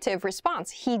negative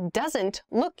response, he doesn't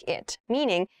look it,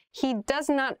 meaning he does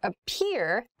not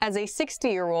appear as a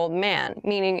 60-year-old man,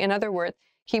 meaning, in other words,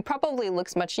 he probably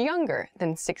looks much younger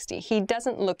than 60. He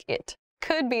doesn't look it.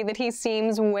 Could be that he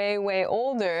seems way, way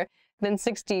older than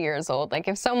 60 years old. Like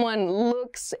if someone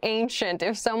looks ancient,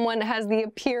 if someone has the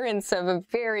appearance of a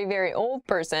very, very old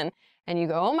person, and you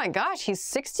go, oh my gosh, he's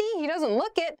 60? He doesn't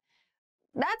look it.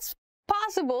 That's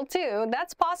possible too.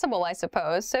 That's possible, I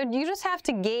suppose. So you just have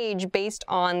to gauge based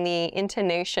on the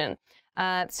intonation.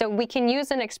 So we can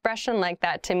use an expression like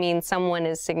that to mean someone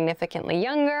is significantly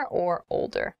younger or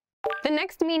older. The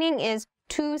next meaning is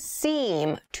to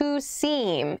seem, to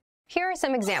seem. Here are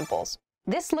some examples.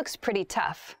 This looks pretty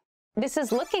tough. This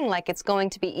is looking like it's going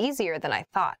to be easier than I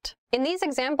thought. In these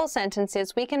example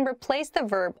sentences, we can replace the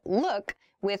verb look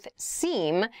with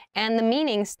seem, and the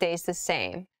meaning stays the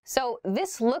same. So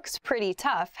this looks pretty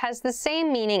tough has the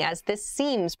same meaning as this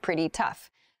seems pretty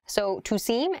tough. So to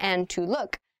seem and to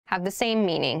look have the same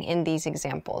meaning in these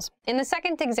examples. In the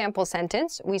second example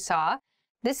sentence, we saw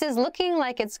This is looking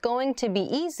like it's going to be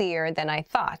easier than I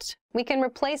thought. We can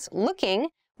replace looking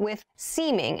with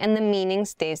seeming, and the meaning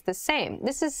stays the same.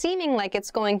 This is seeming like it's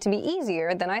going to be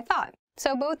easier than I thought.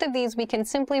 So both of these, we can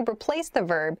simply replace the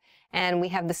verb, and we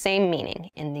have the same meaning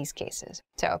in these cases.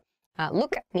 So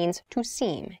look means to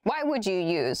seem. Why would you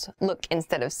use look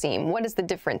instead of seem? What is the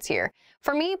difference here?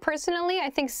 For me personally, I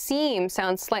think seem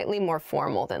sounds slightly more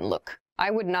formal than look. I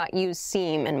would not use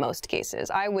seem in most cases.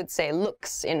 I would say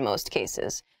looks in most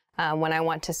cases when I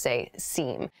want to say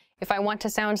seem. If I want to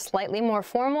sound slightly more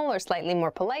formal or slightly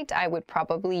more polite, I would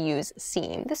probably use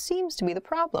seem. This seems to be the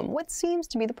problem. What seems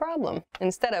to be the problem?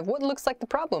 Instead of what looks like the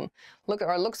problem.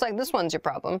 Or looks like this one's your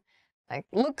problem. Like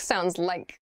look sounds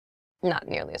like not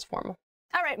nearly as formal.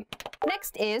 All right,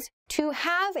 next is to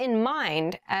have in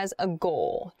mind as a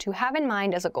goal. To have in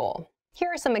mind as a goal. Here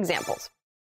are some examples.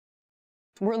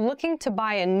 We're looking to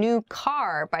buy a new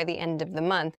car by the end of the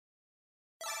month.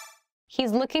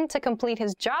 He's looking to complete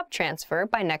his job transfer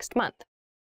by next month.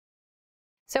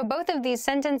 So both of these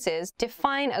sentences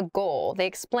define a goal. They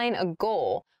explain a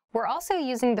goal. We're also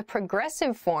using the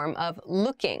progressive form of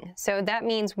looking. So that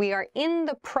means we are in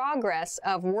the progress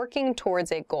of working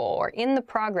towards a goal, or in the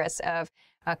progress of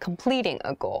completing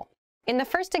a goal. In the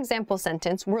first example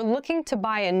sentence, we're looking to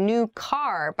buy a new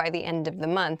car by the end of the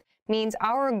month, means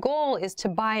our goal is to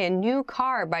buy a new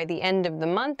car by the end of the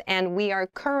month, and we are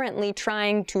currently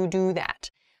trying to do that.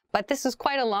 But this is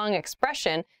quite a long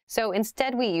expression, so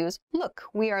instead we use look.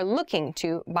 We are looking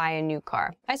to buy a new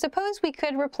car. I suppose we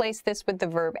could replace this with the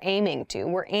verb aiming to.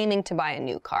 We're aiming to buy a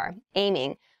new car.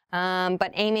 Aiming.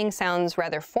 But aiming sounds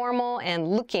rather formal, and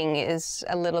looking is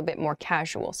a little bit more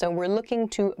casual. So we're looking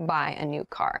to buy a new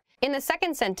car. In the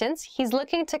second sentence, he's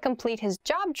looking to complete his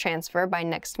job transfer by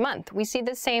next month. We see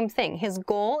the same thing. His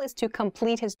goal is to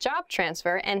complete his job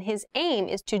transfer, and his aim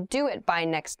is to do it by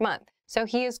next month. So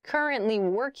he is currently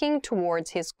working towards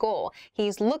his goal.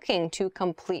 He's looking to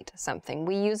complete something.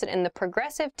 We use it in the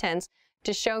progressive tense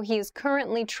to show he is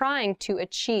currently trying to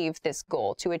achieve this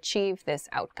goal, to achieve this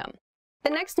outcome. The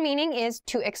next meaning is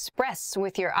to express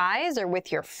with your eyes or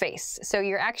with your face. So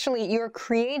you're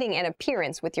creating an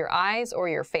appearance with your eyes or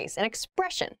your face, an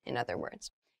expression, in other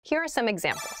words. Here are some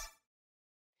examples.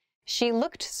 She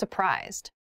looked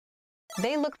surprised.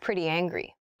 They look pretty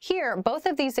angry. Here, both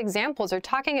of these examples are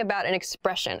talking about an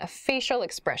expression, a facial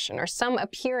expression, or some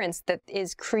appearance that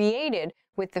is created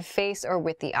with the face or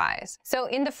with the eyes. So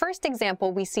in the first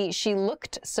example, we see she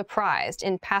looked surprised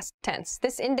in past tense.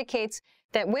 This indicates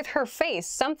that with her face,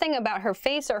 something about her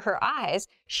face or her eyes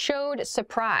showed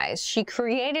surprise. She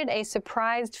created a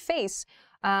surprised face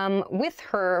with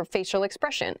her facial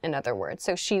expression, in other words.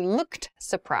 So she looked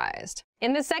surprised.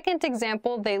 In the second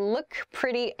example, they look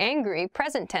pretty angry,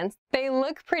 present tense. They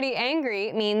look pretty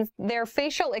angry means their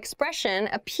facial expression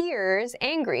appears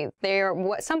angry.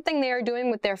 Something they are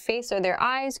doing with their face or their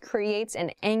eyes creates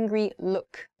an angry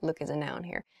look. Look is a noun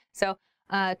here. So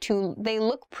they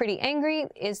look pretty angry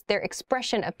is their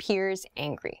expression appears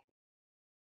angry.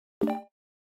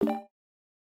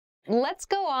 Let's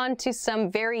go on to some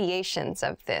variations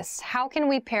of this. How can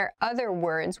we pair other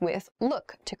words with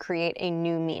look to create a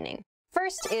new meaning?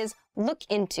 First is look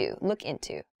into, look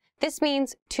into. This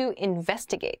means to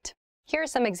investigate. Here are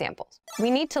some examples.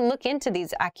 We need to look into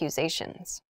these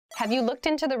accusations. Have you looked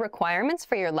into the requirements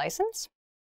for your license?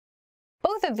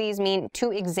 Both of these mean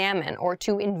to examine or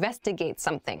to investigate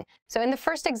something. So in the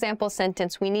first example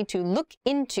sentence, we need to look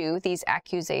into these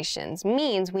accusations.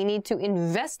 Means we need to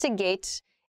investigate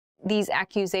these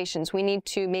accusations. We need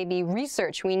to maybe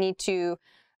research. We need to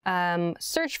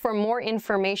search for more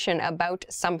information about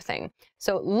something.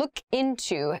 So look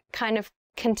into kind of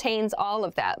contains all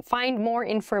of that. Find more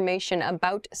information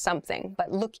about something.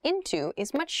 But look into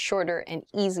is much shorter and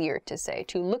easier to say,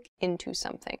 to look into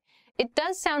something. It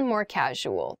does sound more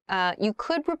casual. You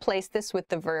could replace this with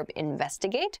the verb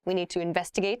investigate. We need to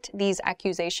investigate these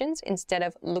accusations instead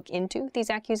of look into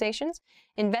these accusations.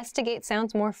 Investigate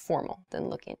sounds more formal than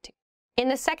look into. In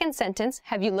the second sentence,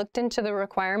 have you looked into the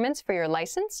requirements for your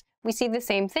license? We see the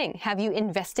same thing. Have you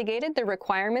investigated the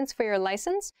requirements for your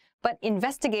license? But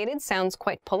investigated sounds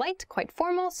quite polite, quite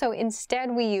formal, so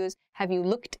instead we use have you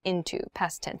looked into,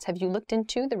 past tense. Have you looked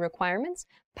into the requirements?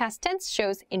 Past tense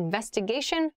shows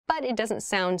investigation, but it doesn't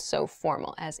sound so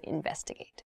formal as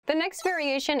investigate. The next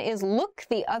variation is look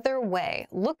the other way.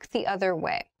 Look the other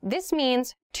way. This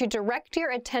means to direct your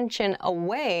attention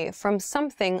away from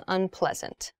something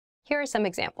unpleasant. Here are some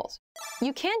examples.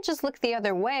 You can't just look the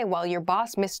other way while your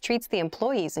boss mistreats the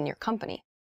employees in your company.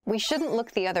 We shouldn't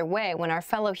look the other way when our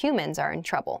fellow humans are in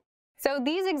trouble. So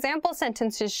these example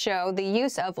sentences show the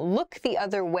use of look the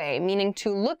other way, meaning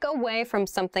to look away from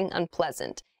something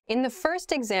unpleasant. In the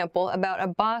first example about a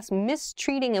boss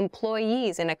mistreating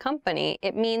employees in a company,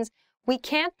 it means we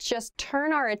can't just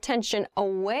turn our attention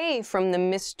away from the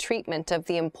mistreatment of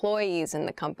the employees in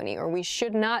the company, or we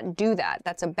should not do that.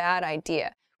 That's a bad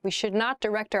idea. We should not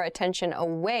direct our attention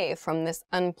away from this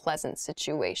unpleasant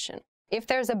situation. If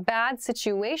there's a bad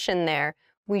situation there,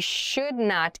 we should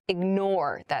not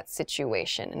ignore that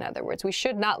situation. In other words, we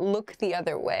should not look the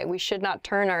other way. We should not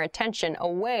turn our attention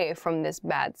away from this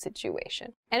bad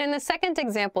situation. And in the second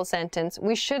example sentence,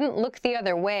 we shouldn't look the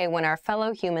other way when our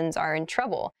fellow humans are in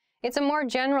trouble. It's a more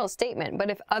general statement,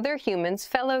 but if other humans,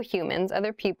 fellow humans,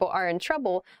 other people are in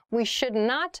trouble, we should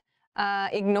not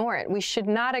ignore it. We should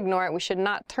not ignore it. We should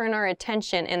not turn our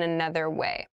attention in another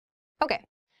way. Okay,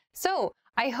 so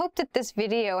I hope that this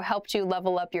video helped you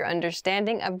level up your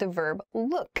understanding of the verb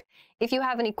look. If you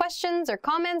have any questions or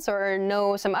comments or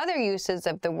know some other uses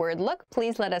of the word look,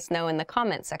 please let us know in the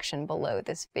comment section below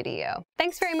this video.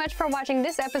 Thanks very much for watching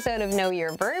this episode of Know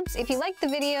Your Verbs. If you liked the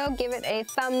video, give it a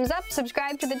thumbs up,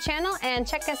 subscribe to the channel, and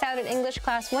check us out at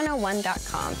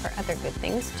EnglishClass101.com for other good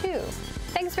things too.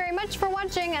 Thanks very much for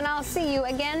watching, and I'll see you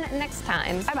again next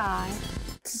time. Bye-bye.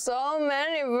 So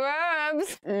many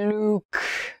verbs. Look.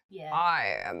 Yeah.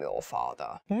 I am your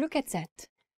father. Look at that.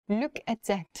 Look at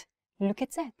that. Look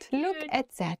at that. Look at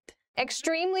that.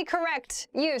 Extremely correct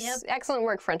use. Yep. Excellent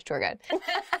work, French tour guide.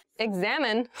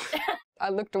 Examine. I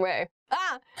looked away.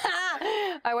 I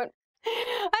went,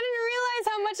 I didn't realize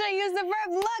how much I used the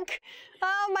verb look.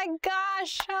 Oh my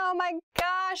gosh. Oh my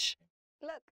gosh.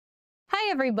 Look. Hi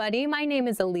everybody, my name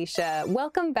is Alicia.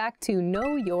 Welcome back to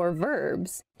Know Your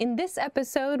Verbs. In this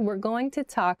episode, we're going to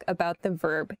talk about the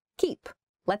verb keep.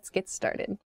 Let's get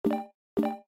started.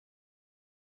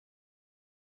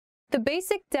 The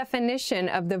basic definition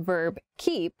of the verb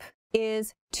keep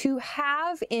is to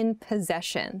have in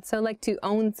possession. So like to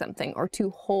own something or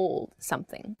to hold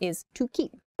something is to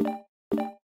keep.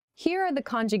 Here are the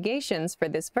conjugations for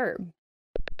this verb.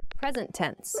 Present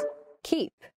tense,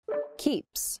 keep,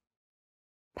 keeps.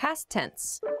 Past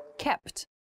tense, kept.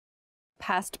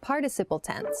 Past participle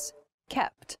tense,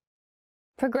 kept.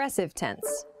 Progressive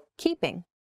tense, keeping.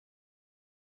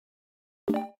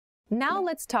 Now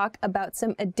let's talk about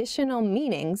some additional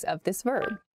meanings of this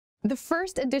verb. The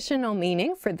first additional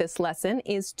meaning for this lesson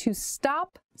is to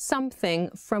stop something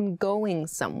from going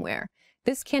somewhere.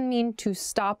 This can mean to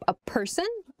stop a person,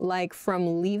 like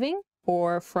from leaving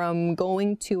or from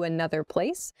going to another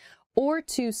place, or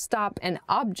to stop an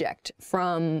object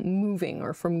from moving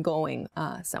or from going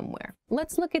somewhere.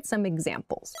 Let's look at some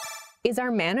examples. Is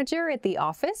our manager at the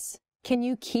office? Can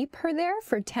you keep her there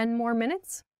for 10 more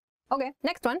minutes? Okay,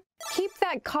 next one. Keep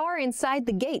that car inside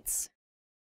the gates.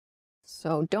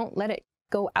 So don't let it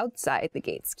go outside the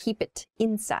gates. Keep it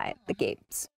inside the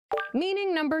gates.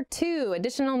 Meaning number two,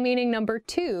 additional meaning number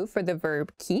two for the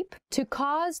verb keep, to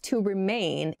cause to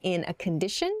remain in a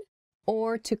condition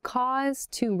or to cause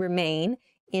to remain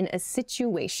in a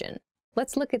situation.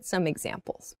 Let's look at some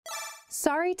examples.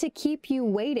 Sorry to keep you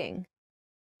waiting.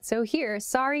 So here,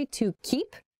 sorry to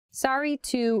keep, sorry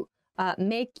to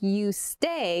make you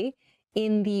stay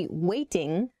in the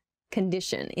waiting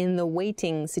condition, in the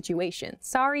waiting situation.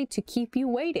 Sorry to keep you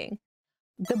waiting.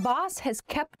 The boss has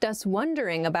kept us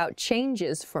wondering about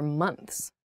changes for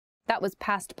months. That was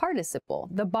past participle.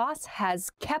 The boss has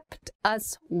kept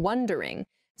us wondering.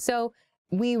 So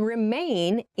we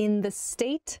remain in the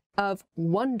state of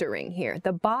wondering here.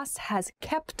 The boss has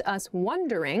kept us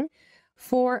wondering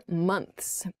for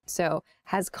months. So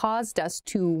has caused us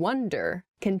to wonder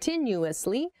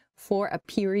continuously for a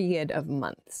period of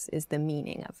months is the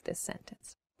meaning of this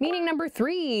sentence. Meaning number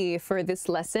three for this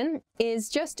lesson is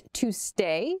just to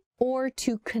stay or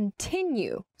to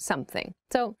continue something.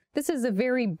 So this is a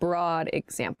very broad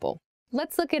example.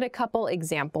 Let's look at a couple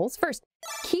examples. First,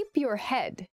 keep your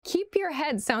head. Keep your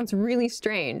head sounds really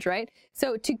strange, right?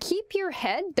 So to keep your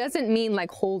head doesn't mean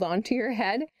like hold on to your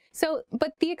head.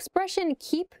 But the expression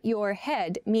keep your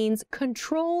head means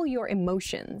control your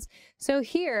emotions. So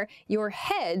here, your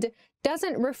head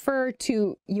doesn't refer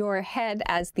to your head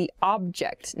as the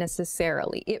object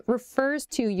necessarily. It refers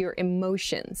to your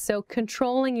emotions. So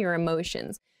controlling your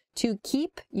emotions. To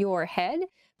keep your head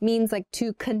means like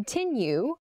to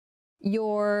continue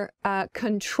your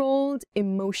controlled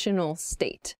emotional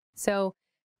state. So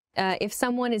if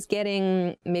someone is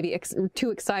getting maybe too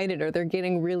excited or they're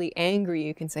getting really angry,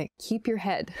 you can say, keep your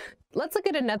head. Let's look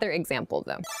at another example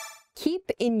though. Keep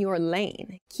in your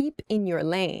lane. Keep in your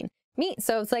lane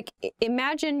So it's like,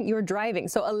 imagine you're driving.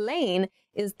 So a lane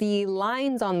is the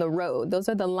lines on the road. Those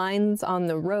are the lines on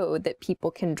the road that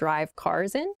people can drive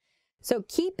cars in. So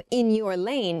keep in your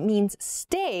lane means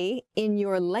stay in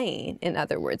your lane. In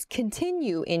other words,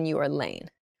 continue in your lane.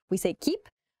 We say keep,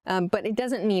 but it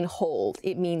doesn't mean hold.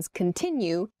 It means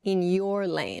continue in your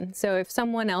lane. So if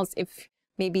someone else, if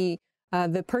maybe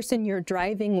the person you're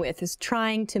driving with is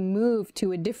trying to move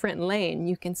to a different lane,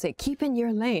 you can say keep in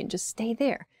your lane, just stay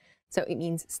there. So it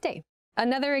means stay.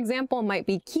 Another example might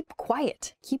be keep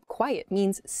quiet. Keep quiet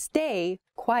means stay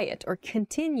quiet or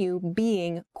continue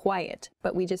being quiet.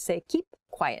 But we just say keep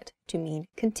quiet to mean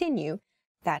continue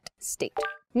that state.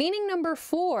 Meaning number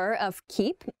 4 of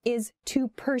keep is to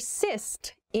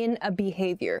persist in a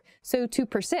behavior. So to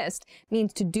persist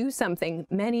means to do something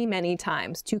many, many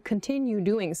times, to continue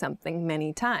doing something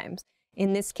many times.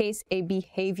 In this case, a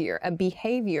behavior. A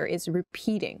behavior is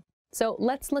repeating. So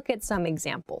let's look at some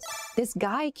examples. This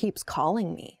guy keeps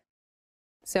calling me.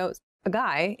 So a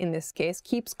guy, in this case,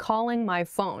 keeps calling my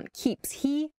phone.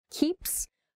 He keeps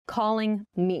calling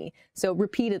me. So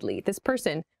repeatedly, this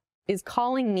person is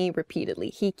calling me repeatedly.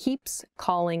 He keeps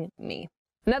calling me.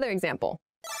 Another example.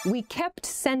 We kept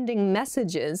sending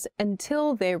messages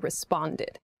until they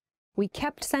responded. We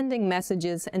kept sending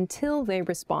messages until they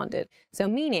responded. So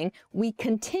meaning we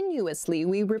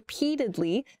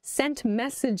repeatedly sent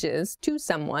messages to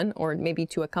someone or maybe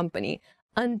to a company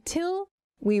until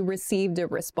we received a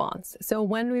response. So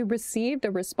when we received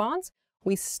a response,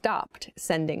 we stopped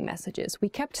sending messages. We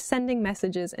kept sending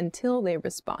messages until they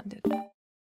responded.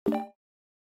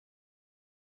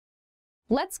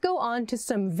 Let's go on to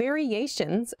some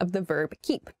variations of the verb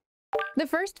keep. The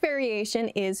first variation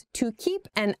is to keep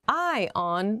an eye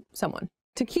on someone.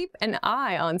 To keep an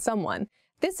eye on someone.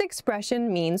 This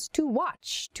expression means to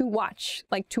watch,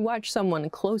 like to watch someone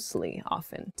closely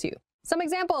often too. Some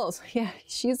examples. Yeah,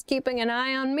 she's keeping an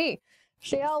eye on me.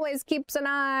 She always keeps an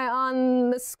eye on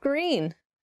the screen.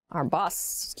 Our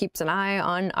boss keeps an eye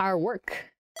on our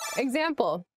work.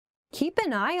 Example, keep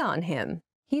an eye on him.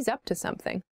 He's up to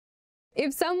something.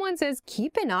 If someone says,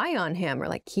 keep an eye on him, or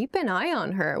like, keep an eye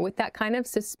on her, with that kind of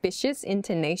suspicious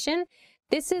intonation,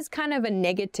 this is kind of a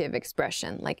negative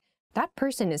expression. Like, that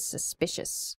person is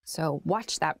suspicious, so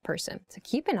watch that person. So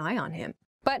keep an eye on him.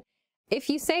 But if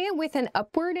you say it with an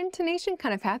upward intonation,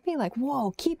 kind of happy, like,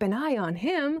 whoa, keep an eye on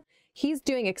him. He's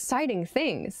doing exciting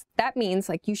things. That means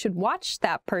like you should watch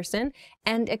that person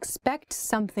and expect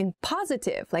something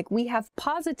positive. Like we have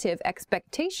positive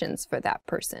expectations for that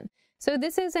person. So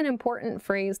this is an important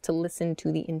phrase to listen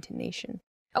to the intonation.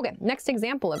 Okay, next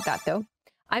example of that though.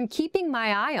 I'm keeping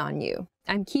my eye on you.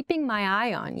 I'm keeping my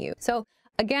eye on you. So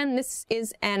again, this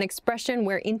is an expression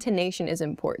where intonation is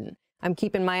important. I'm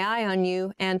keeping my eye on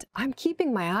you and I'm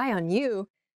keeping my eye on you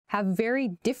have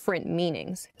very different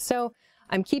meanings. So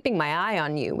I'm keeping my eye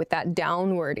on you with that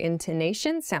downward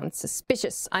intonation sounds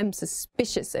suspicious. I'm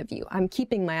suspicious of you. I'm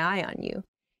keeping my eye on you.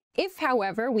 If,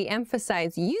 however, we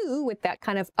emphasize you with that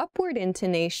kind of upward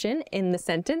intonation in the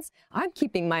sentence, I'm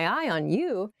keeping my eye on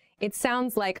you, it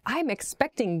sounds like I'm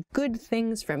expecting good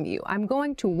things from you. I'm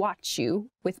going to watch you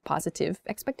with positive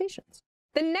expectations.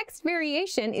 The next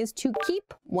variation is to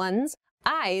keep one's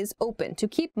eyes open, to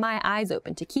keep my eyes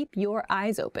open, to keep your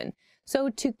eyes open. So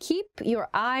to keep your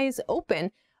eyes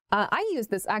open, I use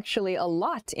this actually a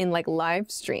lot in like live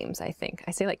streams, I think.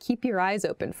 I say like, keep your eyes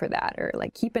open for that, or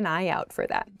like keep an eye out for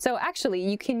that. So actually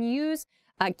you can use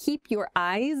keep your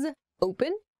eyes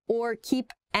open or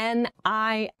keep an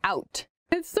eye out.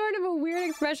 It's sort of a weird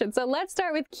expression. So let's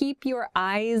start with keep your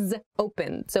eyes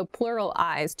open. So plural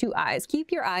eyes, two eyes.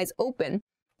 Keep your eyes open,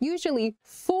 usually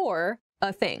for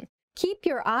a thing. Keep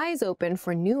your eyes open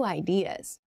for new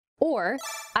ideas. Or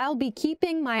I'll be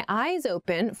keeping my eyes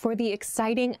open for the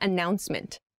exciting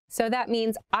announcement. So that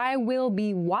means I will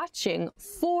be watching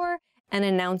for an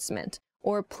announcement.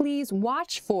 Or please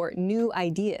watch for new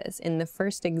ideas in the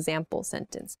first example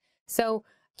sentence. So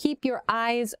keep your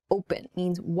eyes open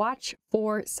means watch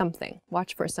for something.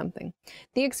 Watch for something.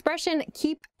 The expression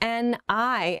keep an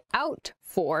eye out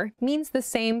for means the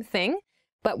same thing,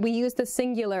 but we use the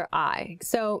singular eye.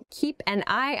 So keep an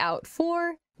eye out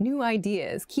for new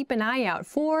ideas. Keep an eye out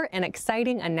for an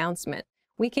exciting announcement.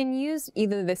 we can use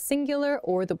either the singular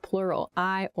or the plural,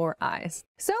 I or Is.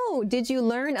 So, did you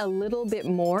learn a little bit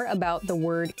more about the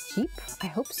word keep? I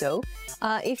hope so.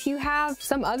 If you have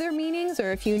some other meanings,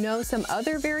 or if you know some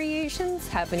other variations,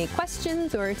 have any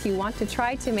questions, or if you want to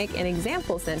try to make an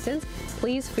example sentence,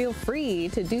 please feel free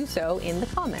to do so in the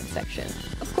comment section.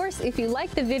 Of course, if you like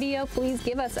the video, please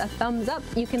give us a thumbs up.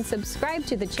 You can subscribe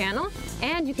to the channel,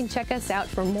 and you can check us out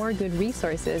for more good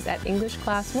resources at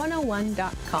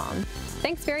EnglishClass101.com.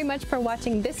 Thanks very much for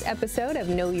watching this episode of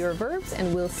Know Your Verbs,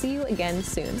 and we'll see you again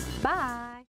soon.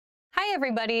 Bye! Hi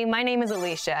everybody, my name is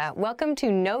Alicia. Welcome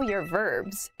to Know Your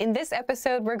Verbs. In this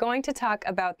episode, we're going to talk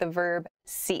about the verb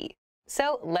see.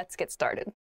 So let's get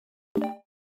started.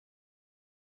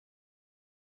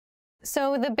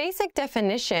 So the basic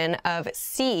definition of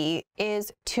see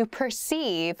is to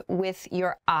perceive with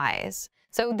your eyes.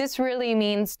 So this really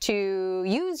means to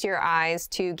use your eyes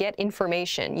to get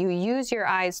information. You use your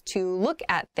eyes to look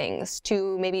at things,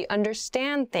 to maybe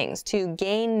understand things, to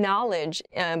gain knowledge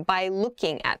by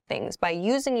looking at things. By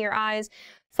using your eyes,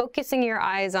 focusing your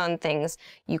eyes on things,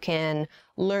 you can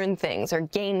learn things or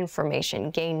gain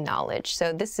information, gain knowledge.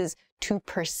 So this is to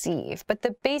perceive. But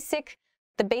the basic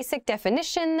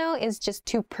definition, though, is just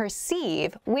to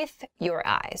perceive with your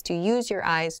eyes, to use your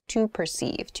eyes to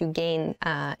perceive, to gain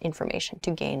information,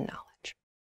 to gain knowledge.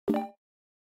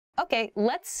 Okay,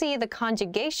 let's see the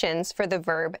conjugations for the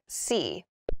verb see.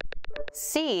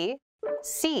 See,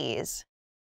 sees.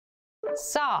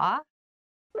 Saw,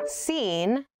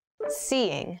 seen,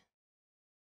 seeing.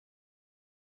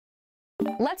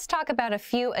 Let's talk about a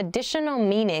few additional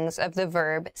meanings of the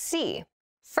verb see.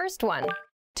 First one.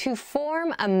 To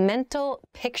form a mental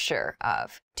picture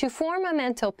of. To form a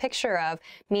mental picture of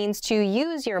means to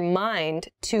use your mind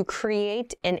to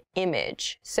create an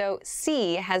image. So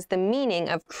see has the meaning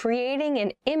of creating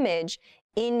an image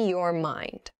in your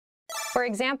mind. For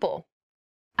example,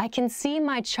 I can see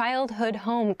my childhood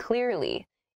home clearly.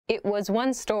 It was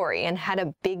one story and had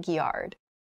a big yard.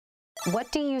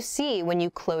 What do you see when you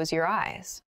close your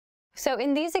eyes? So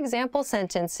in these example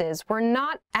sentences, we're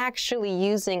not actually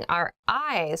using our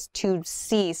eyes to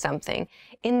see something.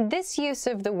 In this use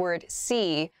of the word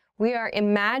see, we are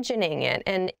imagining it,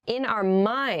 and in our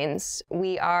minds,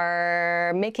 we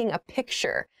are making a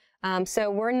picture. So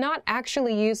we're not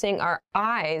actually using our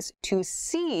eyes to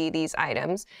see these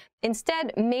items.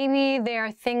 Instead, maybe they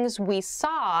are things we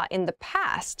saw in the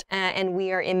past, and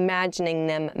we are imagining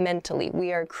them mentally.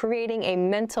 We are creating a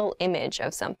mental image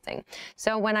of something.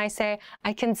 So when I say,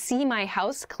 I can see my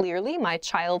house clearly, my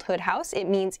childhood house, it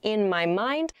means in my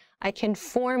mind, I can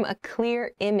form a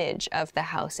clear image of the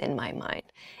house in my mind.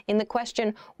 In the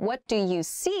question, what do you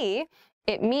see?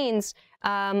 It means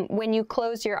when you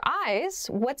close your eyes,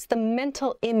 what's the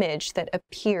mental image that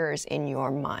appears in your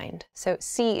mind? So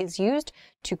see is used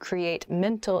to create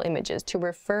mental images, to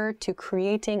refer to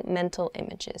creating mental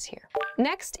images here.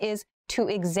 Next is to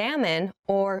examine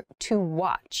or to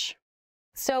watch.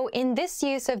 So in this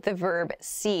use of the verb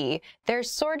see, there's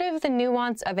sort of the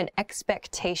nuance of an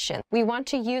expectation. We want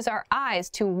to use our eyes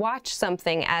to watch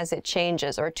something as it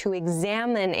changes, or to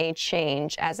examine a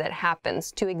change as it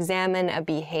happens, to examine a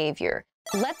behavior.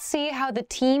 Let's see how the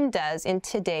team does in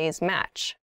today's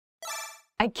match.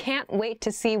 I can't wait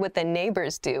to see what the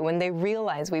neighbors do when they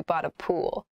realize we bought a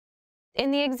pool.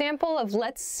 In the example of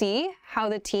let's see how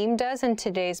the team does in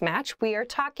today's match, we are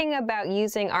talking about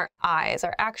using our eyes,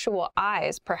 our actual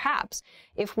eyes, perhaps,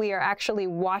 if we are actually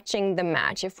watching the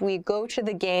match. If we go to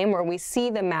the game or we see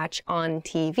the match on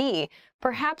TV,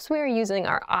 perhaps we are using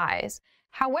our eyes.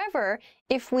 However,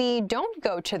 if we don't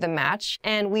go to the match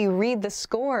and we read the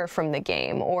score from the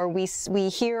game, or we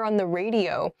hear on the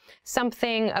radio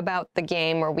something about the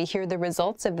game, or we hear the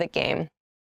results of the game,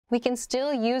 we can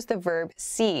still use the verb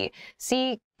see.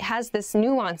 See has this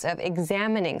nuance of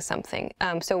examining something.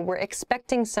 So we're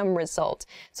expecting some result.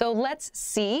 So let's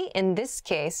see, in this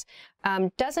case,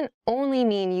 doesn't only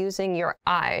mean using your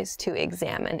eyes to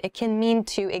examine. It can mean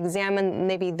to examine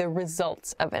maybe the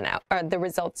results of the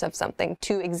results of something,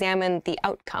 to examine the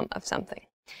outcome of something.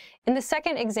 In the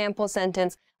second example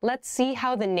sentence, let's see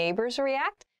how the neighbors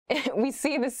react. We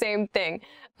see the same thing.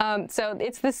 So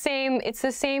it's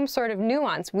the same sort of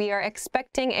nuance. We are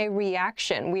expecting a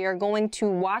reaction. We are going to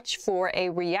watch for a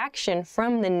reaction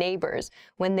from the neighbors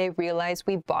when they realize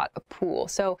we bought a pool.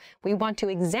 So we want to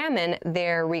examine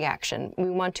their reaction. We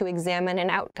want to examine an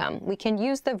outcome. We can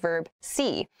use the verb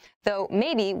see Though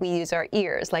maybe we use our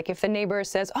ears, like if the neighbor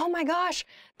says, oh my gosh,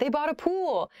 they bought a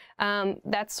pool.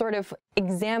 That's sort of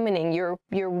examining, you're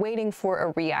waiting for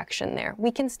a reaction there.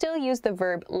 We can still use the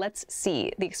verb let's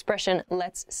see, the expression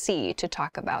let's see, to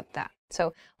talk about that.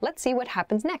 So let's see what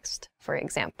happens next, for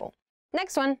example.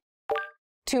 Next one,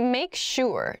 to make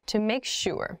sure, to make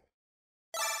sure.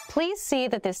 Please see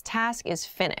that this task is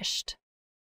finished.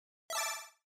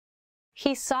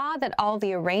 He saw that all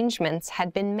the arrangements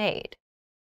had been made.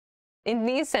 In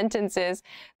these sentences,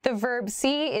 the verb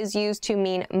see is used to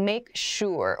mean make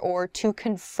sure or to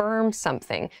confirm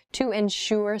something, to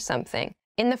ensure something.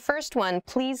 In the first one,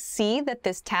 please see that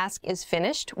this task is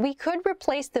finished, we could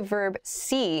replace the verb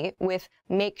see with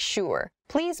make sure.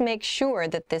 Please make sure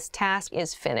that this task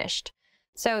is finished.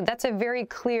 So that's a very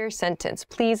clear sentence.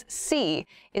 Please see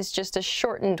is just a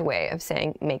shortened way of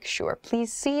saying make sure.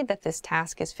 Please see that this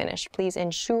task is finished. Please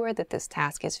ensure that this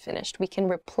task is finished. We can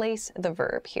replace the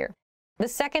verb here. The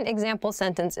second example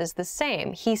sentence is the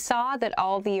same. He saw that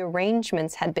all the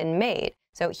arrangements had been made.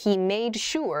 So he made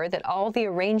sure that all the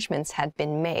arrangements had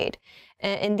been made.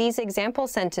 In these example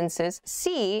sentences,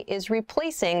 see is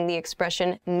replacing the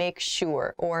expression make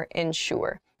sure or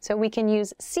ensure. So we can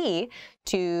use see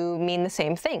to mean the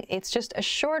same thing. It's just a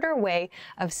shorter way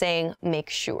of saying make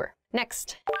sure.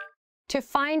 Next, to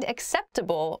find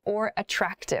acceptable or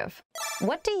attractive.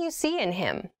 What do you see in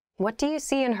him? What do you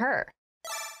see in her?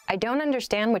 I don't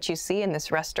understand what you see in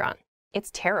this restaurant.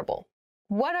 It's terrible.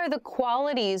 What are the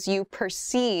qualities you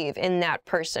perceive in that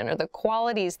person, or the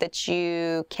qualities that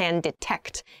you can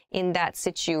detect in that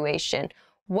situation?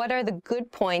 What are the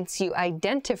good points you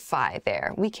identify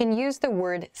there? We can use the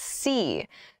word see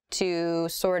to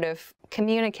sort of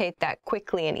communicate that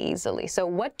quickly and easily. So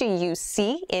what do you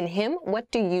see in him? What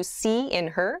do you see in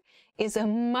her? Is a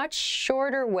much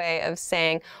shorter way of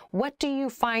saying, what do you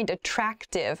find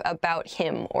attractive about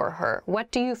him or her?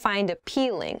 What do you find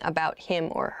appealing about him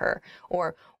or her?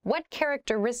 Or what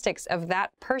characteristics of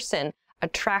that person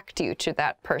attract you to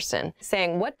that person?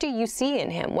 Saying, what do you see in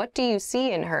him? What do you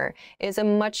see in her? Is a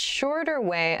much shorter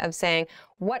way of saying,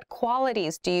 what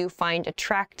qualities do you find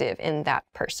attractive in that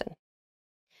person?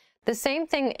 The same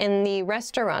thing in the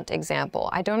restaurant example.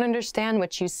 I don't understand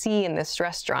what you see in this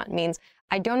restaurant means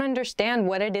I don't understand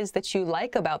what it is that you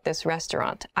like about this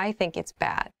restaurant. I think it's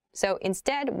bad. So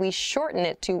instead, we shorten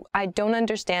it to I don't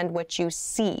understand what you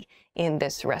see in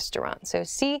this restaurant. So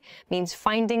see means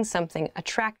finding something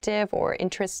attractive or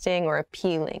interesting or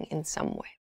appealing in some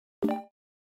way.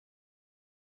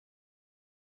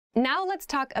 Now let's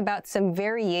talk about some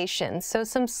variations, so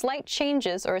some slight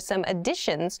changes or some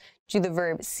additions to the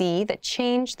verb see that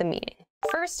change the meaning.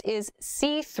 First is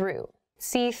see through.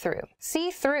 See through.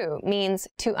 See through means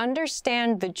to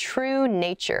understand the true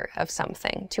nature of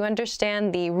something, to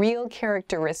understand the real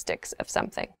characteristics of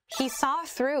something. He saw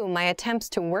through my attempts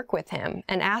to work with him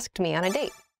and asked me on a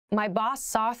date. My boss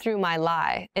saw through my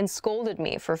lie and scolded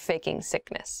me for faking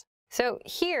sickness. So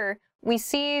here we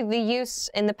see the use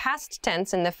in the past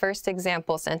tense in the first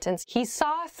example sentence. He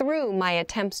saw through my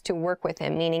attempts to work with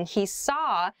him, meaning he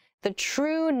saw the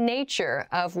true nature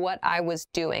of what I was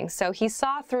doing. So he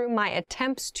saw through my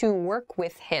attempts to work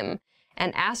with him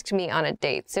and asked me on a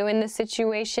date. So in this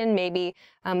situation, maybe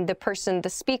the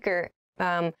speaker,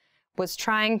 was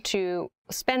trying to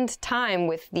spend time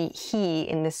with the he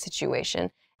in this situation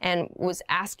and was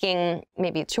asking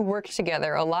maybe to work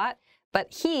together a lot.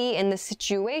 But he, in the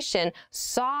situation,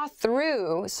 saw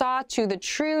to the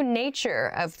true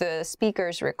nature of the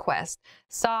speaker's request,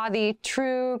 saw the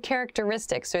true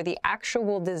characteristics or the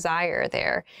actual desire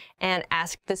there, and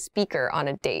asked the speaker on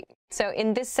a date. So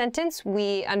in this sentence,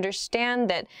 we understand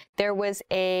that there was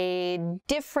a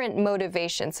different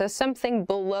motivation, so something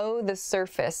below the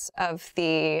surface of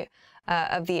the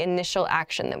initial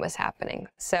action that was happening.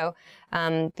 So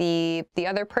the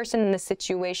other person in the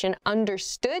situation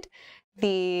understood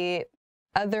the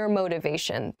other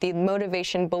motivation, the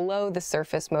motivation below the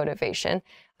surface motivation.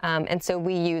 And so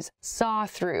we use saw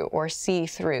through or see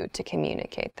through to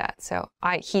communicate that. So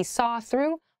he saw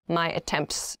through my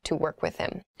attempts to work with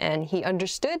him, and he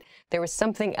understood there was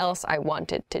something else I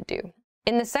wanted to do.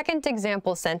 In the second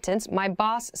example sentence, my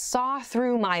boss saw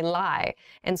through my lie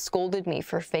and scolded me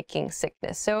for faking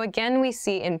sickness. So again, we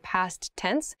see in past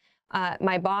tense,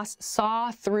 my boss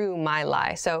saw through my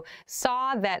lie. So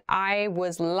saw that I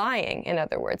was lying, in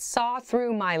other words, saw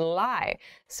through my lie.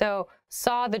 So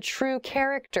saw the true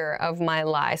character of my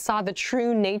lie, saw the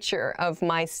true nature of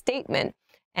my statement,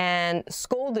 and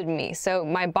scolded me. So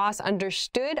my boss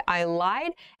understood I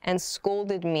lied and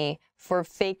scolded me for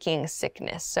faking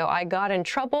sickness. So I got in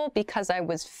trouble because I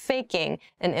was faking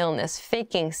an illness,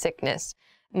 faking sickness.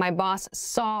 My boss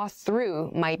saw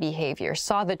through my behavior,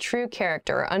 saw the true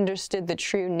character, understood the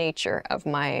true nature of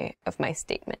my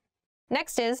statement.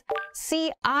 Next is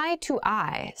see eye to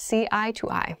eye, see eye to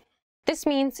eye. This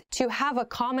means to have a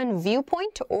common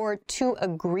viewpoint or to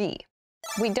agree.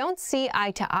 We don't see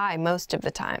eye to eye most of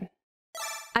the time.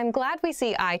 I'm glad we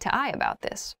see eye to eye about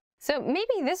this. So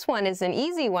maybe this one is an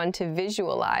easy one to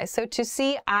visualize. So to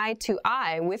see eye to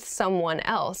eye with someone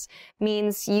else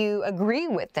means you agree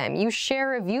with them, you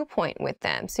share a viewpoint with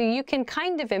them. So you can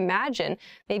kind of imagine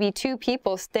maybe two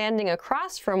people standing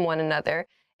across from one another,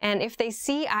 and if they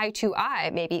see eye to eye,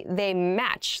 maybe they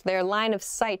match, their line of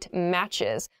sight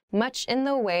matches, much in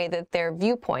the way that their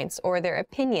viewpoints or their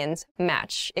opinions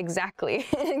match. Exactly,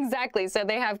 exactly. So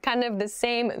they have kind of the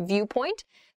same viewpoint.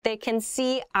 They can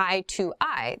see eye to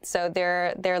eye, so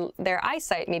their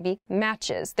eyesight maybe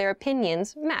matches, their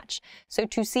opinions match. So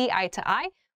to see eye to eye,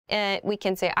 we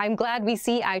can say, I'm glad we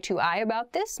see eye to eye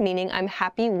about this, meaning I'm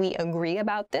happy we agree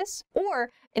about this. Or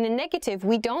in a negative,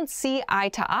 we don't see eye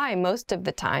to eye most of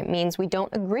the time, means we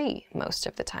don't agree most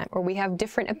of the time, or we have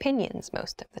different opinions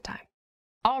most of the time.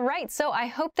 All right, so I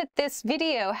hope that this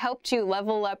video helped you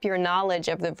level up your knowledge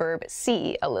of the verb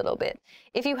see a little bit.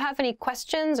 If you have any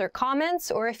questions or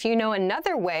comments, or if you know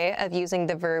another way of using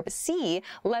the verb see,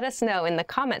 let us know in the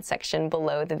comment section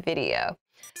below the video.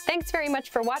 Thanks very much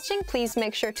for watching. Please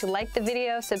make sure to like the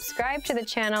video, subscribe to the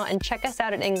channel, and check us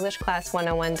out at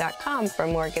EnglishClass101.com for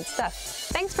more good stuff.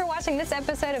 Thanks for watching this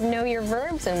episode of Know Your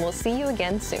Verbs, and we'll see you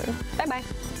again soon. Bye-bye.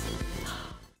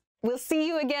 We'll see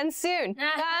you again soon.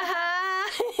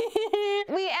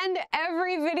 We end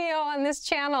every video on this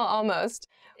channel almost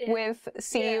with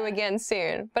see you again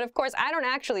soon. But of course, I don't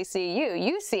actually see you.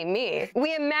 You see me.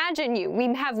 We imagine you.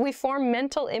 We form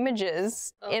mental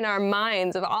images in our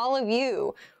minds of all of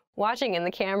you watching in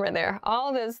the camera there.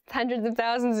 All those hundreds of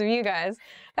thousands of you guys.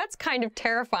 That's kind of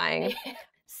terrifying.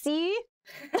 See?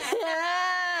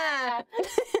 That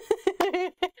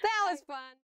was fun.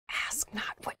 Ask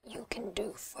not what you can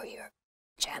do for your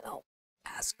channel.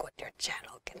 Ask what your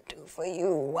channel can do for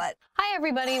you. What? Hi,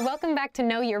 everybody. Welcome back to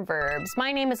Know Your Verbs.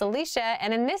 My name is Alicia,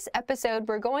 and in this episode,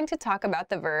 we're going to talk about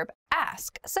the verb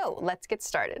ask. So let's get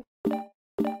started.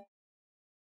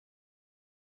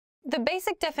 The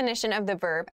basic definition of the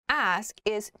verb ask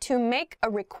is to make a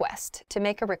request, to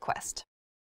make a request.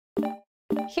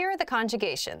 Here are the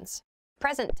conjugations.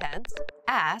 Present tense,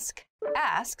 ask,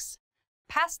 asks.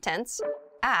 Past tense,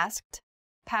 asked.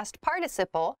 Past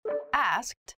participle,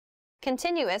 asked.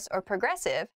 Continuous or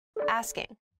progressive,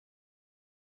 asking.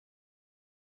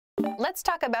 Let's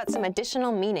talk about some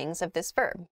additional meanings of this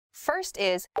verb. First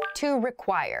is to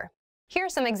require. Here are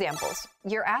some examples.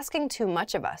 You're asking too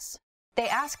much of us. They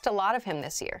asked a lot of him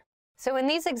this year. So in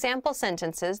these example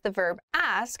sentences, the verb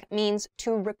ask means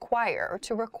to require, or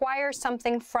to require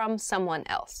something from someone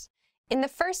else. In the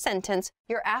first sentence,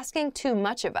 you're asking too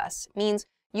much of us means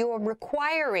you're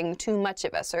requiring too much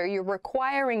of us, or you're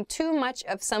requiring too much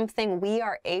of something we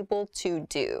are able to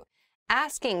do.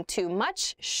 Asking too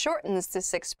much shortens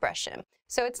this expression.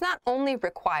 So it's not only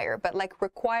require, but like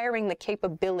requiring the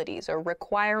capabilities, or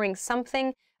requiring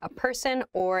something a person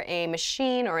or a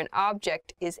machine or an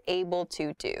object is able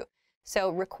to do.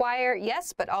 So require,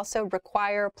 yes, but also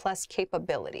require plus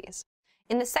capabilities.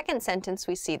 In the second sentence,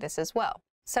 we see this as well.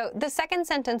 So the second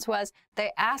sentence was,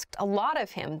 they asked a lot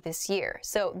of him this year.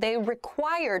 So they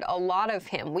required a lot of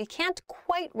him. We can't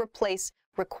quite replace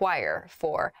require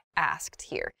for asked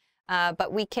here.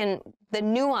 But we can, the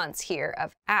nuance here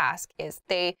of ask is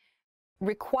they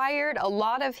required a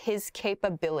lot of his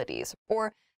capabilities,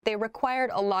 or they required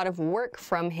a lot of work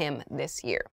from him this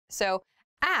year. So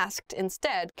asked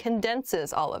instead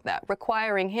condenses all of that,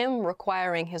 requiring him,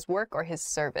 requiring his work or his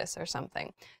service or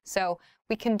something. So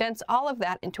we condense all of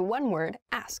that into one word,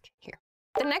 ask, here.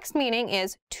 The next meaning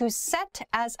is to set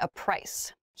as a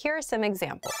price. Here are some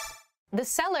examples. The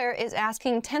seller is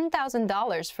asking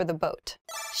 $10,000 for the boat.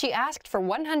 She asked for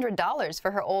 $100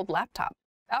 for her old laptop.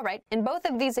 All right, in both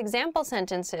of these example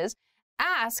sentences,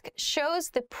 ask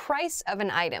shows the price of an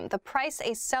item, the price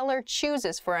a seller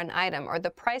chooses for an item, or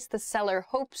the price the seller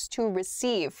hopes to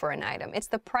receive for an item. It's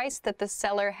the price that the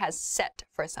seller has set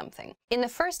for something. In the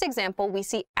first example, we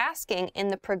see asking in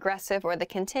the progressive or the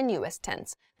continuous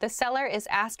tense. The seller is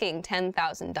asking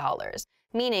 $10,000,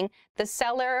 meaning the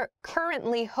seller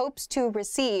currently hopes to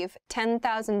receive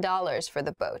 $10,000 for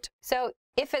the boat. So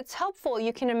if it's helpful,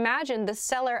 you can imagine the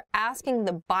seller asking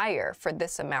the buyer for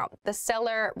this amount, the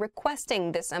seller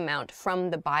requesting this amount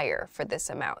from the buyer for this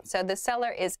amount. So the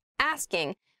seller is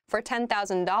asking for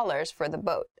 $10,000 for the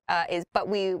boat, but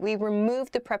we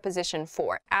remove the preposition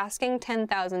for, asking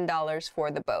 $10,000 for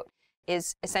the boat.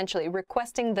 is essentially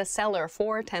requesting the seller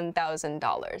for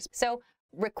 $10,000. So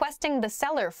requesting the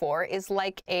seller for is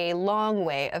like a long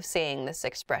way of saying this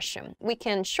expression. We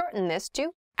can shorten this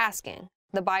to asking.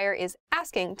 The buyer is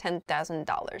asking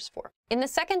 $10,000 for. In the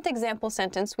second example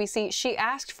sentence, we see she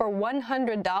asked for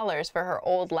 $100 for her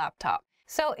old laptop.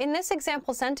 So in this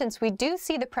example sentence, we do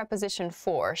see the preposition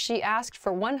for. She asked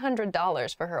for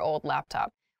 $100 for her old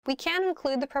laptop. We can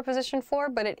include the preposition for,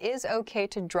 but it is okay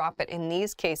to drop it in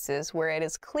these cases where it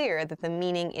is clear that the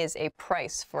meaning is a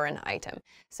price for an item.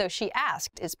 So she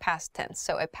asked is past tense.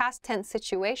 So a past tense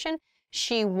situation,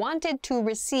 she wanted to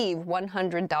receive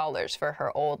 $100 for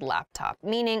her old laptop,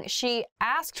 meaning she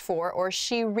asked for or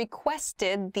she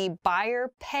requested the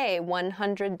buyer pay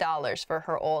 $100 for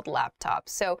her old laptop.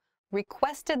 So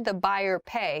requested the buyer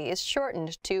pay is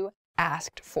shortened to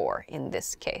asked for in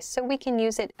this case. So we can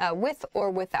use it with or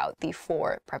without the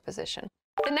for preposition.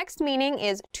 The next meaning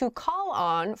is to call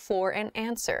on for an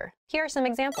answer. Here are some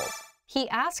examples. He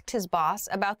asked his boss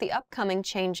about the upcoming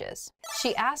changes.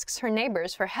 She asks her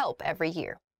neighbors for help every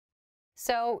year.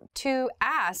 So to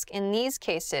ask in these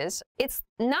cases, it's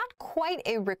not quite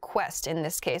a request in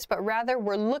this case, but rather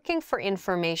we're looking for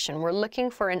information. We're looking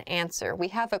for an answer. We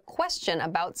have a question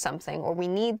about something or we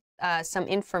need some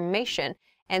information.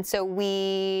 And so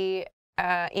we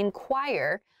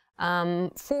inquire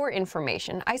for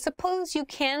information. I suppose you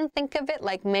can think of it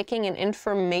like making an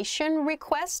information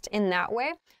request in that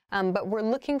way, but we're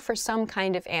looking for some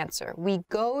kind of answer. We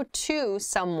go to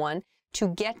someone to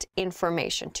get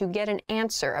information, to get an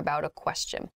answer about a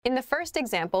question. In the first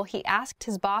example, he asked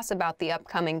his boss about the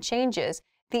upcoming changes.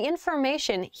 The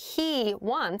information he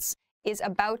wants is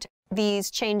about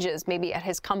these changes, maybe at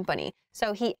his company.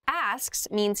 So he asks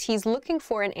means he's looking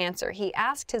for an answer. He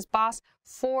asked his boss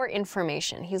for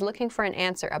information. He's looking for an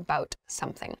answer about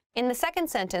something. In the second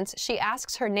sentence, she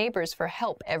asks her neighbors for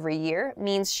help every year,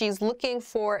 means she's looking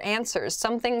for answers,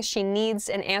 something she needs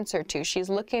an answer to. She's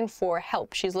looking for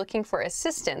help. She's looking for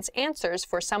assistance, answers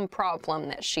for some problem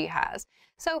that she has.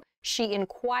 So she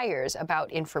inquires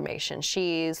about information.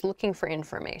 She's looking for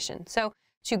information. So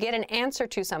to get an answer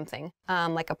to something,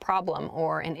 like a problem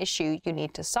or an issue you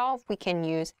need to solve, we can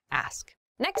use ask.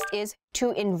 Next is to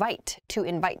invite. To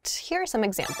invite. Here are some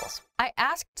examples. I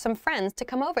asked some friends to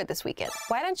come over this weekend.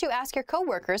 Why don't you ask your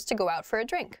coworkers to go out for a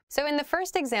drink? So in the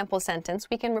first example sentence,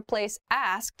 we can replace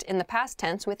asked in the past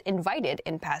tense with invited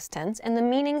in past tense, and the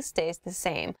meaning stays the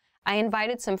same. I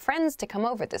invited some friends to come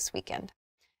over this weekend.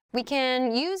 We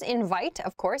can use invite,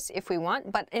 of course, if we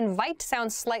want, but invite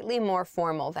sounds slightly more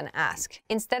formal than ask.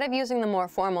 Instead of using the more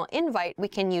formal invite, we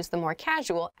can use the more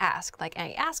casual ask, like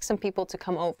I asked some people to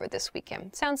come over this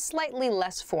weekend. Sounds slightly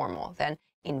less formal than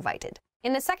invited.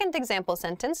 In the second example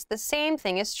sentence, the same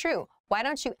thing is true. Why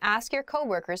don't you ask your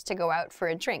coworkers to go out for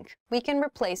a drink? We can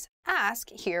replace ask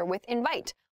here with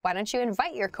invite. Why don't you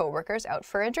invite your coworkers out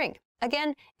for a drink?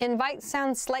 Again, invite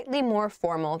sounds slightly more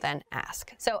formal than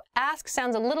ask. So ask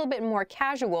sounds a little bit more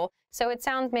casual, so it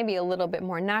sounds maybe a little bit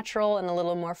more natural and a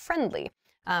little more friendly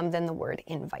than the word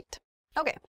invite.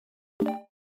 Okay.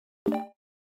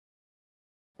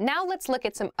 Now let's look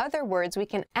at some other words we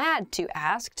can add to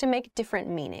ask to make different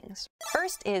meanings.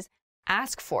 First is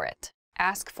ask for it.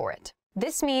 Ask for it.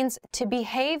 This means to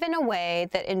behave in a way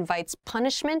that invites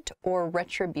punishment or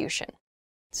retribution.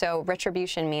 So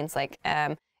retribution means like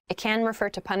it can refer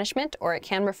to punishment or it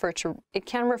can refer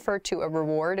to a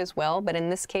reward as well, but in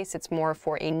this case it's more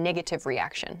for a negative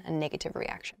reaction,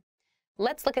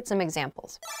 Let's look at some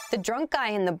examples. The drunk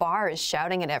guy in the bar is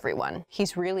shouting at everyone.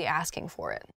 He's really asking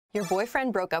for it. Your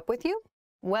boyfriend broke up with you?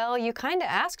 Well, you kind of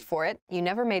asked for it. You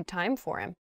never made time for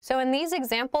him. So in these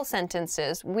example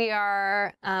sentences, we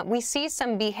see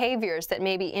some behaviors that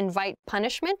maybe invite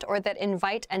punishment or that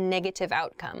invite a negative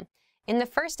outcome. In the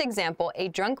first example, a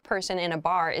drunk person in a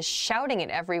bar is shouting at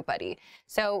everybody.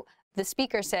 So the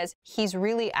speaker says he's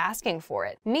really asking for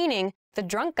it, meaning the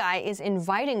drunk guy is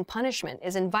inviting punishment,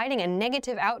 is inviting a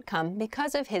negative outcome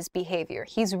because of his behavior.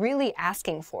 He's really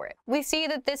asking for it. We see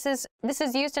that this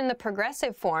is used in the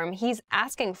progressive form. He's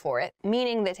asking for it,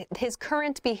 meaning that his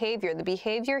current behavior, the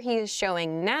behavior he is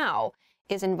showing now,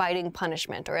 is inviting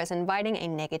punishment or is inviting a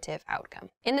negative outcome.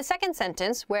 In the second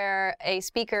sentence, where a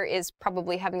speaker is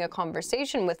probably having a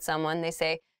conversation with someone, they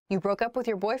say, you broke up with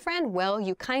your boyfriend? Well,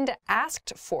 you kind of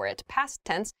asked for it, past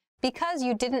tense, because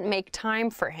you didn't make time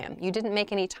for him. You didn't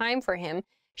make any time for him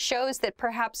shows that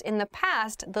perhaps in the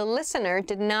past, the listener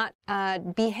did not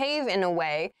behave in a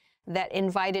way that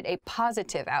invited a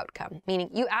positive outcome, meaning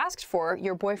you asked for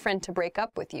your boyfriend to break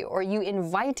up with you, or you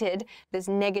invited this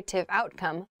negative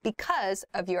outcome because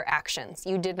of your actions.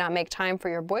 You did not make time for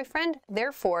your boyfriend,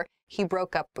 therefore he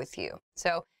broke up with you.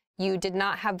 So You did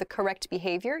not have the correct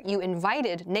behavior. You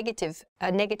invited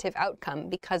a negative outcome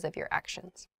because of your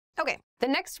actions. Okay, the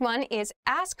next one is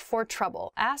ask for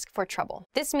trouble. Ask for trouble.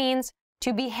 This means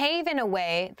to behave in a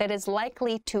way that is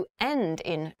likely to end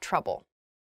in trouble.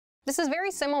 This is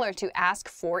very similar to ask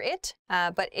for it,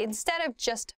 but instead of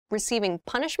just receiving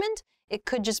punishment, it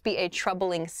could just be a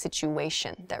troubling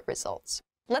situation that results.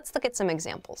 Let's look at some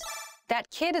examples.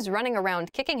 That kid is running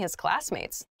around kicking his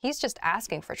classmates. He's just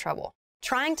asking for trouble.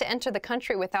 Trying to enter the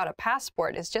country without a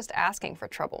passport is just asking for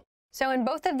trouble. So in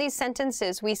both of these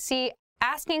sentences, we see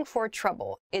asking for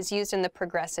trouble is used in the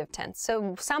progressive tense.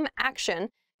 So some action,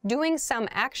 doing some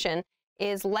action,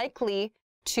 is likely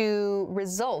to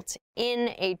result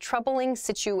in a troubling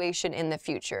situation in the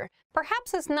future.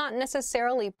 Perhaps it's not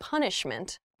necessarily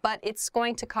punishment, but it's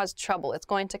going to cause trouble. It's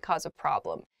going to cause a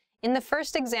problem. In the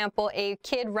first example, a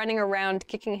kid running around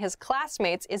kicking his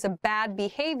classmates is a bad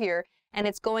behavior, and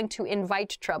it's going to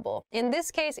invite trouble. In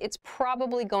this case, it's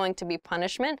probably going to be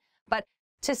punishment, but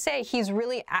to say he's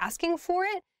really asking for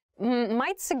it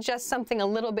might suggest something a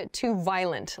little bit too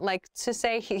violent. Like to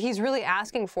say he's really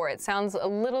asking for it sounds a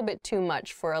little bit too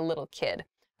much for a little kid.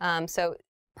 So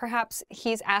perhaps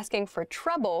he's asking for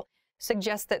trouble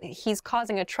suggests that he's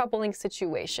causing a troubling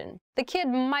situation. The kid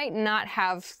might not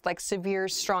have like severe,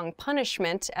 strong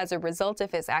punishment as a result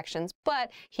of his actions,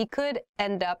 but he could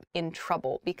end up in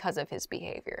trouble because of his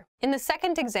behavior. In the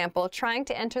second example, trying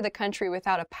to enter the country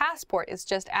without a passport is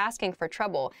just asking for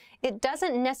trouble. It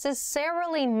doesn't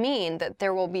necessarily mean that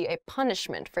there will be a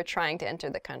punishment for trying to enter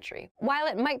the country. While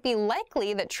it might be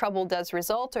likely that trouble does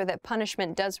result or that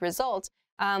punishment does result,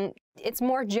 it's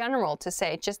more general to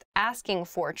say just asking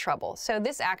for trouble. So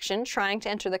this action, trying to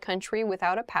enter the country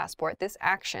without a passport, this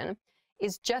action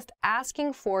is just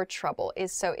asking for trouble,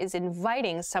 is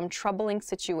inviting some troubling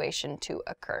situation to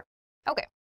occur. Okay,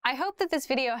 I hope that this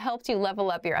video helped you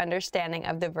level up your understanding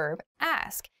of the verb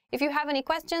ask. If you have any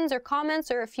questions or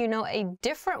comments, or if you know a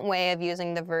different way of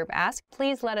using the verb ask,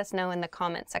 please let us know in the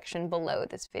comment section below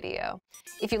this video.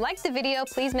 If you liked the video,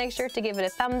 please make sure to give it a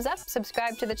thumbs up,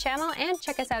 subscribe to the channel, and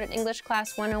check us out at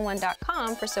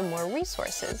EnglishClass101.com for some more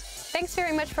resources. Thanks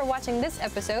very much for watching this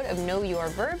episode of Know Your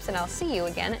Verbs, and I'll see you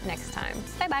again next time.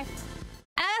 Bye-bye.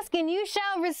 Ask and you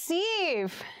shall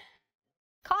receive.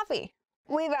 Coffee.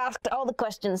 We've asked all the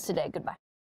questions today. Goodbye.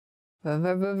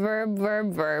 Verb,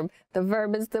 verb, verb. The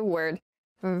verb is the word.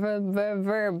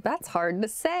 Verb. That's hard to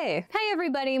say. Hi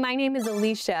everybody, my name is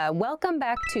Alicia. Welcome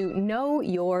back to Know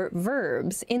Your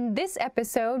Verbs. In this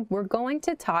episode, we're going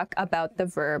to talk about the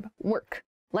verb work.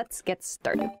 Let's get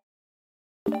started.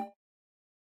 The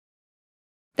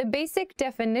basic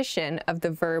definition of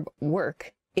the verb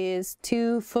work is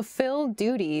to fulfill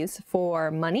duties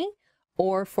for money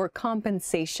or for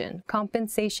compensation.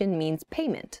 Compensation means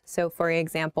payment. So for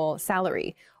example,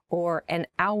 salary or an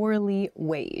hourly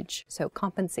wage. So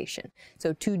compensation.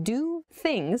 So to do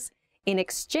things in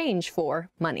exchange for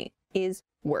money is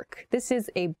work. This is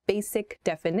a basic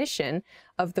definition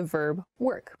of the verb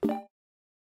work.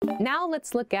 Now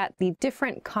let's look at the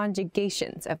different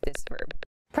conjugations of this verb.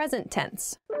 Present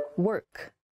tense,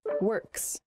 work,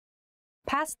 works.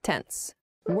 Past tense,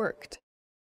 worked.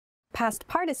 Past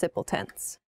participle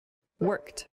tense,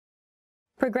 worked.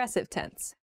 Progressive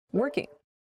tense, working.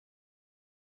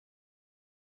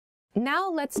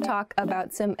 Now let's talk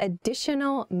about some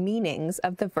additional meanings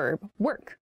of the verb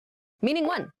work. Meaning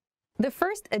 1. The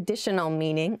first additional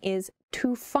meaning is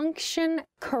to function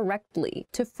correctly.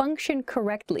 To function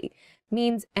correctly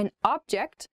means an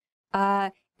object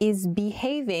is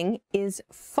behaving, is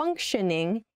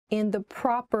functioning in the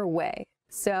proper way.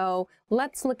 So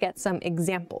let's look at some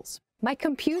examples. My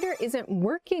computer isn't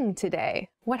working today.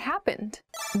 What happened?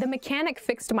 The mechanic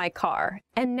fixed my car,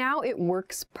 and now it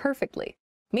works perfectly.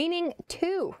 Meaning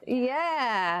 2.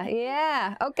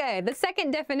 Yeah. Okay, the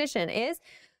second definition is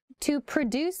to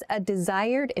produce a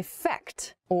desired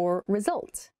effect or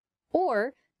result,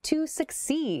 or to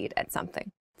succeed at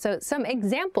something. So some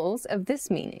examples of this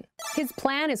meaning. His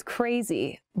plan is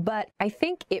crazy, but I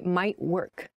think it might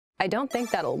work. I don't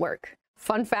think that'll work.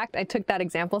 Fun fact, I took that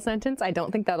example sentence, I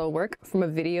don't think that'll work, from a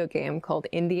video game called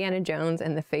Indiana Jones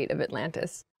and the Fate of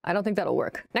Atlantis. I don't think that'll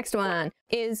work. Next one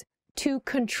is to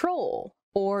control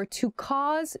or to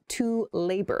cause to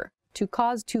labor. To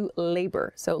cause to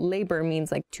labor. So labor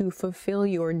means like to fulfill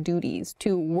your duties,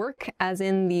 to work as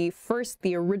in the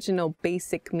original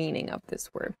basic meaning of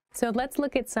this word. So let's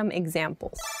look at some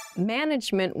examples.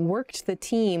 Management worked the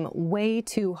team way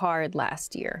too hard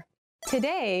last year.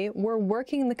 Today, we're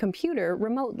working the computer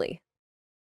remotely.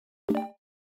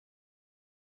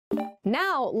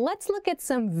 Now, let's look at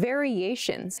some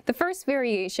variations. The first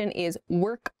variation is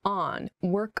work on,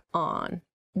 work on.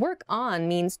 Work on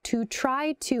means to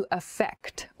try to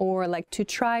affect, or like to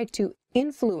try to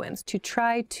influence, to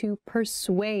try to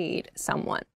persuade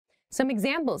someone. Some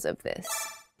examples of this.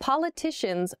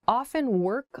 Politicians often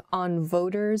work on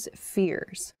voters'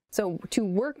 fears. So to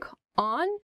work on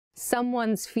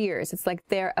someone's fears, it's like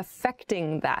they're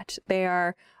affecting that. They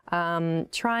are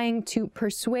trying to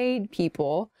persuade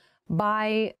people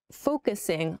by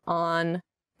focusing on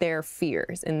their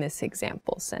fears in this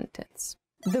example sentence.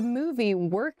 The movie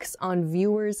works on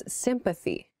viewers'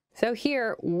 sympathy. So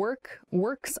here,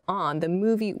 works on, the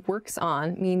movie works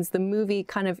on means the movie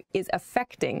kind of is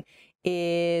affecting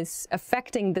the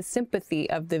sympathy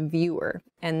of the viewer.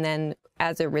 And then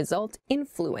as a result,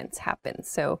 influence happens.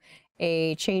 So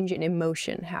a change in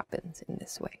emotion happens in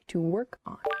this way, to work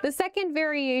on. The second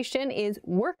variation is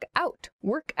work out,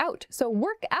 work out. So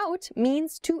work out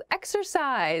means to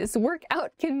exercise. Work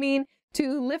out can mean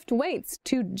to lift weights,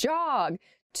 to jog,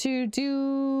 to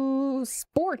do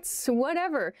sports,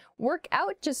 whatever. Work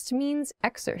out just means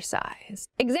exercise.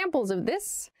 Examples of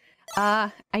this,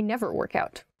 I never work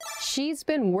out. She's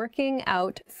been working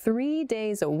out 3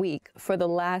 days a week for the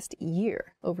last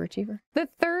year. Overachiever. The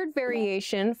third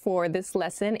variation for this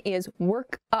lesson is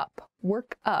work up,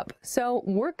 work up. So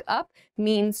work up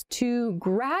means to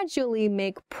gradually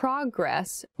make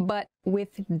progress, but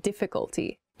with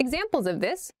difficulty. Examples of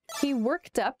this, he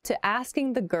worked up to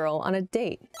asking the girl on a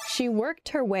date. She worked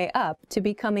her way up to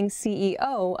becoming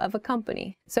CEO of a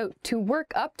company. So to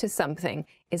work up to something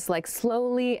is like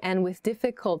slowly and with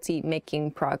difficulty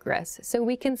making progress. So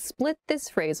we can split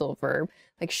this phrasal verb,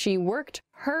 like she worked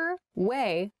her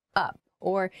way up,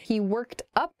 or he worked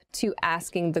up to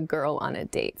asking the girl on a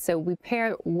date. So we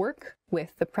pair work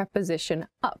with the preposition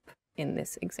up in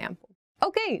this example.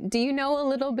 Okay, do you know a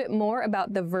little bit more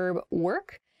about the verb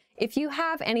work? If you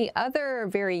have any other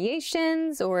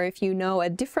variations, or if you know a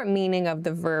different meaning of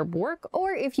the verb work,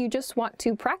 or if you just want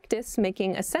to practice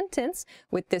making a sentence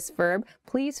with this verb,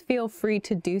 please feel free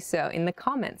to do so in the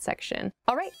comment section.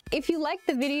 All right, if you liked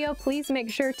the video, please make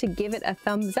sure to give it a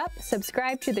thumbs up,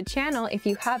 subscribe to the channel if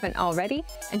you haven't already,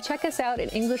 and check us out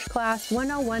at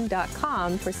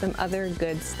EnglishClass101.com for some other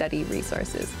good study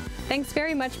resources. Thanks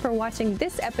very much for watching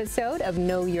this episode of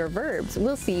Know Your Verbs.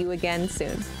 We'll see you again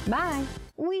soon. Bye.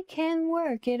 We can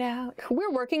work it out.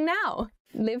 We're working now.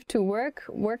 Live to work,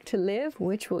 work to live.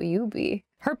 Which will you be?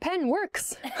 Her pen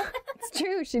works. It's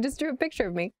true. She just drew a picture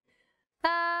of me.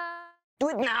 Do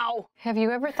it now. Have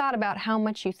you ever thought about how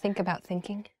much you think about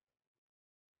thinking?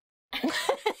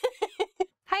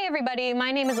 Hi everybody,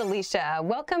 my name is Alicia.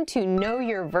 Welcome to Know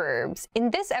Your Verbs. In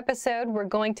this episode, we're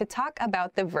going to talk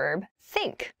about the verb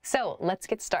think. So let's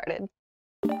get started.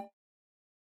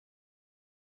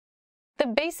 The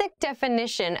basic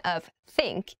definition of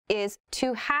think is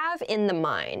to have in the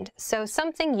mind. So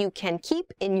something you can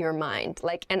keep in your mind,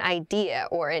 like an idea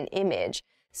or an image.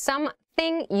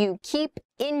 Something you keep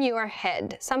in your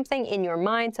head, something in your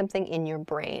mind, something in your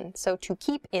brain. So to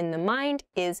keep in the mind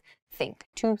is think,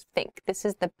 to think. This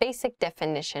is the basic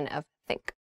definition of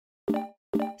think.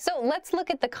 So let's look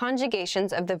at the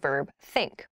conjugations of the verb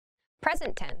think.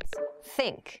 Present tense,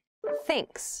 think,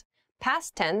 thinks.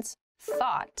 Past tense,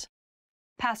 thought.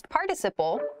 Past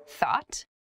participle, thought.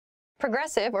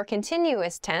 Progressive or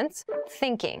continuous tense,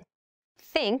 thinking.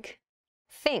 Think,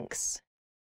 thinks.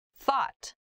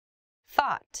 Thought,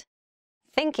 thought.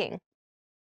 Thinking.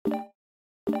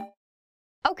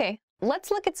 Okay, let's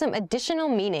look at some additional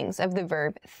meanings of the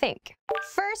verb think.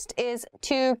 First is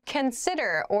to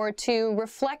consider or to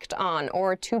reflect on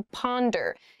or to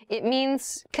ponder. It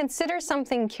means consider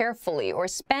something carefully or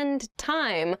spend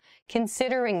time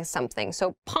considering something.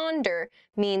 So ponder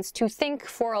means to think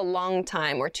for a long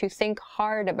time or to think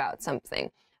hard about something.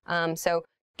 So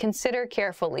consider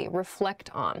carefully, reflect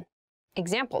on.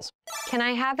 Examples. Can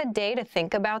I have a day to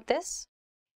think about this?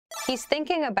 He's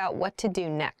thinking about what to do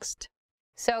next.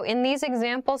 So in these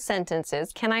example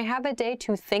sentences, can I have a day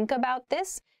to think about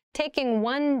this? Taking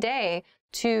one day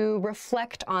to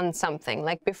reflect on something,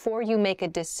 like before you make a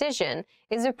decision,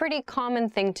 is a pretty common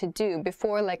thing to do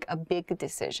before like a big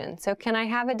decision. So can I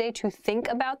have a day to think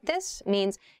about this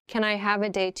means, can I have a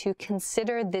day to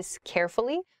consider this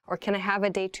carefully? Or can I have a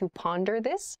day to ponder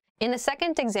this? In the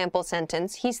second example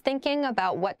sentence, he's thinking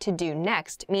about what to do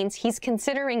next means he's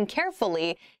considering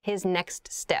carefully his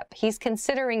next step. He's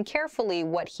considering carefully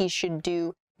what he should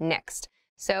do next.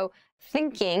 So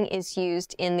thinking is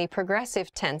used in the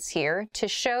progressive tense here to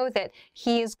show that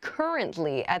he is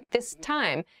currently, at this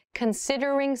time,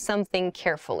 considering something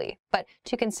carefully. But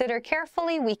to consider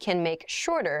carefully, we can make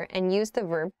shorter and use the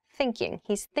verb thinking.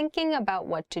 He's thinking about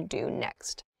what to do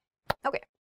next. Okay.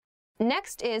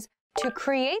 Next is to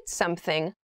create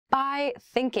something by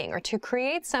thinking, or to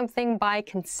create something by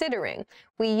considering.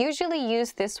 We usually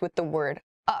use this with the word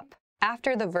up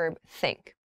after the verb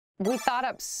think. We thought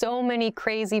up so many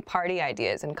crazy party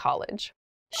ideas in college.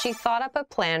 She thought up a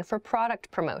plan for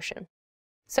product promotion.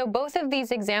 So both of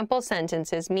these example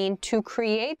sentences mean to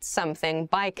create something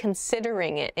by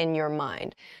considering it in your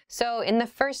mind. So in the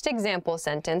first example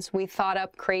sentence, we thought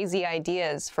up crazy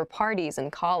ideas for parties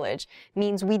in college,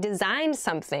 means we designed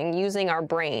something using our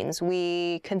brains.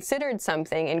 We considered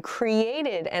something and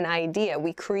created an idea.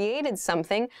 We created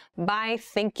something by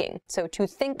thinking. So to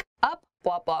think up,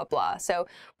 blah, blah, blah. So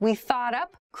we thought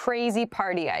up crazy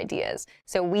party ideas.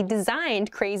 So we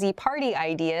designed crazy party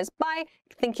ideas by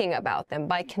thinking about them,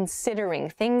 by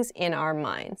considering things in our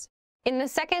minds. In the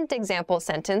second example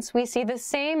sentence, we see the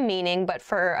same meaning, but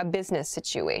for a business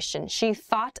situation. She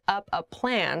thought up a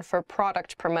plan for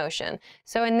product promotion.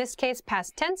 So in this case,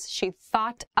 past tense, she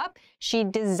thought up, she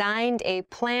designed a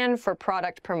plan for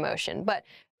product promotion. But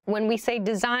when we say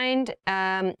designed,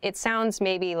 it sounds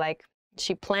maybe like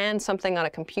she planned something on a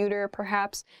computer,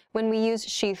 perhaps. When we use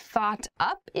she thought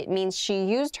up, it means she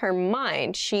used her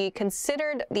mind. She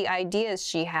considered the ideas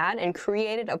she had and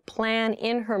created a plan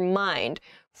in her mind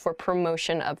for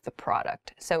promotion of the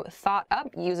product. So thought up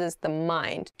uses the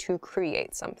mind to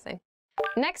create something.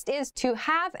 Next is to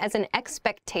have as an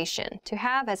expectation. To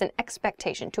have as an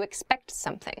expectation, to expect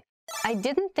something. I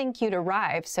didn't think you'd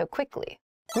arrive so quickly.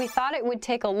 We thought it would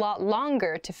take a lot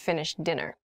longer to finish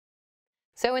dinner.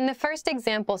 So in the first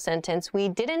example sentence, we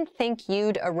didn't think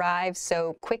you'd arrive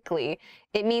so quickly.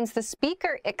 It means the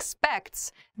speaker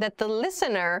expects that the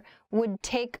listener would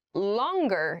take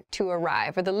longer to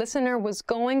arrive, or the listener was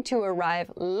going to arrive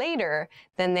later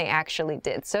than they actually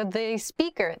did. So the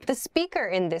speaker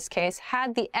in this case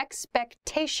had the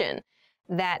expectation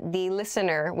that the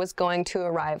listener was going to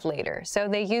arrive later. So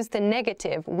they used the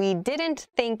negative, we didn't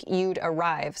think you'd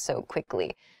arrive so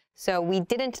quickly. So we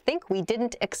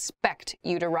didn't expect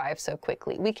you'd arrive so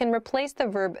quickly. We can replace the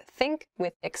verb think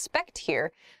with expect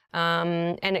here,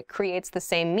 and it creates the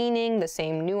same meaning, the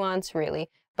same nuance, really.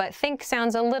 But think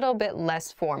sounds a little bit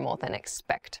less formal than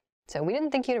expect. So we didn't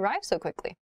think you'd arrive so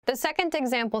quickly. The second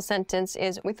example sentence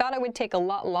is, we thought it would take a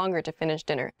lot longer to finish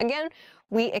dinner. Again,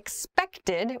 we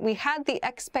had the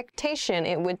expectation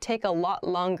it would take a lot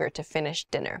longer to finish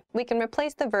dinner. We can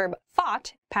replace the verb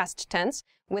thought, past tense,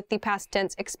 with the past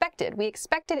tense expected. We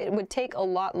expected it would take a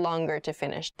lot longer to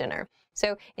finish dinner.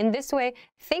 So in this way,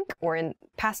 think, or in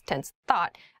past tense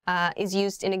thought, is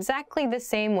used in exactly the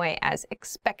same way as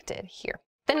expected here.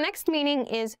 The next meaning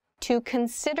is to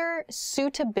consider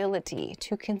suitability.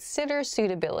 To consider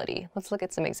suitability. Let's look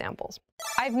at some examples.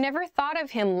 I've never thought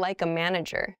of him like a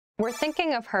manager. We're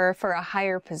thinking of her for a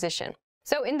higher position.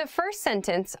 So in the first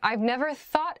sentence, I've never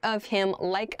thought of him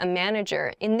like a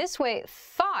manager. In this way,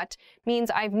 thought means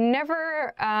I've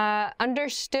never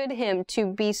understood him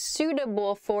to be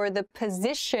suitable for the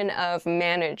position of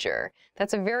manager.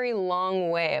 That's a very long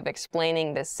way of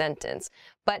explaining this sentence.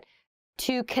 But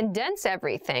to condense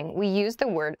everything, we use the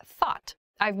word thought.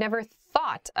 I've never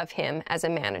thought of him as a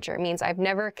manager. It means I've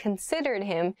never considered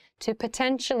him to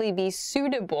potentially be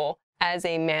suitable as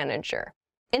a manager.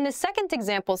 In the second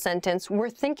example sentence, we're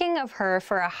thinking of her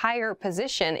for a higher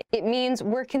position. It means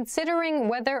we're considering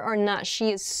whether or not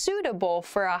she is suitable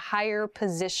for a higher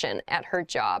position at her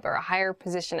job or a higher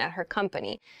position at her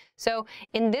company. So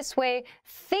in this way,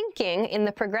 thinking in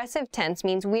the progressive tense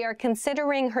means we are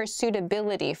considering her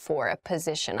suitability for a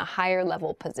position, a higher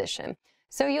level position.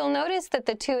 So you'll notice that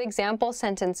the two example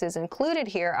sentences included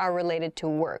here are related to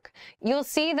work. You'll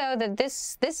see, though, that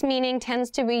this meaning tends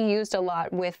to be used a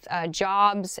lot with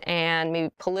jobs and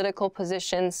maybe political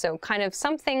positions, so kind of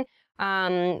something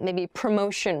maybe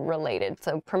promotion related.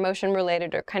 So promotion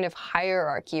related or kind of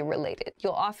hierarchy related.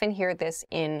 You'll often hear this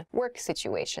in work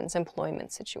situations,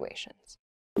 employment situations.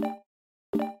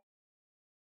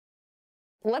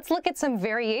 Let's look at some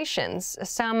variations,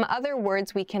 some other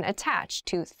words we can attach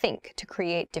to think to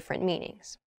create different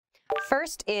meanings.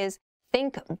 First is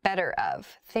think better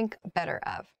of. Think better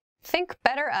of. Think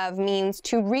better of means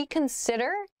to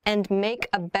reconsider and make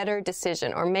a better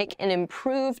decision or make an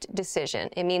improved decision.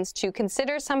 It means to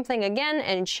consider something again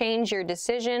and change your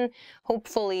decision,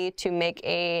 hopefully to make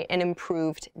an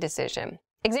improved decision.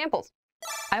 Examples.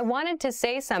 I wanted to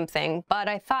say something, but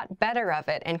I thought better of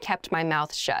it and kept my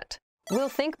mouth shut. We'll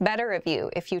think better of you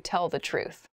if you tell the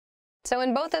truth. So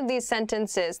in both of these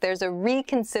sentences, there's a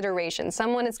reconsideration.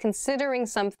 Someone is considering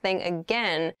something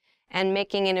again and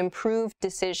making an improved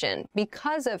decision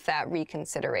because of that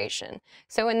reconsideration.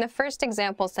 So in the first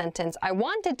example sentence, I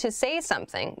wanted to say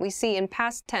something. We see in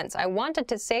past tense, I wanted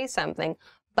to say something,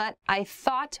 but I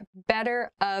thought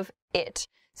better of it.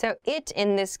 So it,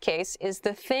 in this case, is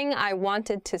the thing I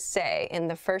wanted to say in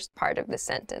the first part of the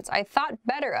sentence. I thought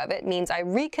better of it means I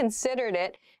reconsidered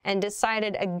it and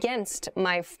decided against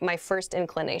my first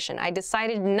inclination. I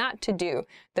decided not to do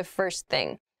the first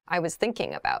thing I was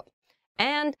thinking about.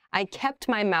 And I kept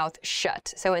my mouth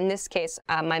shut. So in this case,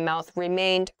 my mouth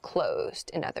remained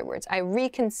closed. In other words, I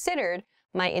reconsidered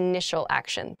my initial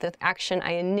action, the action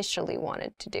I initially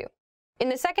wanted to do. In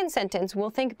the second sentence,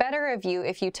 we'll think better of you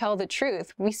if you tell the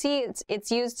truth. We see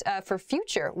it's used for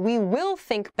future. We will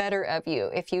think better of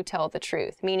you if you tell the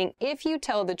truth, meaning if you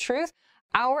tell the truth,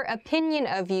 our opinion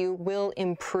of you will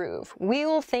improve. We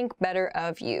will think better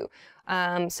of you.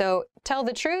 So tell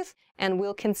the truth and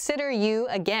we'll consider you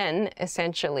again,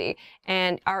 essentially,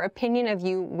 and our opinion of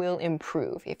you will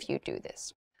improve if you do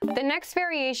this. The next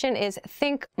variation is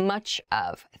think much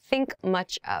of. Think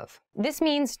much of. This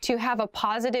means to have a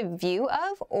positive view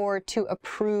of or to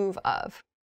approve of.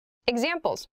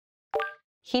 Examples.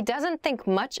 He doesn't think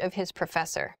much of his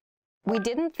professor. We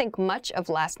didn't think much of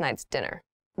last night's dinner.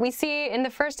 We see in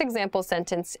the first example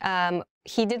sentence,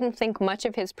 he didn't think much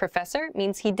of his professor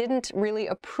means he didn't really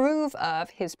approve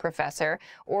of his professor,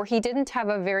 or he didn't have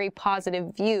a very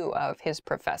positive view of his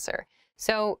professor.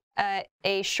 So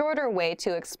a shorter way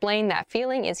to explain that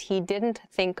feeling is he didn't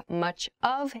think much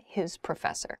of his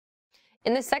professor.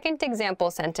 In the second example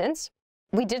sentence,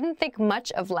 we didn't think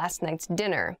much of last night's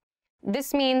dinner.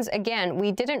 This means, again,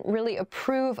 we didn't really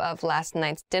approve of last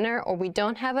night's dinner, or we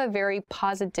don't have a very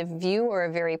positive view or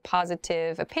a very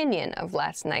positive opinion of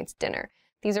last night's dinner.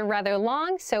 These are rather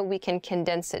long, so we can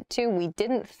condense it to we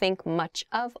didn't think much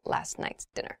of last night's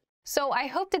dinner. So I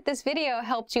hope that this video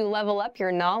helped you level up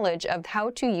your knowledge of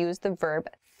how to use the verb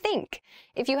think.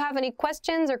 If you have any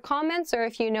questions or comments, or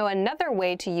if you know another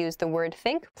way to use the word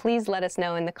think, please let us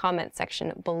know in the comment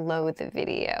section below the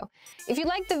video. If you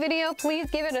liked the video, please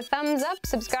give it a thumbs up,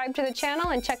 subscribe to the channel,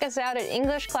 and check us out at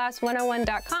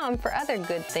EnglishClass101.com for other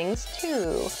good things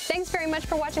too. Thanks very much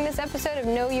for watching this episode of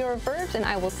Know Your Verbs, and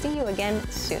I will see you again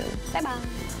soon. Bye-bye.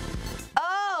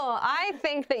 Oh, I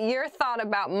think that your thought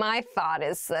about my thought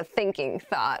is a thinking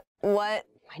thought. What?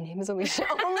 My name is Alicia,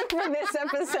 only for this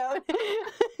episode.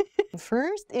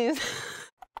 First is...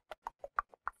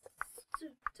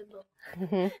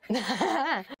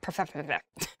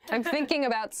 I'm thinking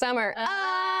about summer.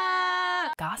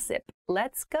 Gossip.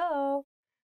 Let's go.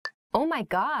 Oh my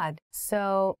God.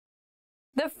 So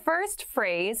the first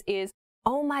phrase is,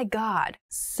 oh my God,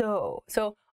 so.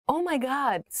 So, oh my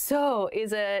God, so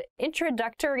is an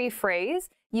introductory phrase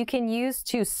you can use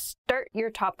to start your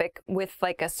topic with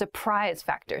like a surprise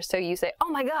factor. So you say, oh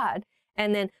my God,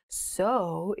 and then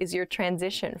so is your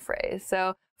transition phrase.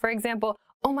 So for example,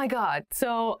 oh my God,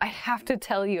 so I have to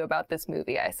tell you about this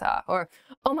movie I saw. Or,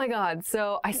 oh my God,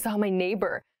 so I saw my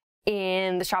neighbor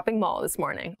in the shopping mall this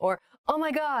morning. Or, oh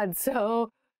my God,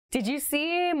 so did you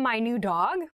see my new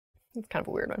dog? It's kind of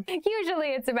a weird one.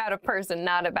 Usually it's about a person,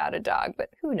 not about a dog, but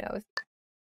who knows?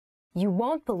 You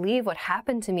won't believe what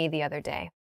happened to me the other day.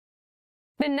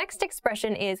 The next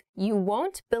expression is, you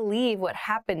won't believe what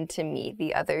happened to me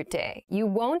the other day. You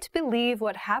won't believe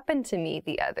what happened to me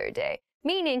the other day.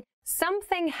 Meaning,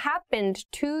 something happened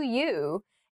to you,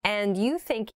 and you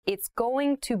think it's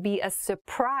going to be a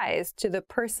surprise to the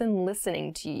person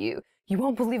listening to you. You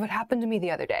won't believe what happened to me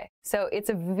the other day. So it's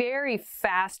a very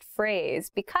fast phrase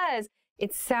because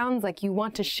it sounds like you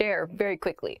want to share very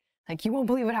quickly. Like, you won't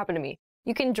believe what happened to me.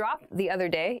 You can drop the other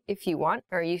day if you want,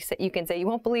 or you can say, you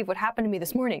won't believe what happened to me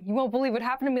this morning. You won't believe what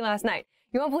happened to me last night.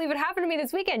 You won't believe what happened to me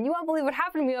this weekend. You won't believe what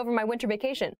happened to me over my winter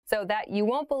vacation. So that you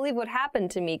won't believe what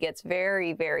happened to me gets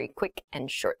very, very quick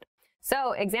and short.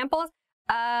 So examples,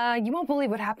 you won't believe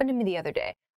what happened to me the other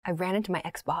day. I ran into my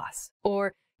ex-boss.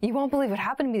 Or, you won't believe what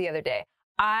happened to me the other day.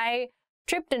 I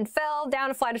tripped and fell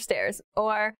down a flight of stairs.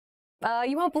 Or,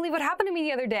 you won't believe what happened to me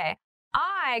the other day.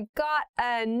 I got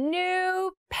a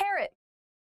new parrot.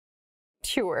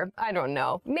 Sure, I don't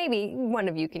know. Maybe one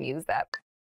of you can use that.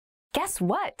 Guess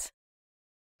what?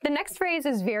 The next phrase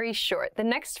is very short. The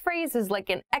next phrase is like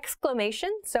an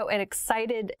exclamation, so an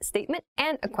excited statement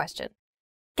and a question.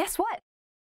 Guess what?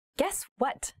 Guess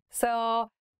what?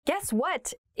 So, guess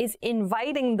what is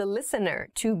inviting the listener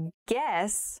to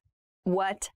guess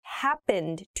what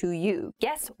happened to you.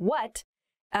 Guess what?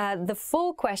 The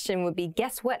full question would be,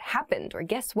 guess what happened? Or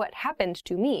guess what happened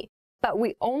to me? But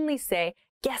we only say,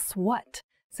 guess what?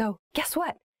 So, guess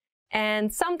what?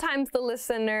 And sometimes the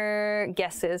listener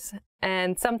guesses,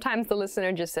 and sometimes the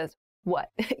listener just says, what?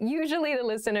 Usually the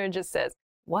listener just says,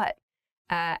 what?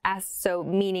 So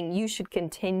meaning you should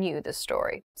continue the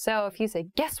story. So if you say,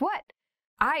 guess what?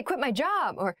 I quit my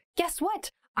job. Or guess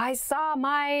what? I saw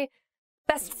my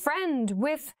best friend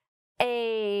with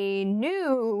a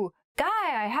new guy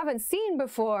I haven't seen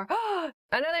before.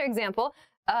 Another example,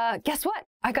 guess what?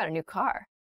 I got a new car.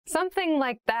 Something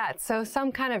like that. So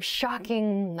some kind of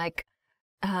shocking, like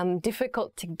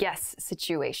difficult to guess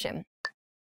situation.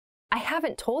 I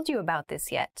haven't told you about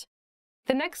this yet.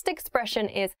 The next expression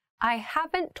is, I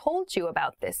haven't told you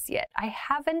about this yet. I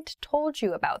haven't told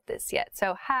you about this yet.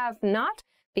 So have not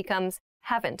becomes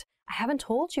haven't. I haven't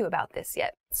told you about this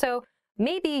yet. So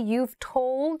maybe you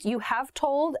have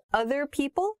told other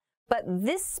people, but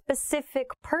this specific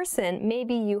person,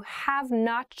 maybe you have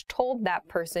not told that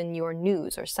person your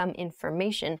news or some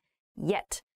information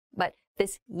yet. But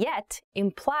this yet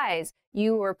implies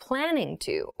you are planning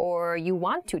to, or you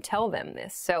want to tell them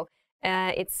this. So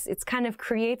it's kind of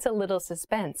creates a little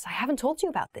suspense. I haven't told you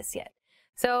about this yet.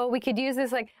 So we could use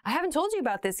this like, I haven't told you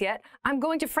about this yet. I'm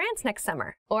going to France next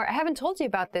summer. Or I haven't told you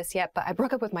about this yet, but I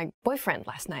broke up with my boyfriend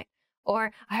last night.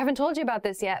 Or I haven't told you about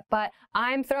this yet, but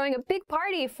I'm throwing a big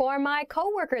party for my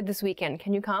coworker this weekend.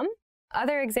 Can you come?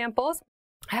 Other examples,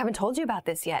 I haven't told you about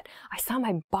this yet. I saw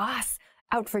my boss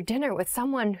out for dinner with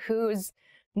someone who's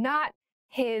not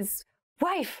his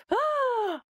wife.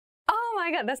 Oh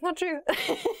my God, that's not true.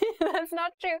 That's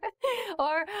not true.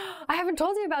 Or I haven't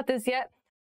told you about this yet.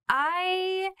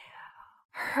 I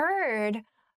heard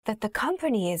that the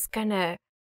company is gonna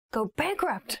go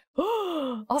bankrupt.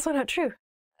 Also not true.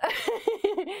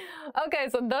 Okay,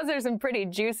 so those are some pretty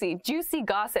juicy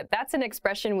gossip. That's an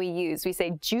expression we use. We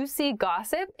say juicy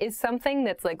gossip is something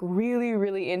that's like really,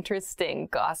 really interesting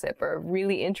gossip or a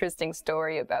really interesting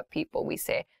story about people. We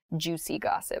say juicy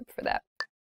gossip for that.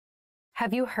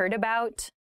 Have you heard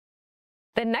about?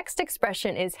 The next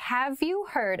expression is have you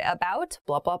heard about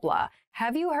blah, blah, blah.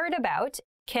 Have you heard about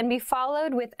can be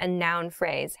followed with a noun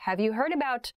phrase. Have you heard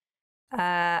about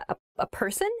a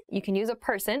person? You can use a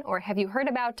person. Or have you heard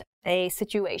about a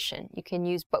situation? You can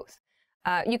use both.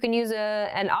 You can use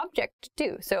an object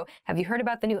too. So have you heard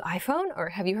about the new iPhone? Or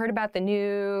have you heard about the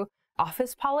new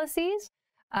office policies?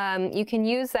 You can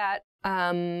use that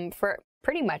for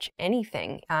pretty much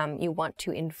anything you want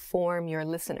to inform your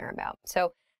listener about.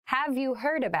 So have you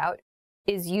heard about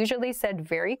is usually said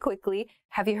very quickly.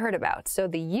 Have you heard about? So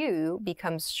the you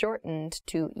becomes shortened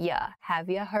to ya. Have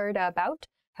you heard about?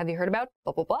 Have you heard about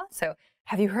blah, blah, blah? So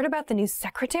have you heard about the new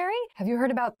secretary? Have you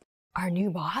heard about our new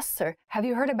boss? Or have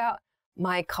you heard about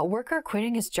my coworker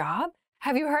quitting his job?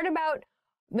 Have you heard about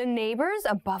the neighbors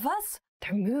above us?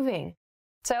 They're moving.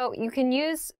 So you can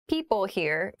use people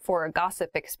here for gossip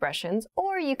expressions,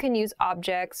 or you can use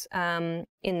objects in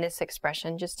this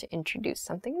expression just to introduce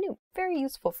something new. Very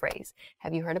useful phrase.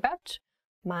 Have you heard about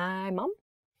my mom?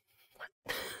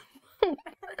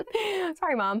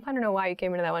 Sorry, Mom. I don't know why you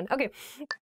came into that one. Okay.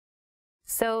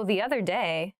 So the other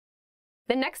day,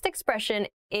 the next expression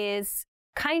is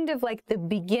kind of like the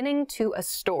beginning to a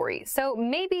story. So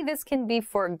maybe this can be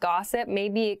for gossip.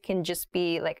 Maybe it can just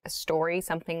be like a story,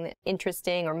 something that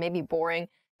interesting or maybe boring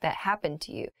that happened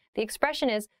to you. The expression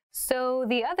is, so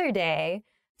the other day,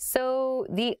 so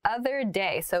the other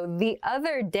day. So the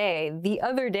other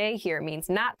day here means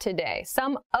not today,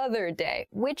 some other day.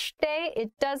 Which day?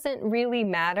 It doesn't really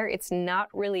matter. It's not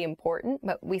really important,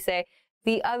 but we say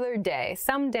the other day,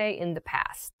 some day in the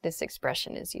past. This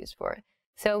expression is used for it.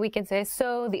 So we can say,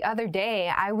 so the other day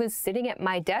I was sitting at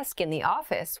my desk in the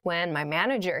office when my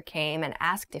manager came and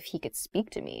asked if he could speak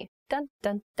to me. Dun,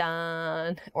 dun,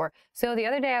 dun. Or, so the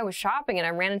other day I was shopping and I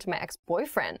ran into my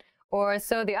ex-boyfriend. Or,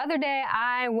 so the other day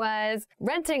I was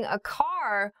renting a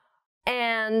car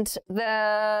and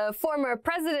the former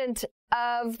president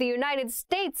of the United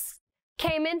States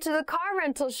came into the car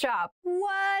rental shop.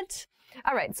 What?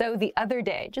 All right, so the other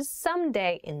day, just some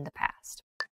day in the past.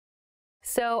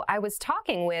 So I was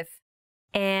talking with,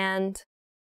 and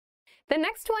the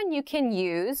next one you can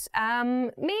use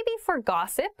maybe for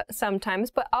gossip sometimes,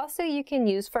 but also you can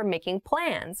use for making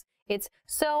plans. It's,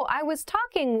 so I was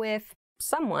talking with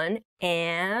someone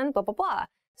and blah, blah, blah.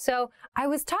 So I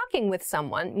was talking with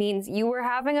someone means you were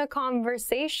having a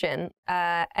conversation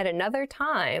at another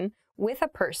time with a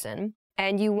person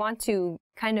and you want to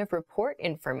kind of report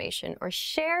information or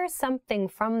share something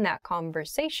from that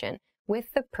conversation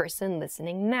with the person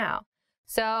listening now.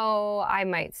 So I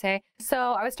might say,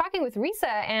 so I was talking with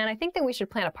Risa and I think that we should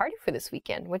plan a party for this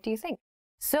weekend. What do you think?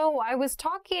 So I was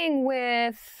talking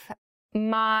with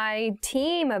my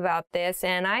team about this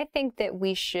and I think that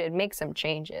we should make some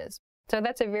changes. So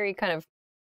that's a very kind of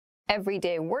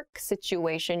everyday work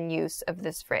situation use of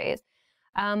this phrase.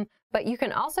 But you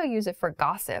can also use it for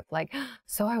gossip, like,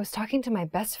 so I was talking to my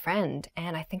best friend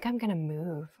and I think I'm gonna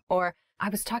move. Or I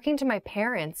was talking to my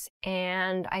parents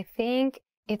and I think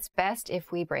it's best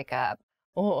if we break up.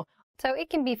 Oh, so it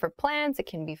can be for plans, it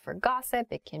can be for gossip,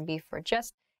 it can be for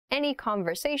just any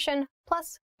conversation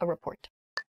plus a report.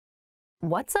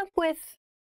 What's up with?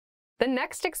 The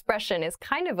next expression is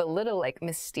kind of a little like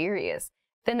mysterious.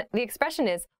 Then the expression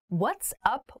is, what's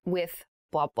up with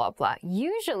blah, blah, blah.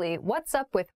 Usually, what's up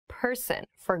with person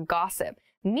for gossip,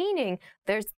 meaning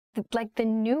there's like the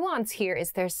nuance here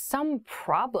is there's some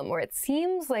problem or it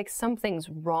seems like something's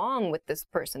wrong with this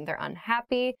person. They're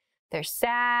unhappy, they're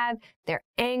sad, they're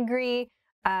angry,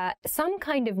 some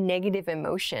kind of negative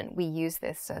emotion. We use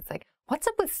this. So it's like, what's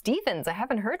up with Stevens? I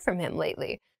haven't heard from him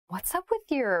lately. What's up with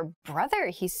your brother?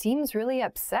 He seems really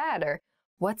upset. Or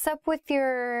what's up with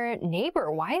your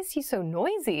neighbor? Why is he so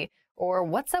noisy? Or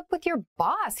what's up with your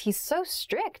boss? He's so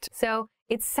strict. So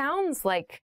it sounds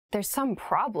like there's some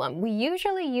problem. We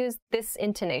usually use this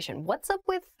intonation. What's up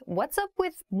with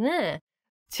nah,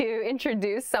 to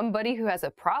introduce somebody who has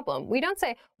a problem. We don't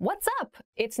say, what's up?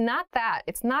 It's not that.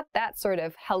 It's not that sort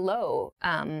of hello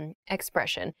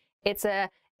expression. It's an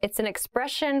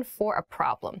expression for a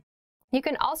problem. You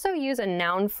can also use a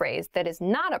noun phrase that is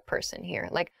not a person here,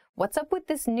 like, what's up with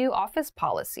this new office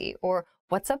policy? Or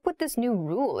what's up with this new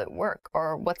rule at work?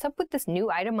 Or what's up with this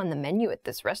new item on the menu at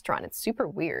this restaurant? It's super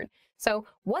weird. So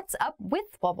what's up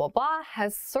with blah, blah, blah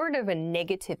has sort of a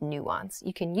negative nuance.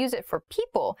 You can use it for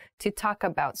people to talk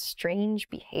about strange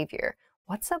behavior.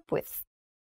 What's up with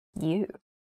you?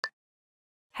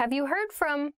 Have you heard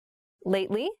from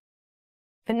lately?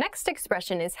 The next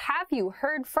expression is, have you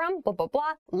heard from blah, blah,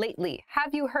 blah lately?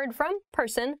 Have you heard from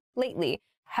person lately?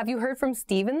 Have you heard from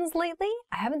Stevens lately?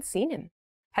 I haven't seen him.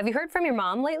 Have you heard from your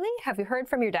mom lately? Have you heard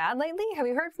from your dad lately? Have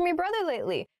you heard from your brother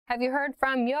lately? Have you heard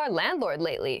from your landlord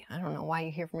lately? I don't know why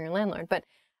you hear from your landlord, but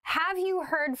have you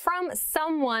heard from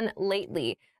someone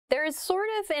lately? There is sort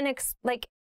of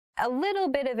a little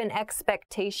bit of an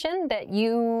expectation that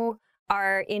you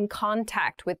are in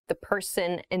contact with the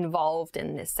person involved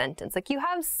in this sentence. Like you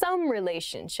have some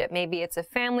relationship. Maybe it's a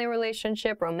family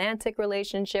relationship, romantic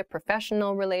relationship,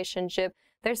 professional relationship.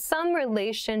 There's some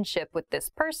relationship with this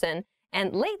person.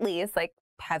 And lately is like,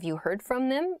 have you heard from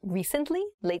them recently,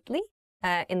 lately,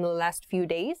 in the last few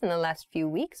days, in the last few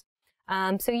weeks?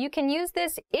 So you can use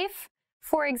this if,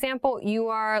 for example, you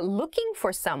are looking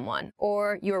for someone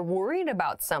or you're worried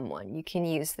about someone. You can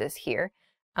use this here.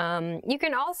 You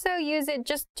can also use it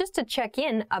just to check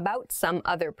in about some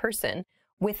other person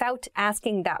without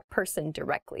asking that person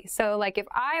directly. So like if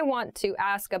I want to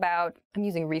ask about, I'm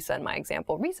using Risa in my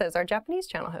example. Risa is our Japanese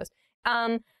channel host.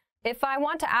 If I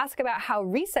want to ask about how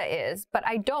Risa is, but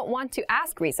I don't want to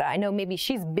ask Risa, I know maybe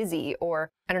she's busy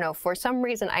or I don't know, for some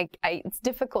reason it's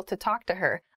difficult to talk to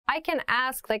her. I can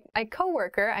ask like my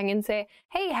coworker, I can say,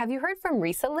 hey, have you heard from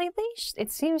Risa lately?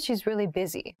 It seems she's really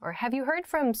busy. Or have you heard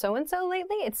from so-and-so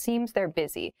lately? It seems they're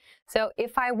busy. So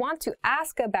if I want to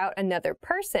ask about another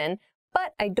person,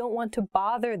 but I don't want to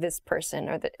bother this person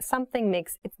or that something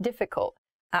makes it difficult,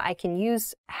 I can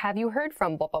use have you heard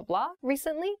from blah, blah, blah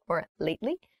recently or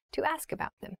lately to ask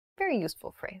about them. Very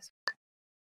useful phrase.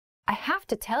 I have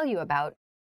to tell you about.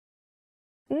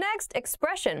 Next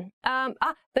expression.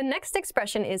 The next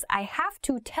expression is I have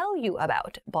to tell you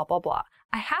about blah, blah, blah.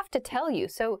 I have to tell you.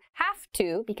 So have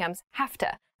to becomes have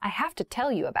to. I have to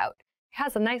tell you about. It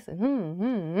has a nice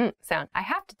sound. I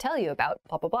have to tell you about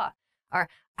blah, blah, blah. Or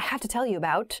I have to tell you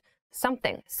about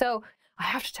something. So I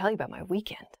have to tell you about my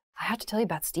weekend. I have to tell you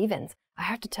about Stevens. I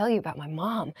have to tell you about my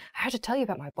mom. I have to tell you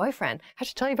about my boyfriend. I have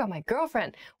to tell you about my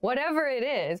girlfriend. Whatever it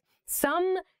is,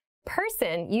 some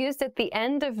person used at the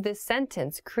end of this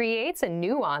sentence creates a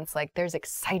nuance like there's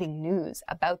exciting news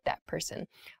about that person.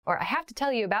 Or I have to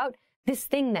tell you about this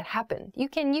thing that happened. You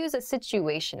can use a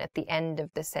situation at the end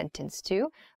of the sentence too,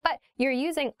 but you're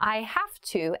using I have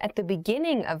to at the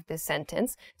beginning of the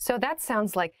sentence. So that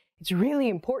sounds like it's really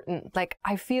important. Like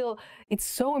I feel it's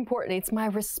so important. It's my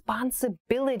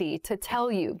responsibility to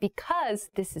tell you because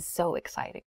this is so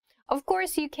exciting. Of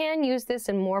course, you can use this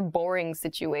in more boring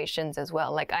situations as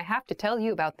well. Like I have to tell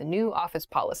you about the new office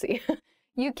policy.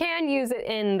 You can use it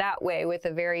in that way with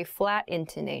a very flat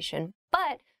intonation,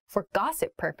 but for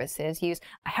gossip purposes, use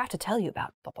I have to tell you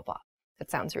about blah, blah, blah.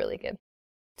 That sounds really good.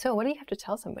 So what do you have to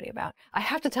tell somebody about? I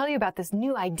have to tell you about this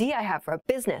new idea I have for a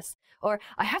business. Or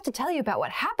I have to tell you about what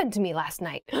happened to me last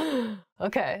night.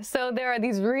 Okay, so there are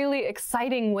these really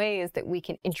exciting ways that we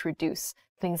can introduce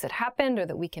things that happened or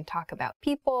that we can talk about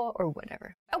people or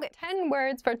whatever. Okay, 10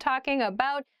 words for talking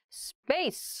about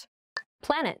space.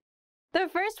 Planet, The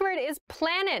first word is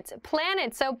planet.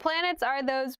 Planet. So planets are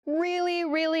those really,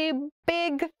 really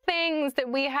big things that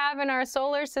we have in our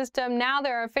solar system. Now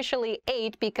there are officially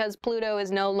 8 because Pluto is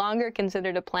no longer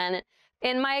considered a planet.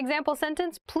 In my example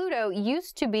sentence, Pluto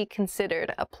used to be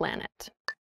considered a planet.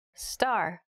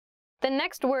 Star. The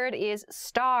next word is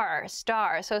star.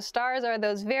 Star. So stars are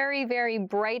those very, very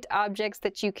bright objects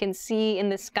that you can see in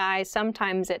the sky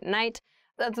sometimes at night.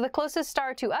 The closest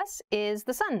star to us is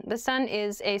the sun. The sun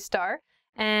is a star,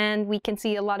 and we can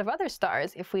see a lot of other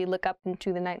stars if we look up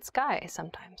into the night sky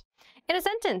sometimes. In a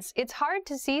sentence, it's hard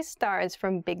to see stars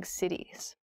from big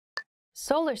cities.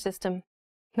 Solar system.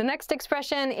 The next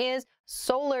expression is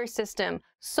solar system.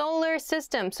 Solar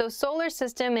system. So solar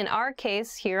system, in our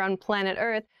case here on planet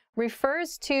Earth,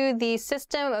 refers to the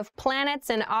system of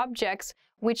planets and objects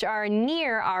which are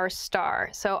near our star.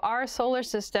 So our solar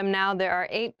system, now there are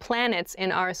 8 planets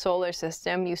in our solar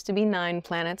system. Used to be 9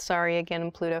 planets. Sorry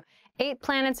again, Pluto. 8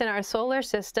 planets in our solar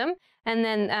system. And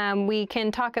then we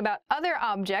can talk about other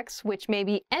objects which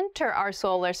maybe enter our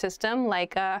solar system,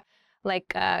 like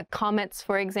comets,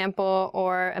 for example,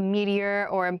 or a meteor,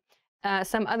 or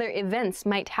some other events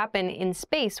might happen in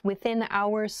space within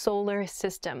our solar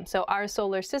system. So our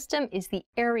solar system is the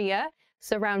area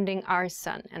surrounding our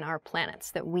sun and our planets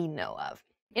that we know of.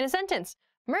 In a sentence,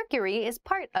 Mercury is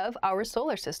part of our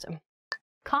solar system.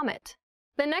 Comet.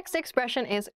 The next expression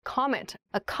is comet.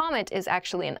 A comet is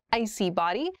actually an icy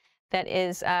body that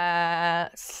is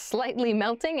slightly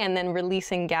melting and then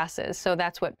releasing gases. So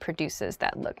that's what produces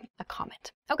that look, a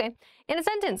comet. Okay, in a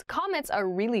sentence, comets are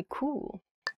really cool.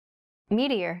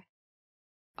 Meteor.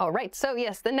 All right, so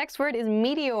yes, the next word is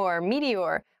meteor,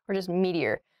 meteor, or just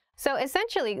meteor. So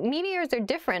essentially, meteors are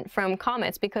different from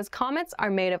comets because comets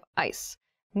are made of ice.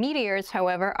 Meteors,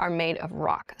 however, are made of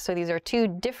rock. So these are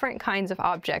 2 different kinds of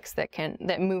objects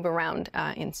that move around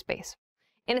in space.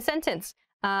 In a sentence,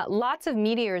 lots of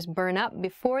meteors burn up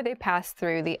before they pass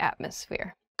through the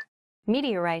atmosphere.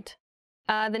 Meteorite.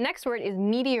 The next word is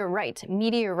meteorite.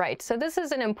 Meteorite. So this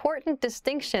is an important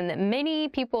distinction that many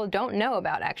people don't know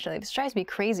about, actually. This drives me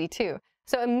crazy, too.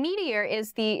 So a meteor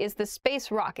is the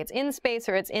space rock. It's in space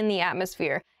or it's in the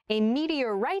atmosphere. A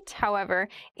meteorite, however,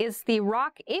 is the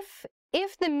rock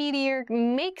if the meteor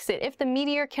makes it, if the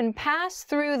meteor can pass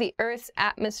through the Earth's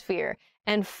atmosphere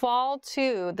and fall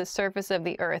to the surface of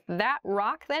the Earth, that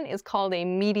rock then is called a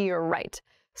meteorite.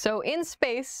 So in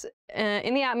space,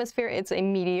 in the atmosphere, it's a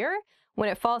meteor. When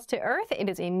it falls to Earth, it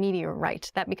is a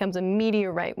meteorite. That becomes a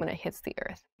meteorite when it hits the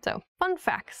Earth. So, fun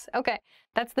facts. Okay,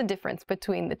 that's the difference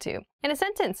between the 2. In a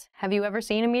sentence, have you ever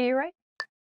seen a meteorite?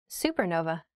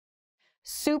 Supernova.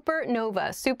 Supernova.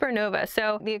 Supernova.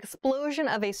 So, the explosion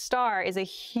of a star is a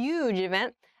huge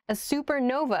event. A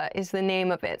supernova is the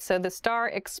name of it. So, the star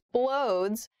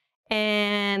explodes,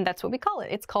 and that's what we call it.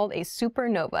 It's called a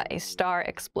supernova, a star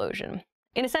explosion.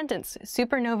 In a sentence,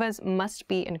 supernovas must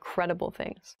be incredible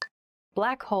things.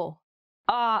 Black hole.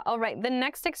 All right, the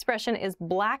next expression is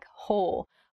black hole.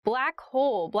 Black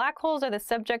hole. Black holes are the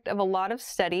subject of a lot of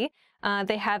study.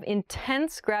 They have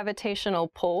intense gravitational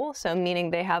pull, so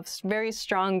meaning they have very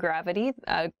strong gravity.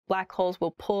 Black holes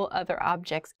will pull other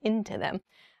objects into them.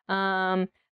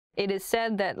 It is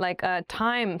said that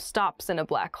time stops in a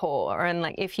black hole, or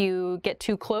if you get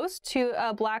too close to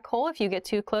a black hole, if you get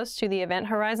too close to the event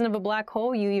horizon of a black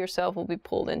hole, you yourself will be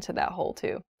pulled into that hole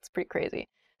too. It's pretty crazy.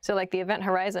 So the event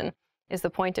horizon is the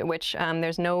point at which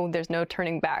there's no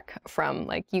turning back from,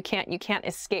 you can't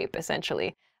escape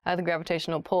essentially the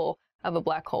gravitational pull of a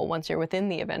black hole once you're within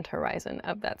the event horizon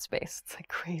of that space. It's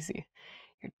crazy.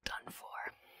 You're done for.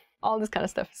 All this kind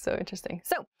of stuff is so interesting.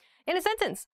 So, in a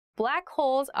sentence, black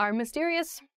holes are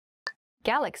mysterious.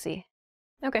 Galaxy.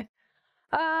 Okay.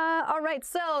 All right,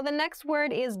 so the next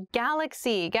word is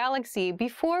galaxy. Galaxy.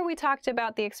 Before we talked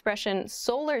about the expression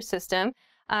solar system,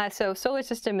 so solar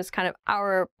system is kind of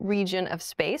our region of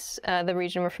space, the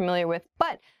region we're familiar with,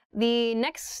 but the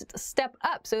next step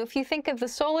up, so if you think of the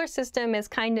solar system as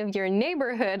kind of your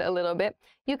neighborhood a little bit,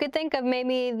 you could think of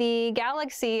maybe the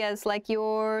galaxy as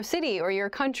your city or your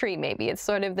country maybe. It's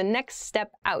sort of the next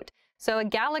step out. So a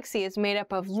galaxy is made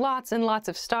up of lots and lots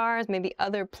of stars, maybe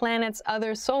other planets,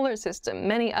 other solar systems,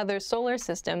 many other solar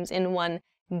systems in one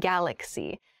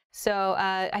galaxy. So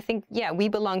I think, yeah, we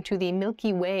belong to the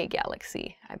Milky Way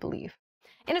galaxy, I believe.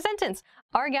 In a sentence,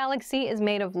 our galaxy is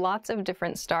made of lots of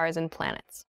different stars and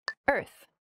planets. Earth.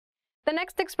 The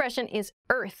next expression is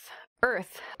Earth.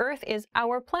 Earth. Earth is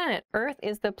our planet. Earth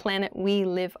is the planet we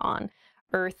live on.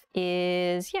 Earth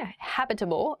is,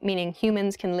 habitable, meaning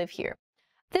humans can live here.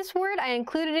 This word, I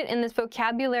included it in this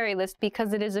vocabulary list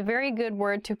because it is a very good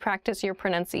word to practice your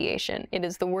pronunciation. It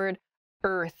is the word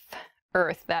earth.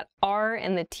 earth. That R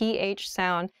and the TH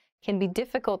sound can be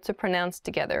difficult to pronounce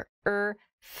together.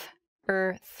 Earth,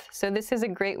 earth. So this is a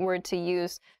great word to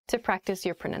use to practice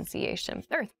your pronunciation.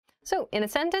 Earth. So in a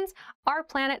sentence, our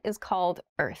planet is called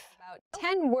Earth. About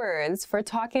 10 words for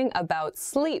talking about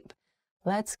sleep.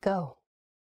 Let's go.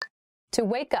 To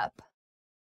wake up.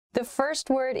 The first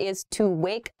word is to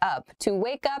wake up. To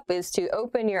wake up is to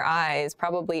open your eyes,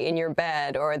 probably in your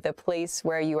bed or the place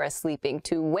where you are sleeping.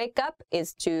 To wake up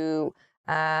is to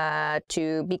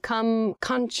become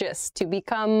conscious, to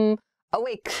become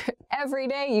awake. Every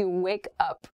day you wake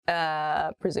up,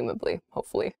 presumably,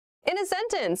 hopefully. In a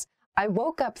sentence, I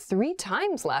woke up 3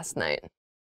 times last night.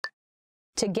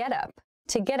 To get up,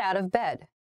 to get out of bed.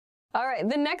 All right,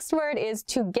 the next word is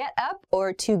to get up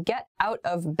or to get out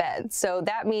of bed. So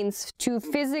that means to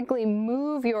physically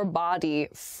move your body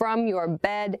from your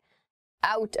bed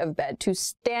out of bed, to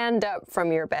stand up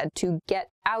from your bed, to get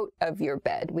out of your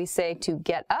bed. We say to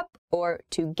get up or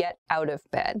to get out of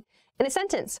bed. In a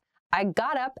sentence, I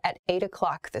got up at 8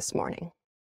 o'clock this morning.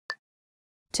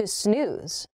 To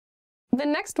snooze. The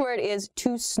next word is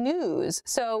to snooze.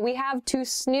 So we have to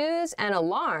snooze an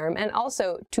alarm and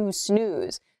also to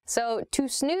snooze. So to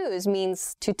snooze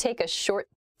means to take a short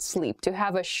sleep, to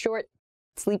have a short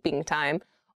sleeping time.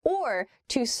 Or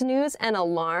to snooze an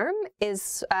alarm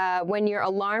is when your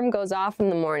alarm goes off in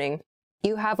the morning.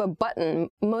 You have a button.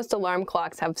 Most alarm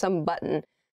clocks have some button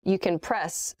you can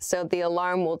press so the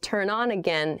alarm will turn on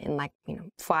again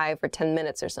in 5 or 10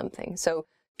 minutes or something. So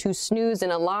to snooze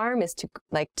an alarm is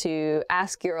to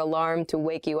ask your alarm to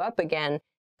wake you up again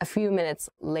a few minutes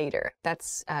later.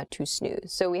 That's to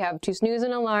snooze. So we have to snooze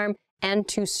an alarm and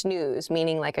to snooze,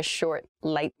 meaning like a short,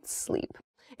 light sleep.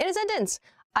 In a sentence,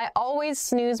 I always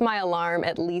snooze my alarm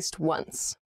at least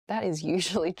once. That is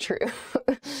usually true.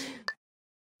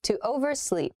 To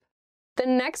oversleep. The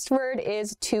next word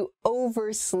is to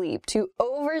oversleep. To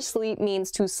oversleep means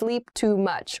to sleep too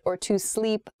much or to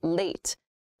sleep late.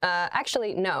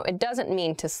 Actually, no, it doesn't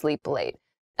mean to sleep late.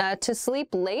 To sleep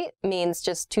late means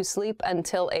just to sleep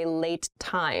until a late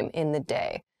time in the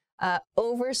day.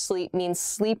 Oversleep means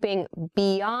sleeping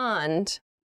beyond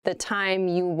the time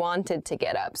you wanted to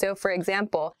get up. So for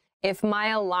example, if my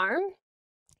alarm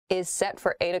is set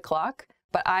for 8 o'clock,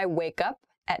 but I wake up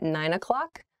at 9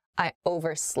 o'clock, I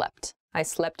overslept. I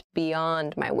slept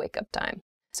beyond my wake-up time.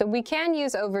 So we can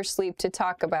use oversleep to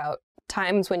talk about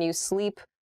times when you sleep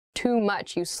too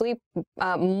much. You sleep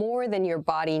more than your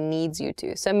body needs you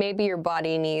to. So maybe your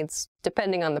body needs,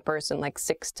 depending on the person, like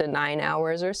 6 to 9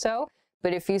 hours or so.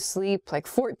 But if you sleep like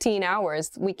 14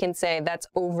 hours, we can say that's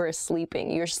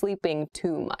oversleeping. You're sleeping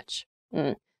too much.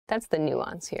 That's the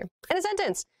nuance here. In a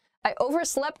sentence, I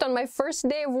overslept on my first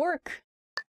day of work.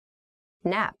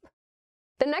 Nap.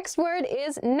 The next word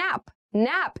is nap.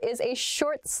 Nap is a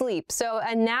short sleep. So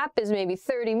a nap is maybe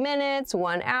 30 minutes,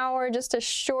 1 hour, just a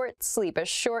short sleep, a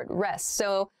short rest.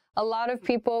 So a lot of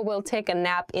people will take a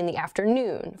nap in the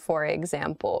afternoon, for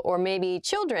example, or maybe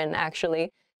children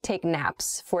actually take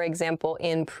naps, for example,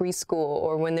 in preschool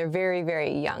or when they're very,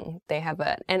 very young. They have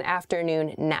an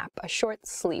afternoon nap, a short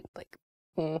sleep,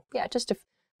 just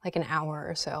like an hour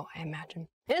or so, I imagine.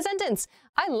 In a sentence,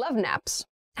 I love naps.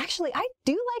 Actually, I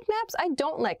do like naps. I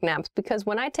don't like naps because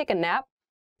when I take a nap,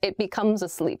 it becomes a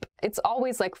sleep. It's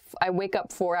always like I wake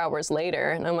up 4 hours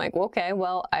later and I'm like, okay,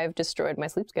 well, I've destroyed my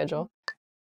sleep schedule.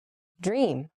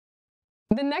 Dream.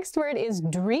 The next word is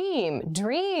dream.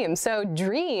 Dream. So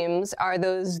dreams are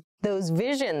those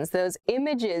visions, those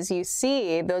images you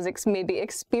see, those maybe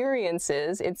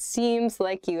experiences it seems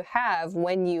like you have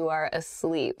when you are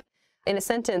asleep. In a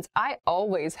sentence, I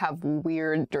always have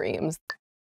weird dreams.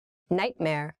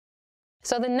 Nightmare.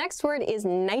 So the next word is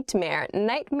nightmare.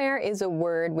 Nightmare is a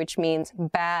word which means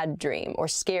bad dream or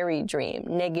scary dream,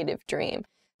 negative dream.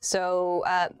 So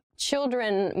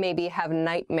children maybe have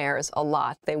nightmares a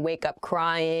lot. They wake up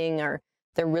crying or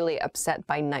they're really upset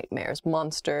by nightmares,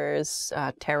 monsters,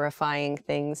 terrifying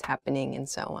things happening, and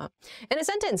so on. In a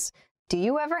sentence, do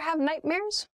you ever have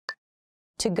nightmares?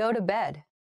 To go to bed.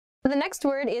 The next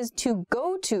word is to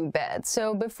go to bed.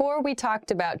 So before we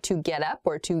talked about to get up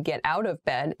or to get out of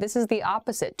bed, this is the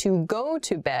opposite. To go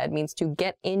to bed means to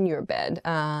get in your bed,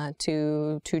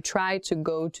 to try to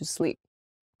go to sleep,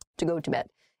 to go to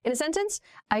bed. In a sentence,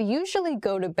 I usually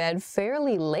go to bed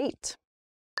fairly late.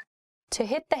 To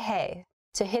hit the hay,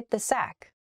 to hit the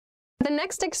sack. The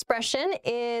next expression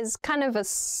is kind of a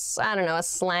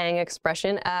slang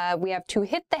expression. We have to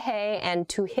hit the hay and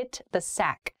to hit the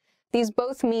sack. These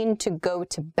both mean to go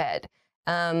to bed.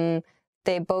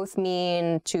 They both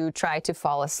mean to try to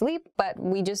fall asleep, but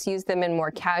we just use them in more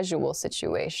casual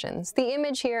situations. The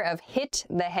image here of hit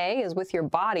the hay is with your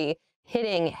body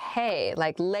hitting hay,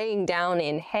 like laying down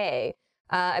in hay.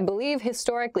 I believe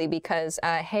historically because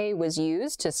hay was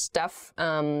used to stuff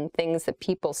things that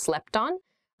people slept on.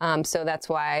 So that's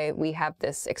why we have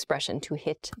this expression, to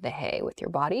hit the hay with your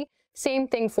body. Same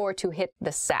thing for to hit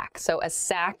the sack. So a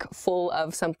sack full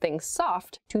of something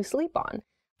soft to sleep on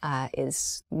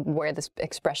is where this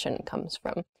expression comes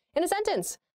from. In a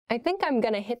sentence, I think I'm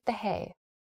gonna hit the hay.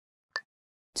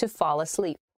 To fall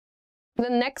asleep. The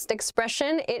next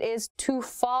expression, it is to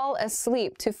fall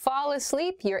asleep. To fall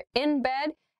asleep, you're in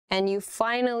bed and you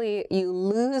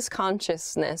lose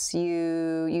consciousness.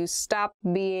 You stop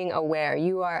being aware.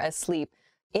 You are asleep.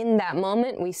 In that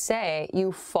moment, we say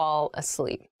you fall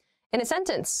asleep. In a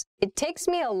sentence, it takes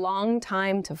me a long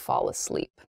time to fall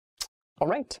asleep. All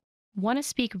right. Want to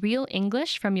speak real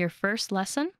English from your first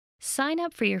lesson? Sign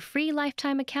up for your free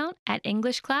lifetime account at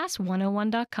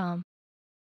EnglishClass101.com.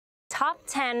 Top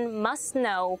 10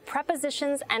 must-know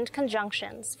prepositions and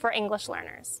conjunctions for English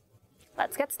learners.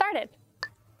 Let's get started.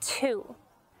 To.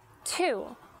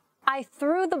 I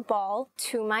threw the ball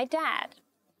to my dad.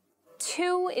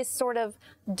 To is sort of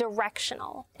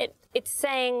directional. It's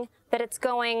saying that it's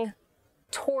going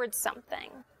towards something.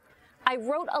 I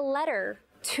wrote a letter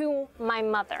to my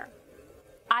mother.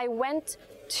 I went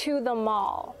to the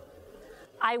mall.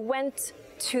 I went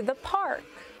to the park.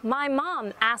 My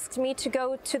mom asked me to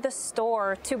go to the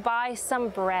store to buy some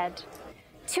bread.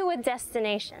 To a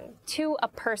destination, to a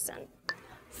person.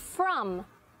 From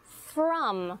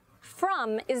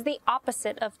is the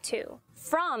opposite of to.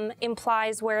 From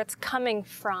implies where it's coming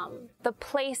from, the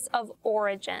place of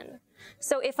origin.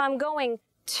 So if I'm going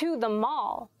to the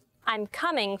mall, I'm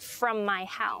coming from my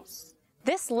house.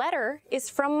 This letter is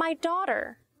from my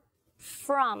daughter.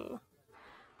 From.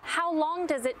 How long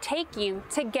does it take you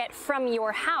to get from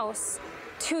your house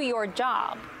to your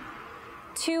job?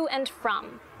 To and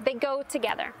from, they go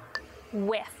together.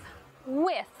 With.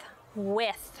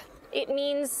 It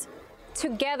means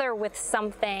together with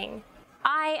something.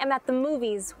 I am at the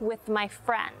movies with my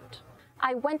friend.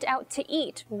 I went out to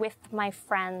eat with my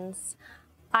friends.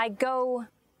 I go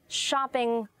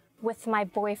shopping with my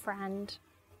boyfriend.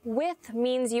 With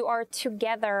means you are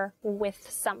together with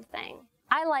something.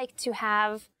 I like to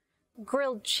have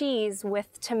grilled cheese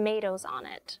with tomatoes on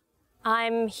it.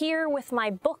 I'm here with my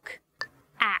book.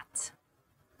 At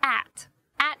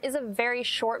is a very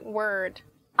short word.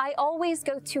 I always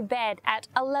go to bed at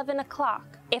 11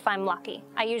 o'clock, if I'm lucky.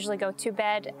 I usually go to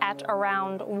bed at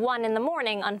around 1 in the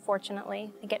morning,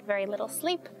 unfortunately. I get very little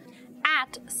sleep.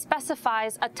 At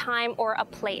specifies a time or a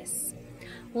place.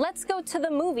 Let's go to the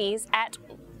movies at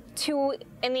 2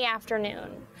 in the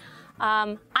afternoon.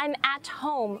 I'm at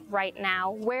home right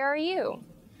now. Where are you?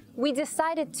 We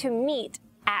decided to meet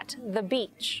at the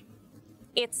beach.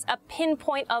 It's a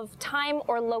pinpoint of time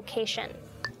or location.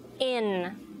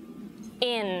 In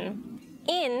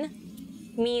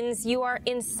means you are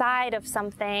inside of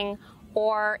something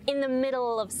or in the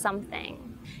middle of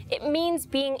something. It means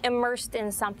being immersed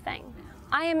in something.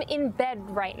 I am in bed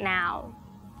right now.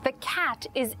 The cat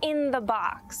is in the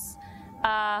box.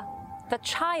 The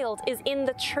child is in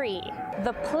the tree.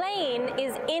 The plane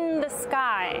is in the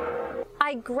sky.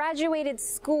 I graduated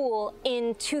school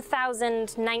in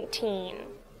 2019.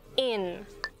 In.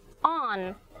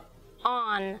 On.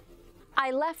 I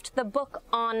left the book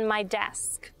on my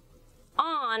desk.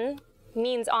 On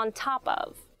means on top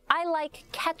of. I like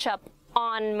ketchup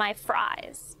on my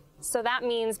fries. So that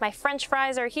means my French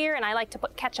fries are here and I like to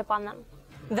put ketchup on them.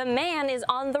 The man is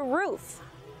on the roof.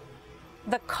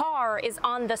 The car is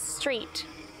on the street.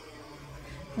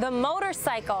 The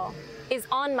motorcycle is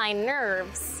on my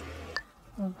nerves.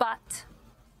 But.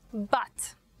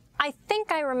 I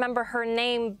think I remember her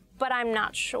name, but I'm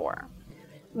not sure.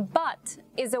 But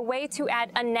is a way to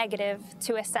add a negative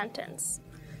to a sentence.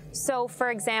 So, for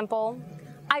example,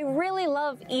 I really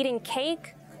love eating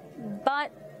cake,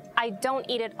 but I don't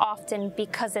eat it often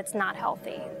because it's not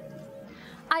healthy.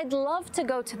 I'd love to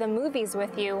go to the movies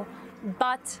with you,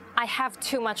 but I have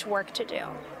too much work to do.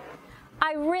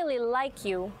 I really like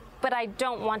you, but I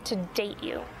don't want to date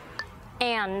you.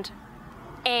 And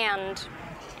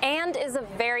is a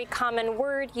very common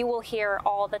word you will hear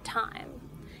all the time.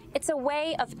 It's a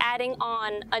way of adding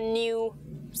on a new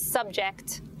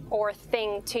subject or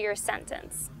thing to your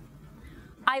sentence.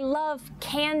 I love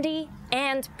candy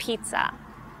and pizza.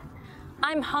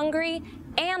 I'm hungry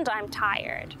and I'm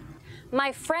tired.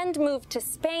 My friend moved to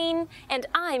Spain and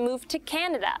I moved to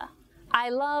Canada. I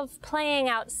love playing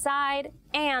outside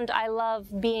and I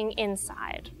love being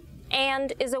inside.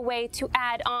 And is a way to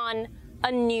add on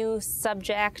a new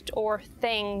subject or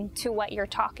thing to what you're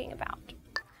talking about.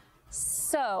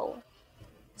 So,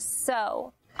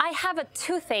 I have a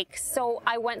toothache, so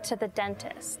I went to the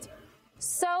dentist.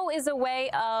 So is a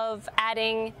way of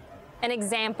adding an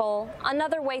example.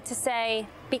 Another way to say,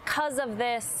 because of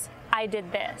this, I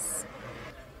did this.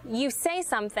 You say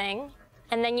something,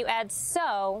 and then you add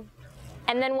so,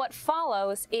 and then what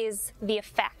follows is the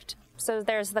effect. So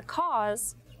there's the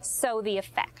cause, so the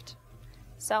effect.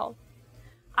 So,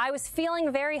 I was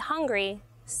feeling very hungry,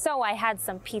 so I had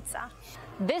some pizza.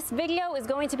 This video is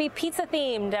going to be pizza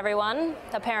themed, everyone,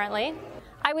 apparently.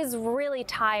 I was really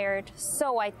tired,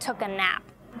 so I took a nap.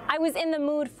 I was in the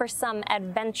mood for some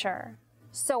adventure,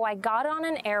 so I got on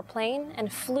an airplane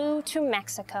and flew to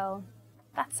Mexico.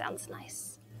 That sounds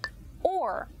nice.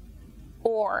 Or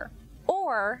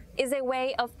is a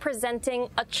way of presenting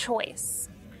a choice.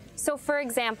 So for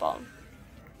example,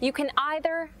 you can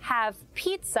either have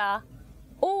pizza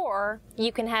or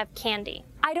you can have candy.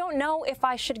 I don't know if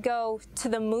I should go to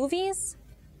the movies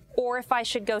or if I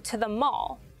should go to the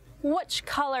mall. Which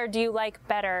color do you like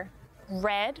better,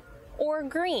 red or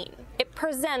green? It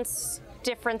presents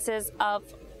differences of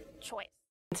choice.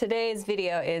 Today's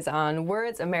video is on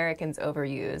words Americans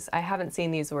overuse. I haven't seen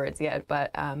these words yet,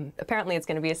 but apparently it's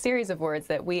going to be a series of words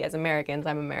that we as Americans,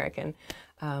 I'm American,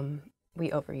 we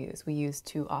overuse. We use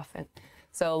too often.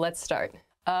 So let's start.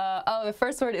 The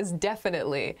first word is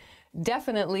definitely.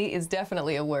 Definitely is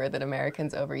definitely a word that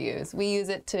Americans overuse. We use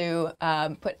it to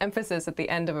put emphasis at the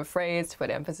end of a phrase, to put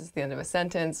emphasis at the end of a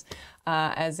sentence,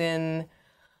 as in,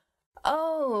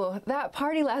 oh, that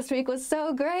party last week was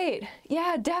so great.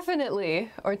 Yeah,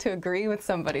 definitely. Or to agree with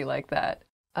somebody like that.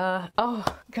 Oh,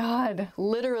 God,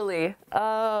 literally.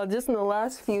 Oh, just in the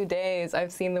last few days,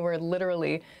 I've seen the word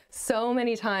literally so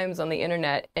many times on the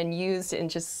internet and used in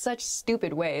just such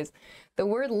stupid ways. The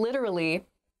word literally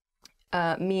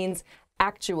means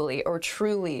actually or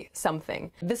truly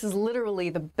something. This is literally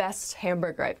the best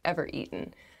hamburger I've ever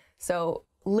eaten. So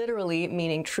literally,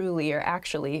 meaning truly or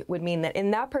actually, would mean that in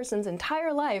that person's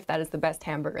entire life, that is the best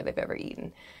hamburger they've ever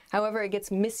eaten. However, it gets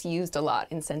misused a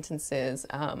lot in sentences,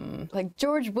 like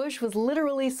George Bush was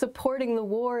literally supporting the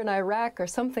war in Iraq or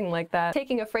something like that.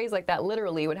 Taking a phrase like that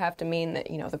literally would have to mean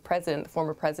that, you know, the president, the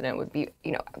former president would be,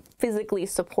 you know, physically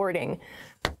supporting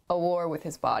a war with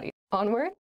his body. Onward?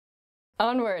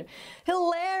 Onward.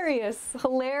 Hilarious.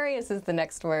 Hilarious is the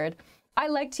next word. I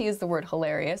like to use the word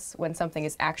hilarious when something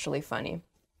is actually funny.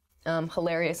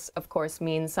 Hilarious, of course,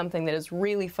 means something that is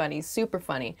really funny, super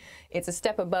funny. It's a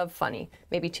step above funny,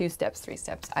 maybe 2 steps, 3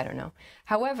 steps, I don't know.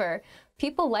 However,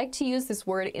 people like to use this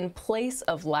word in place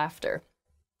of laughter.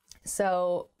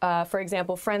 So, for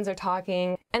example, friends are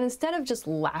talking, and instead of just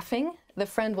laughing, the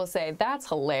friend will say, "That's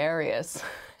hilarious."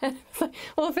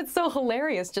 Well, if it's so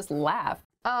hilarious, just laugh.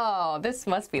 Oh, this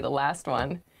must be the last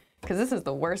one, because this is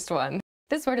the worst one.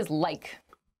 This word is like.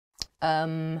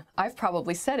 I've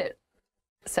probably said it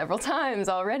several times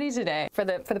already today. For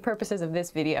the purposes of this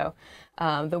video,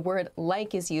 the word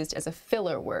like is used as a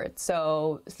filler word.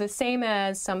 So it's the same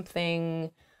as something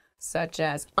such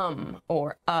as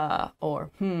or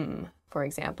for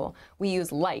example. We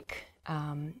use like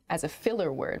as a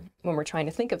filler word when we're trying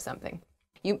to think of something.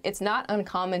 It's not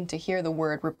uncommon to hear the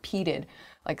word repeated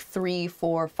like 3,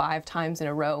 4, 5 times in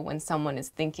a row when someone is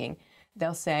thinking.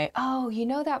 They'll say, "Oh, you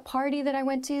know that party that I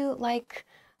went to?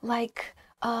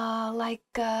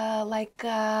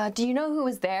 Do you know who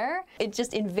was there?" It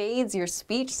just invades your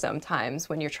speech sometimes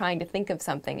when you're trying to think of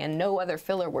something and no other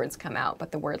filler words come out,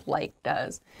 but the word like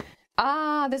does.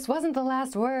 Ah, this wasn't the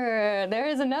last word. There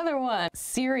is another one.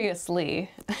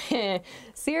 Seriously.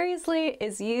 Seriously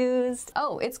is used.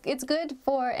 Oh, it's good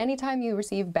for anytime you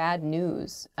receive bad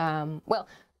news. Well,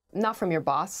 not from your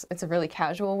boss. It's a really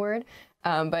casual word.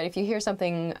 But if you hear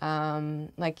something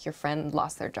like your friend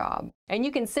lost their job, and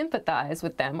you can sympathize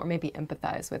with them or maybe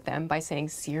empathize with them by saying,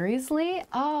 "Seriously?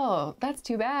 Oh, that's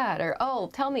too bad." Or, "Oh,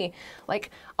 tell me,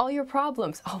 like, all your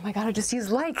problems." Oh my God, I just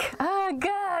used like. Ah,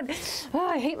 God. Oh,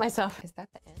 I hate myself. Is that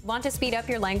the end? Want to speed up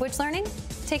your language learning?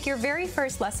 Take your very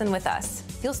first lesson with us.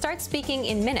 You'll start speaking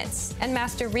in minutes and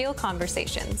master real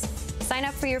conversations. Sign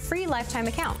up for your free lifetime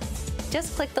account.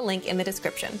 Just click the link in the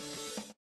description.